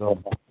about.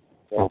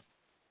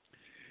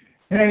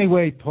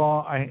 Anyway,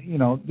 Paul,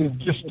 there's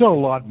just still a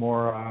lot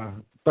more,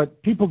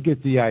 but people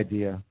get the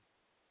idea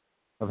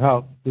of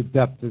how the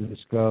depth of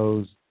this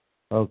goes.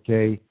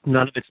 Okay.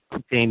 None of it's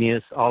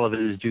spontaneous. All of it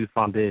is Jew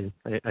funded.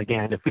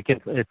 Again, if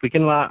we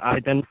can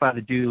identify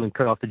the Jew and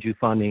cut off the Jew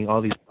funding, all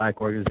these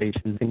black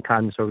organizations and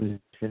communist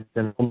organizations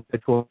and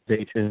homosexual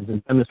organizations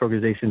and feminist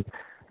organizations,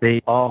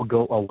 they all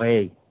go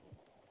away.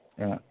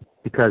 Yeah.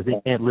 Because they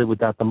can't live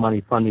without the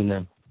money funding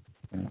them.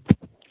 Yeah.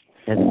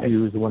 And the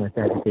Jew is the one that's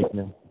agitating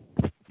them.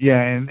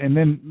 Yeah, and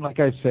then, like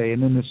I say,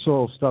 and then the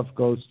Soros stuff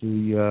goes to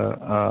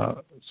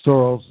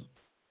Soros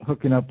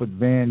hooking up with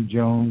Van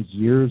Jones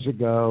years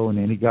ago, and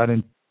then he got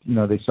in,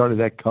 they started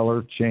that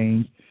color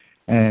change.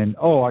 And,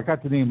 I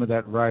got the name of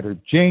that writer,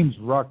 James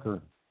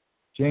Rucker.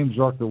 James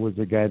Rucker was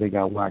the guy that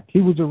got whacked.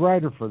 He was a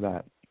writer for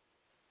that,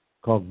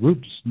 called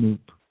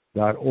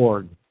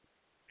groupsnoop.org.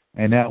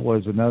 And that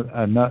was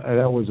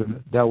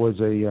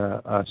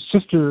a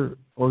sister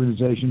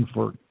organization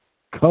for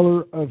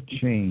Color of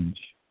Change.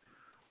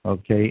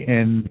 Okay,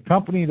 and the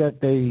company that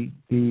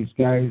these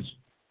guys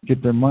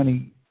get their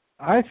money,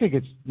 I think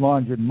it's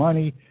laundered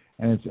money,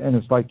 and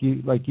it's like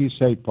you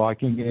say, Paul. I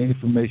can't get any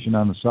information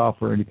on the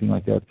software or anything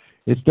like that.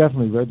 It's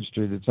definitely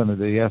registered. It's under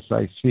the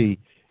SIC.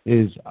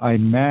 Is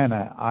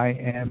Imana,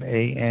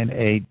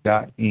 IMANA.Inc.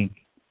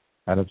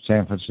 out of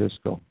San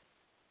Francisco.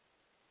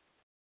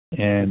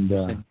 And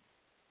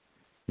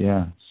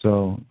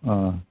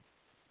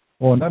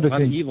another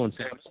thing. Evil in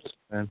San Francisco,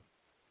 man.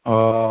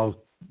 Oh,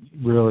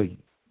 really?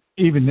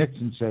 Even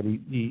Nixon said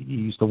he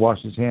used to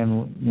wash his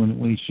hand when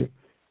he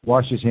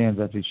wash his hands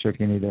after he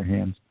shook any of their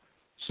hands.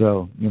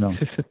 So,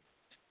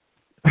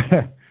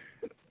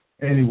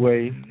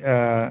 Anyway,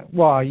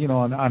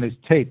 on his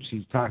tapes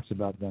he talks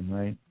about them,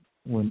 right?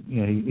 When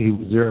he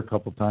was there a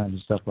couple times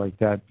and stuff like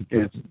that,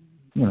 because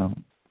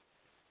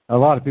a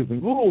lot of people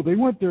think, they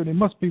went there, they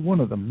must be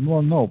one of them.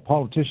 Well, no,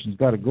 politicians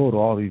got to go to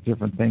all these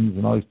different things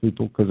and all these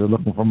people because they're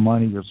looking for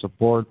money or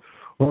support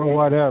or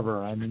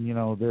whatever. I mean,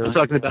 they're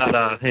talking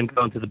about him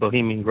going to the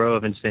Bohemian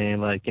Grove and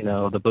saying,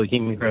 the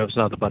Bohemian Grove's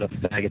nothing but a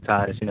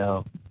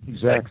faggotized,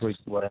 Exactly.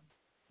 Whatever.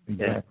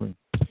 Exactly.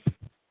 Yeah.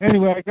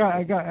 Anyway,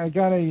 I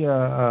got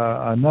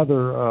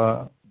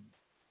another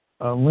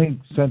link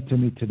sent to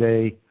me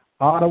today.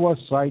 Ottawa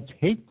cites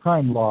hate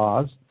crime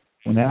laws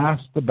when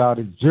asked about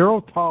its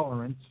zero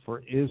tolerance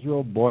for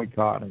Israel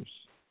boycotters.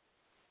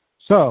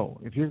 So,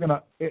 if you're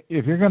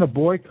gonna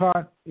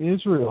boycott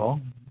Israel,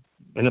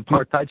 an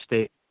apartheid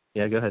state.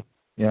 Yeah, go ahead.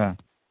 Yeah.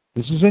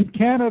 This is in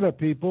Canada,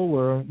 people,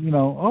 where,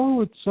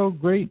 it's so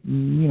great,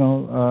 and,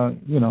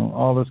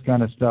 all this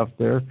kind of stuff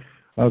there.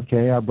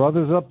 Okay, our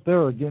brothers up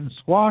there are getting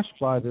squashed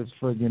by this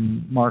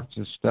friggin'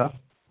 Marxist stuff.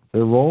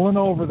 They're rolling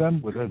over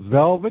them with a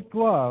velvet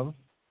glove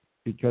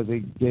because they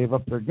gave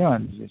up their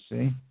guns, you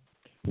see.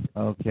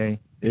 Okay.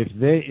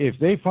 If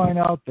they find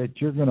out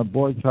that you're going to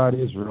boycott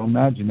Israel,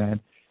 imagine that.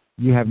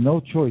 You have no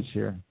choice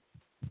here.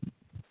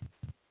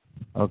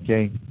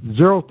 Okay?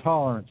 Zero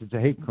tolerance. It's a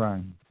hate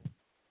crime.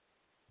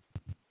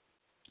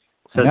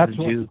 That's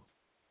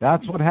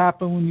what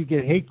happened when you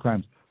get hate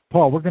crimes.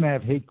 Paul, we're going to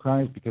have hate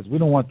crimes because we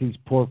don't want these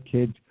poor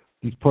kids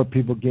these poor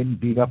people getting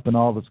beat up and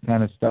all this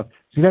kind of stuff.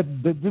 See, this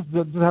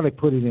is how they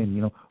put it in,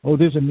 you know. Oh,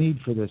 there's a need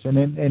for this. And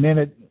then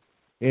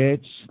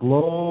it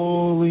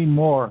slowly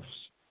morphs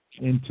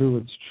into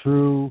its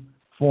true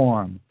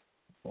form.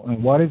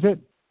 And what is it?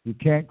 You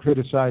can't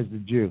criticize the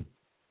Jew.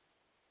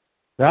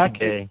 That's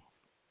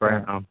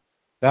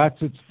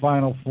its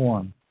final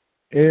form.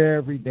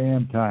 Every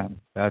damn time.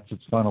 That's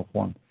its final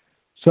form.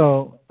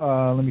 So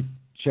let me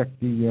check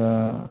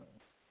the...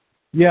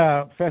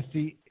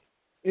 Festi,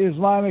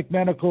 Islamic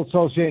Medical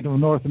Association of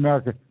North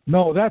America.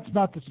 No, that's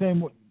not the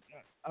same.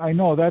 I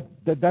know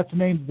that's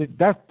named.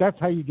 That's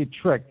how you get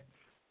tricked.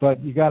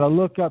 But you got to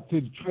look up to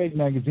the trade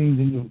magazines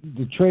and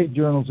the trade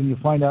journals, and you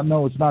find out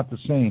no, it's not the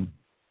same.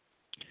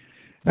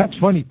 That's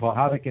funny, Paul,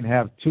 how they can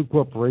have two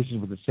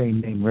corporations with the same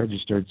name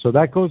registered. So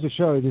that goes to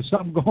show you there's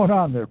something going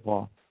on there,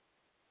 Paul.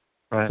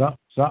 Right.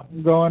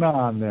 Something going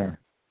on there.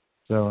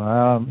 So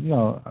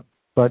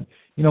but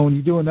when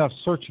you do enough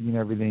searching and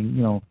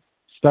everything,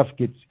 stuff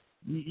gets.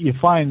 You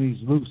find these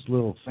loose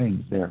little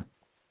things there,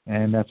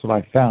 and that's what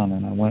I found.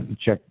 And I went and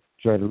tried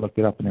to look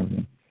it up and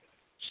everything.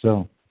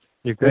 So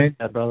you're great,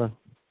 brother.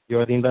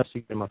 You're the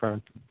investigator, my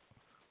friend.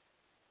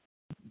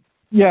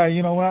 Yeah,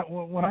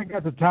 when I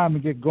got the time to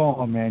get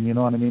going, man, you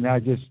know what I mean.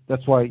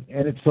 That's why,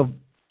 and it's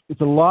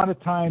a lot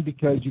of time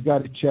because you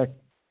got to check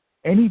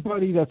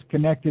anybody that's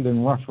connected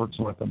and reference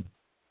with them.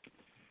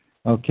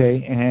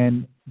 Okay,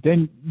 and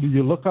then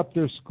you look up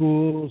their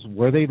schools,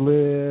 where they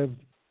lived,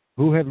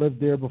 who had lived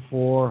there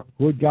before,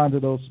 who had gone to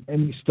those,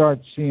 and you start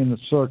seeing the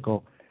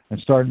circle and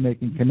start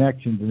making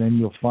connections, and then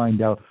you'll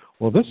find out,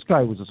 well, this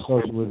guy was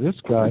associated with this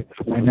guy,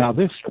 and now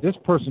this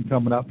person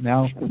coming up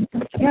now,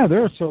 yeah,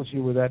 they're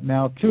associated with that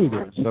now too.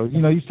 So,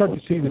 you start to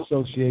see the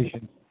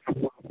association,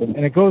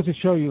 and it goes to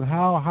show you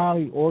how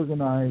highly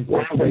organized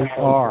they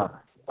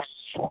are.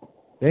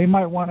 They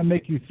might want to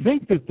make you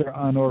think that they're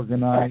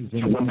unorganized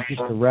and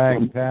just a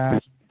rag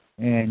pack.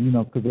 And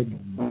because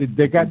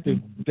they got the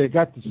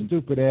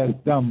stupid ass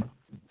dumb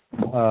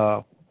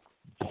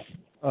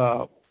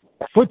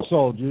foot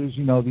soldiers,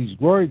 these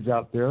droids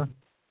out there,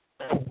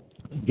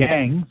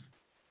 gangs.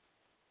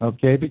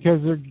 Okay,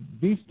 because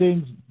these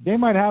things, they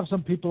might have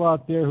some people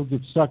out there who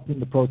get sucked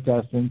into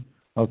protesting.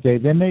 Okay,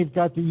 then they've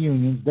got the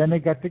unions, then they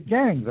got the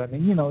gangs. I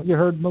mean, you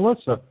heard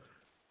Melissa.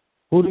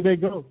 Who do they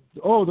go?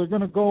 Oh, they're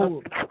going to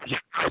go.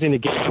 In the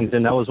gangs,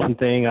 and that was one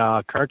thing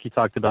Karki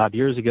talked about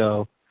years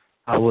ago.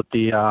 With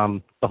the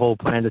whole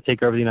plan to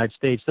take over the United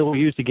States, they will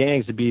use the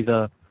gangs to be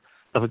the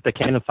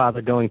cannon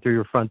fodder going through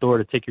your front door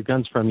to take your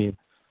guns from you.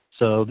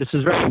 So this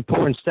is a very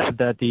important step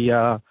that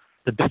the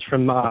bitch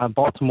from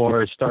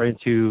Baltimore is starting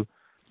to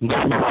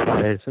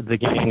normalize the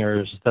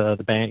gangers, the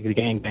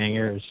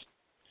gangbangers,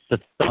 the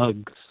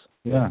thugs.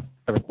 Yeah.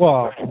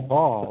 Well,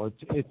 Paul,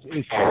 it's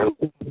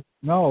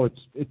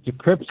the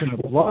Crips and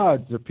the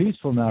Bloods. They're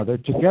peaceful now. They're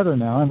together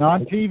now and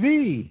on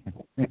TV.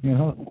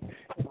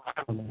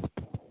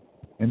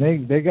 And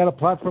they got a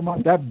platform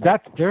on that.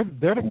 They're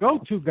the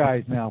go-to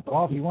guys now,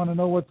 Paul. If you want to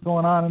know what's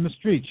going on in the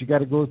streets, you got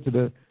to go to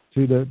the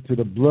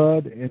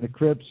Blood and the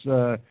Crips,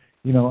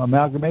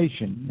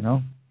 amalgamation.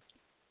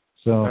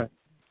 So, right.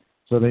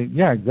 So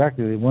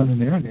exactly. They went in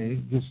there and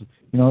they just,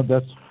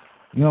 that's,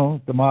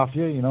 the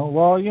mafia.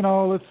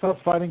 Well, let's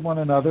stop fighting one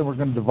another. We're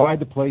going to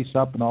divide the place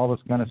up and all this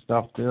kind of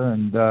stuff there,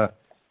 and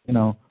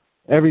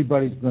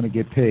everybody's going to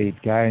get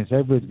paid, guys.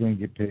 Everybody's going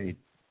to get paid.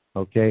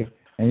 Okay.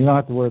 And you don't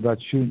have to worry about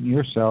shooting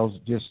yourselves.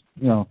 Just,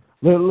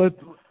 let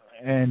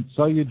and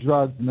sell your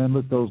drugs, and then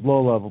let those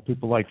low-level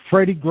people like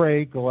Freddie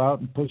Gray go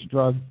out and push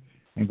drugs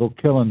and go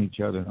killing each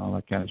other and all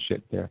that kind of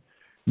shit there.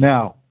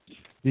 Now,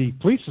 the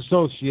police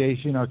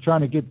association are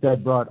trying to get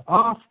that broad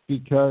off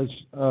because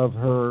of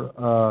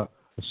her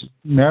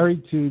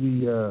married to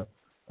the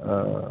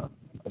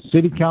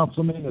city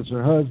councilman as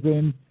her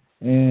husband,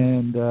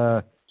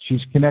 and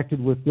she's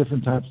connected with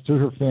different types, to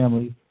her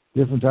family,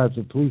 different types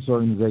of police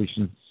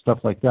organizations, stuff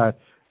like that.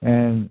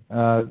 And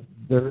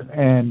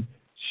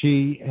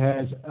she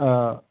has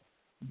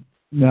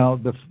now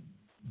the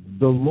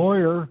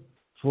lawyer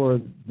for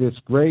this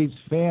Gray's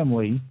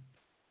family.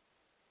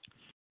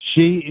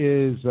 She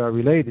is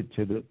related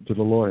to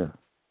the lawyer.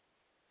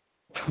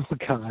 Oh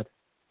God!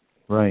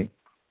 Right.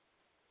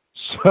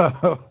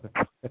 So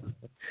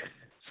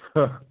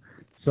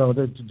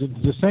they're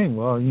just saying,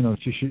 well,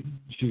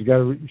 she's got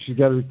to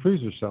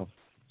recuse herself.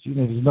 She's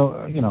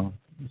gonna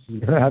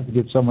have to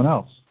get someone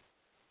else.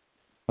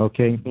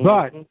 Okay,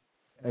 but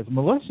as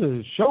Melissa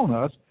has shown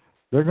us,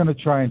 they're going to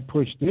try and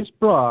push this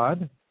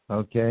broad,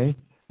 okay,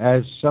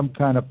 as some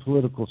kind of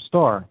political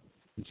star.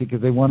 You see,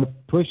 because they want to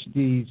push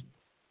these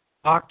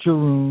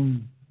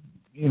octoroon.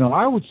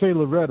 I would say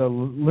Loretta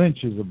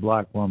Lynch is a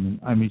black woman.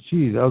 I mean,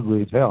 she's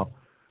ugly as hell.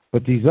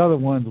 But these other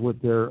ones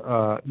with their,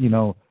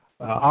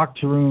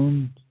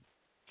 octoroon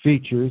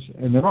features,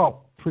 and they're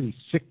all pretty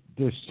sick.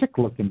 They're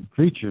sick-looking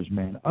creatures,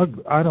 man.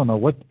 I don't know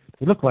what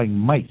they look like,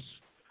 mice.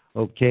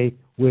 Okay,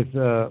 with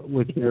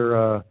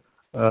their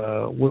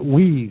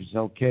weaves.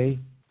 Okay,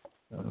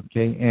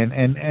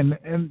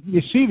 and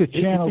you see the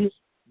channels.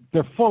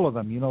 They're full of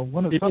them.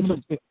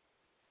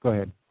 Go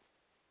ahead.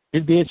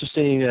 It'd be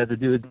interesting to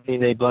do a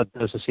DNA blood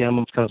test to see how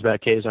much comes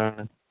back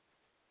Kazar.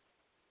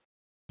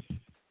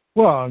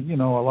 Well,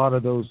 a lot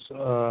of those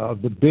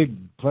the big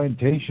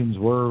plantations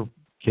were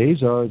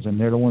Khazars, and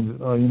they're the ones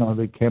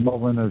they came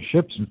over in their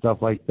ships and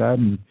stuff like that,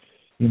 and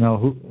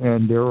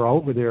and they were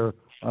over there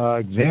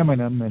examining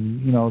them,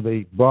 and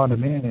they brought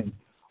them in and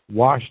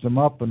washed them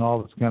up and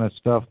all this kind of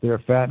stuff. They're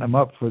fattening them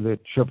up for the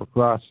trip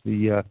across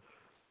the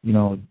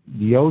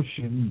the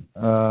ocean.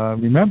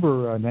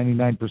 Remember,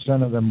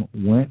 99% of them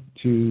went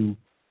to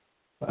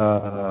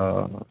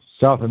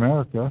South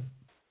America.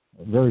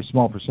 A very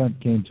small percent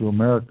came to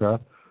America,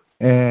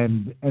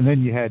 and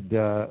then you had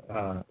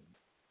the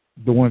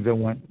ones that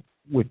went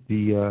with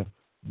the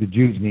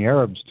Jews and the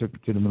Arabs took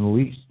it to the Middle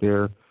East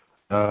there,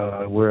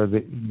 where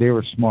they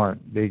were smart.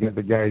 They got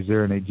the guys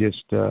there, and they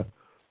just they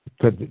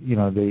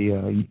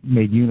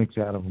made eunuchs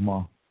out of them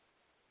all.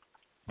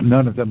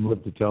 None of them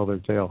lived to tell their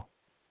tale.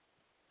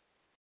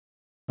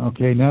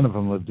 Okay, none of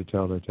them lived to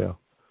tell their tale.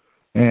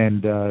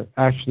 And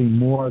actually,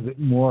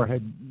 more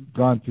had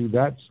gone through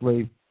that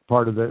slave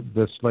part of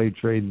the slave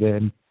trade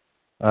then,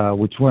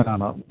 which went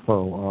on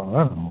for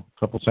I don't know, a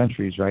couple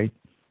centuries, right?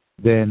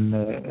 Then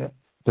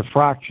the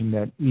fraction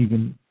that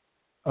even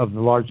of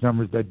the large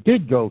numbers that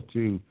did go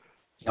to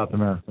South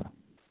America.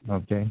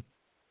 Okay,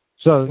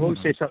 so when we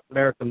say South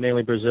America,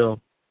 mainly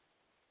Brazil.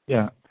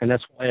 Yeah, and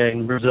that's why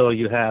in Brazil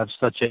you have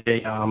such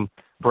a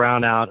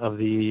brownout of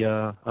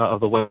the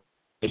white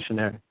nation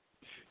there.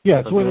 Yeah,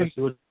 it's where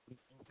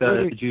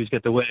the Jews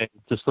get the way.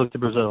 Just look to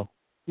Brazil.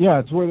 Yeah,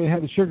 it's where they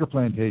had the sugar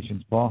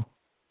plantations, Paul.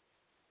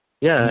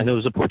 Yeah, and it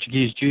was the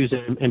Portuguese Jews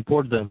that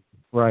imported them.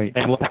 Right.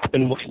 And what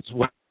happened was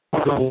when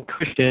the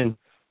Christian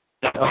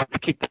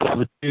kicked out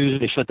the Jews,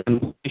 they shut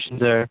down nations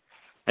there,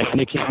 and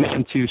they came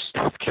into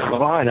South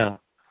Carolina.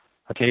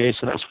 Okay,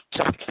 so that's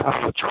South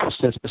Carolina,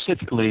 Charleston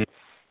specifically,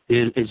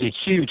 is a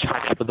huge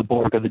hub for the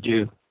Borg of the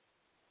Jew.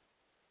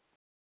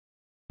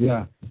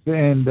 Yeah,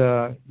 and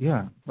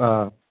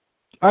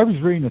I was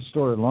reading a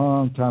story a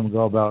long time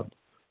ago about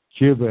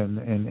Cuba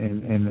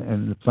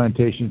and the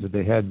plantations that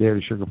they had there,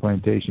 the sugar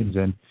plantations,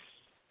 and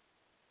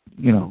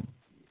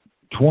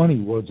 20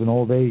 was an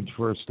old age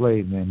for a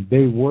slave, man.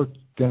 They worked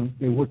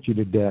you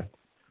to death.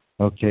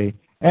 Okay,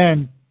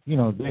 and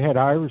they had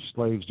Irish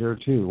slaves there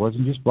too. It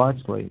wasn't just black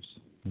slaves.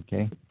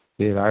 Okay,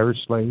 they had Irish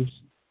slaves,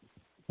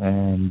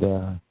 and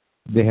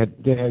they had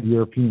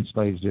European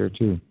slaves there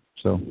too.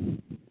 So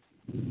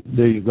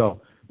there you go.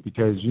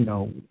 Because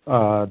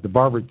the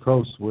Barbary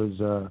Coast was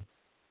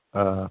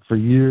for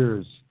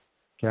years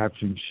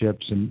capturing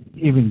ships and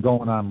even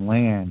going on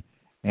land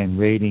and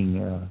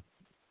raiding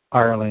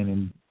Ireland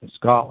and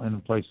Scotland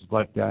and places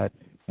like that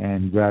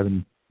and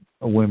grabbing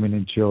women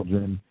and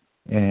children.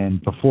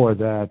 And before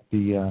that,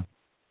 the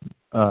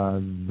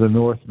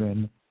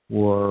Northmen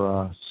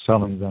were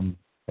selling them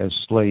as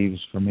slaves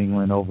from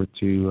England over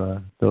to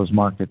those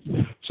markets.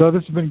 So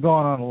this has been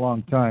going on a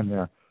long time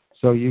there.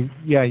 So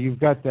you've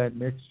got that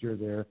mixture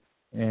there,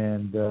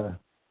 and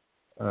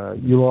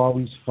you'll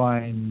always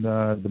find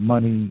the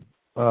money.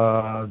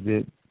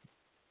 The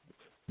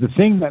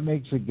thing that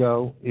makes it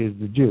go is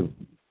the Jew.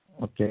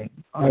 Okay,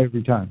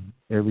 every time.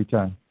 That's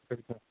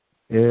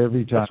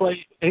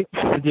why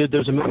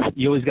there's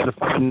you always got to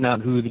find out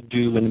who the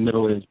Jew in the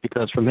middle is,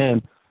 because from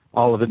him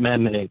all of it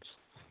emanates.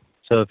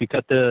 So if you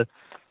cut the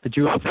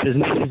Jew off his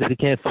knees that he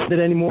can't find it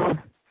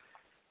anymore,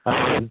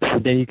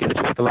 then you can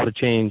expect a lot of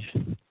change.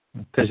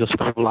 Because you'll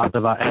start a lot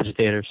of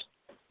agitators.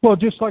 Well,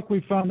 just like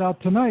we found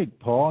out tonight,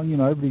 Paul,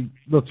 everybody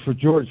looks for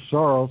George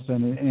Soros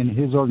and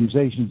his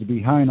organizations to be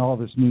behind all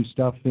this new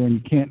stuff there, and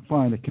you can't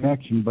find a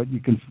connection. But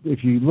you can,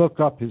 if you look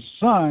up his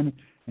son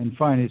and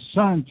find his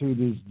son through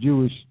this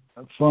Jewish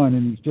fund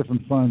and these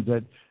different funds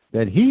that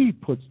he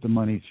puts the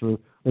money through,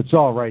 it's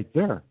all right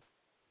there.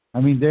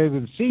 I mean, they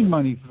would have seen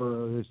money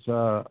for this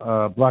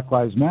Black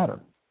Lives Matter.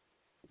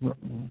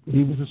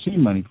 He was the seed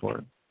money for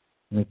it,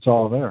 and it's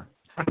all there.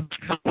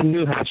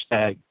 New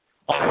hashtag,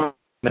 all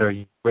matter,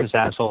 where's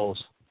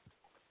assholes?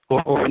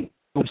 Or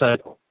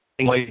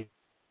anyway.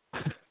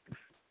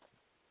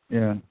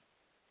 Yeah.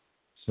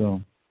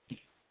 So,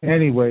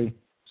 anyway,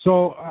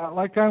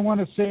 like I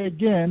want to say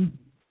again,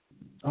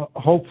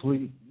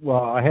 hopefully,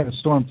 well, I had a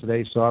storm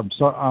today, so I'm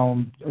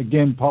sorry.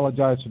 Again,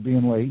 apologize for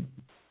being late.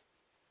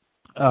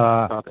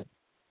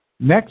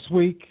 Next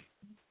week,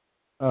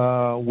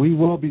 we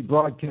will be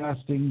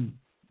broadcasting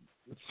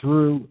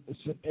through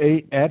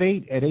at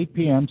 8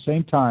 p.m.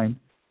 same time,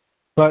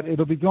 but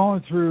it'll be going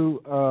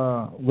through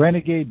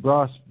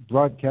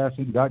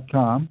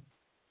renegadebroadcasting.com.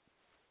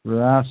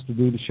 We're asked to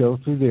do the show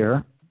through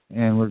there,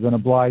 and we're going to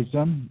oblige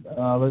them.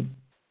 Let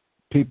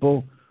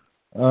people,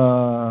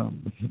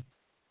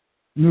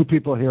 new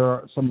people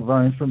hear some of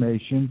our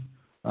information.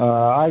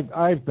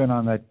 I've been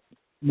on that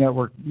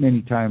network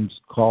many times,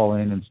 call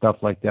in and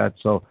stuff like that,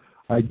 so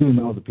I do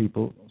know the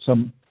people.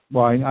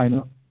 I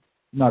know.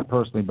 Not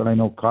personally, but I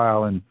know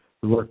Kyle and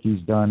the work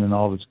he's done and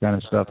all this kind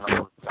of stuff.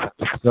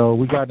 So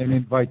we got an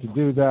invite to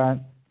do that.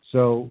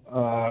 So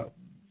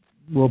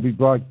it'll be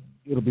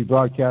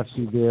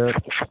broadcasted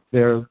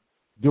there.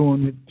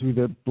 doing it through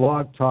the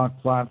Blog Talk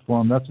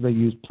platform. That's what they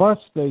use. Plus,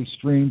 they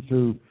stream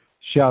through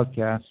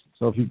Shoutcast.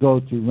 So if you go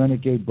to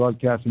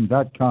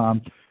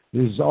renegadebroadcasting.com,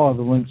 there's all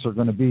the links are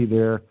going to be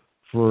there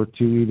to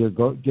either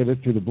go get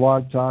it through the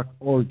Blog Talk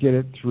or get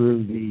it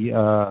through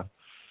the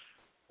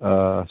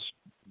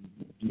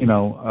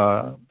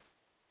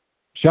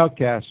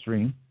Shoutcast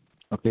stream.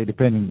 Okay,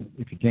 depending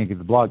if you can't get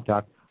the Blog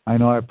Talk. I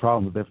know I have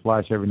problems with their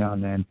flash every now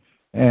and then.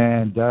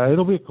 And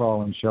it'll be a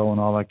call-in show and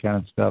all that kind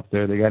of stuff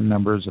there. They got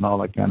numbers and all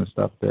that kind of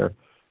stuff there.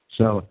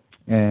 So,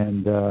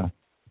 and, their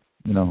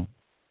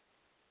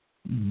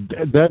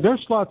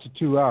slots are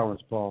 2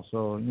 hours, Paul.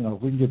 So,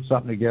 if we can get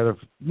something together,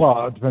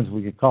 well, it depends if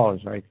we get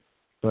callers, right?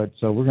 But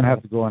so we're going to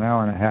have to go an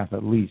hour and a half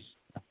at least.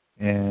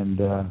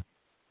 And,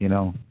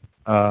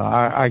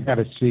 I got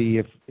to see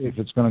if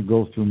it's going to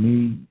go through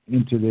me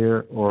into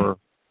there or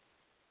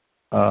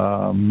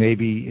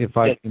maybe if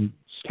I can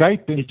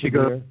Skype into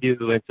there.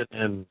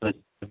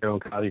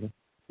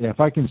 Yeah, if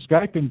I can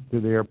Skype into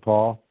there,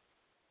 Paul.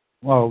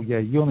 Oh, yeah,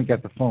 you only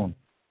got the phone.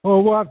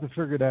 Well, we'll have to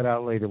figure that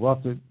out later. We'll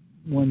have to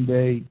one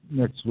day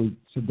next week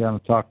sit down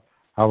and talk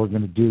how we're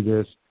going to do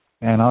this.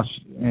 And I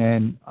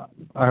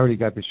already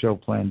got the show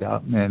planned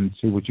out and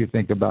see what you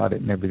think about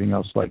it and everything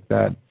else like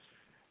that.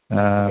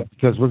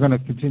 Because we're going to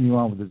continue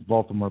on with this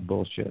Baltimore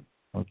bullshit,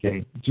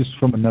 okay, just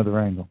from another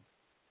angle.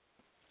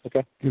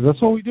 Okay. Because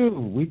that's what we do.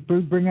 We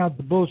bring out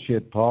the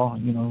bullshit, Paul.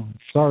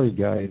 Sorry,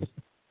 guys.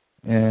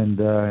 And,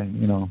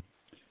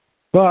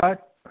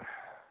 but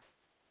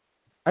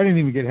I didn't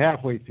even get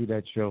halfway through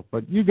that show.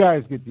 But you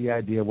guys get the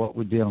idea of what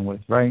we're dealing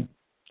with, right?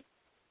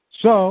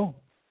 So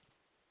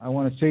I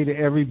want to say to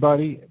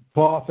everybody,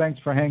 Paul, thanks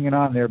for hanging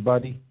on there,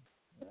 buddy.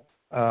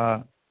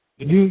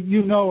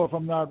 You know if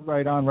I'm not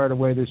right on right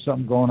away, there's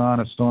something going on,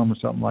 a storm or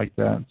something like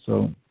that.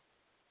 So.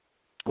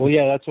 Well,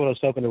 yeah, that's what I was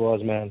hoping it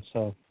was, man.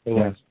 So it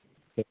was.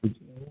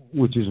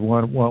 Which is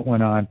what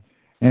went on.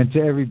 And to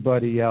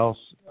everybody else,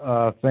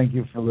 thank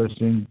you for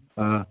listening.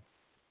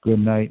 Good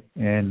night,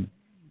 and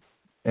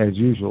as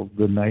usual,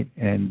 good night,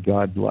 and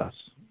God bless.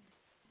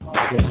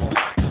 Smoking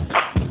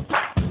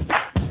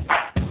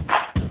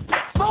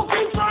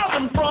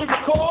driving from the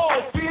coal,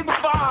 feel the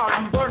fire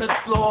and burn it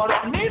slow.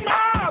 Don't need my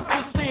eyes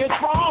to see it's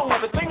wrong.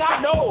 Everything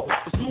I know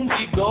will soon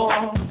be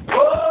gone.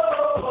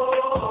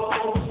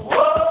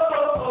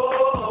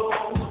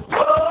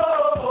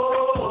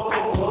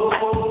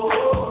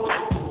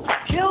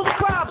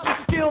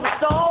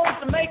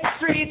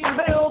 Streets and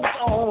build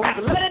stones.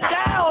 Let it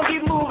down,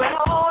 keep moving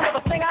on.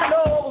 Everything I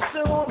know will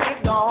soon be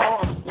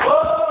gone. Whoa,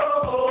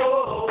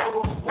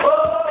 whoa,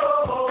 whoa.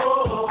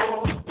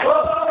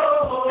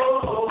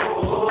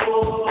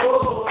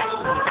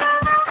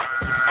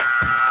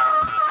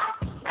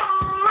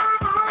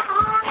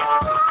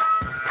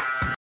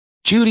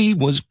 Judy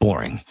was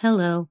boring.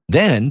 Hello.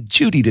 Then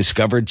Judy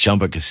discovered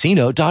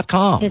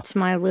ChumbaCasino.com. It's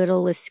my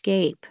little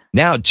escape.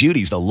 Now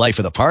Judy's the life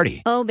of the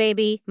party. Oh,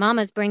 baby,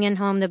 mama's bringing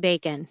home the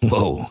bacon.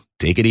 Whoa,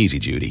 take it easy,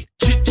 Judy.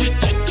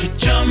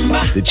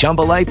 The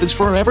Chumba life is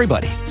for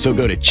everybody. So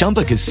go to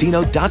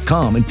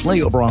ChumbaCasino.com and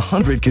play over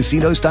 100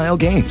 casino-style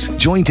games.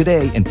 Join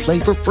today and play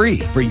for free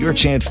for your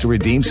chance to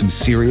redeem some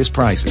serious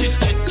prizes.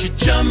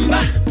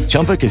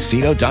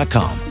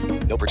 ChumbaCasino.com.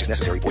 No purchase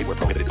necessary. Void where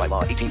prohibited by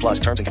law.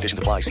 18+ terms and conditions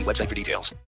apply. See website for details.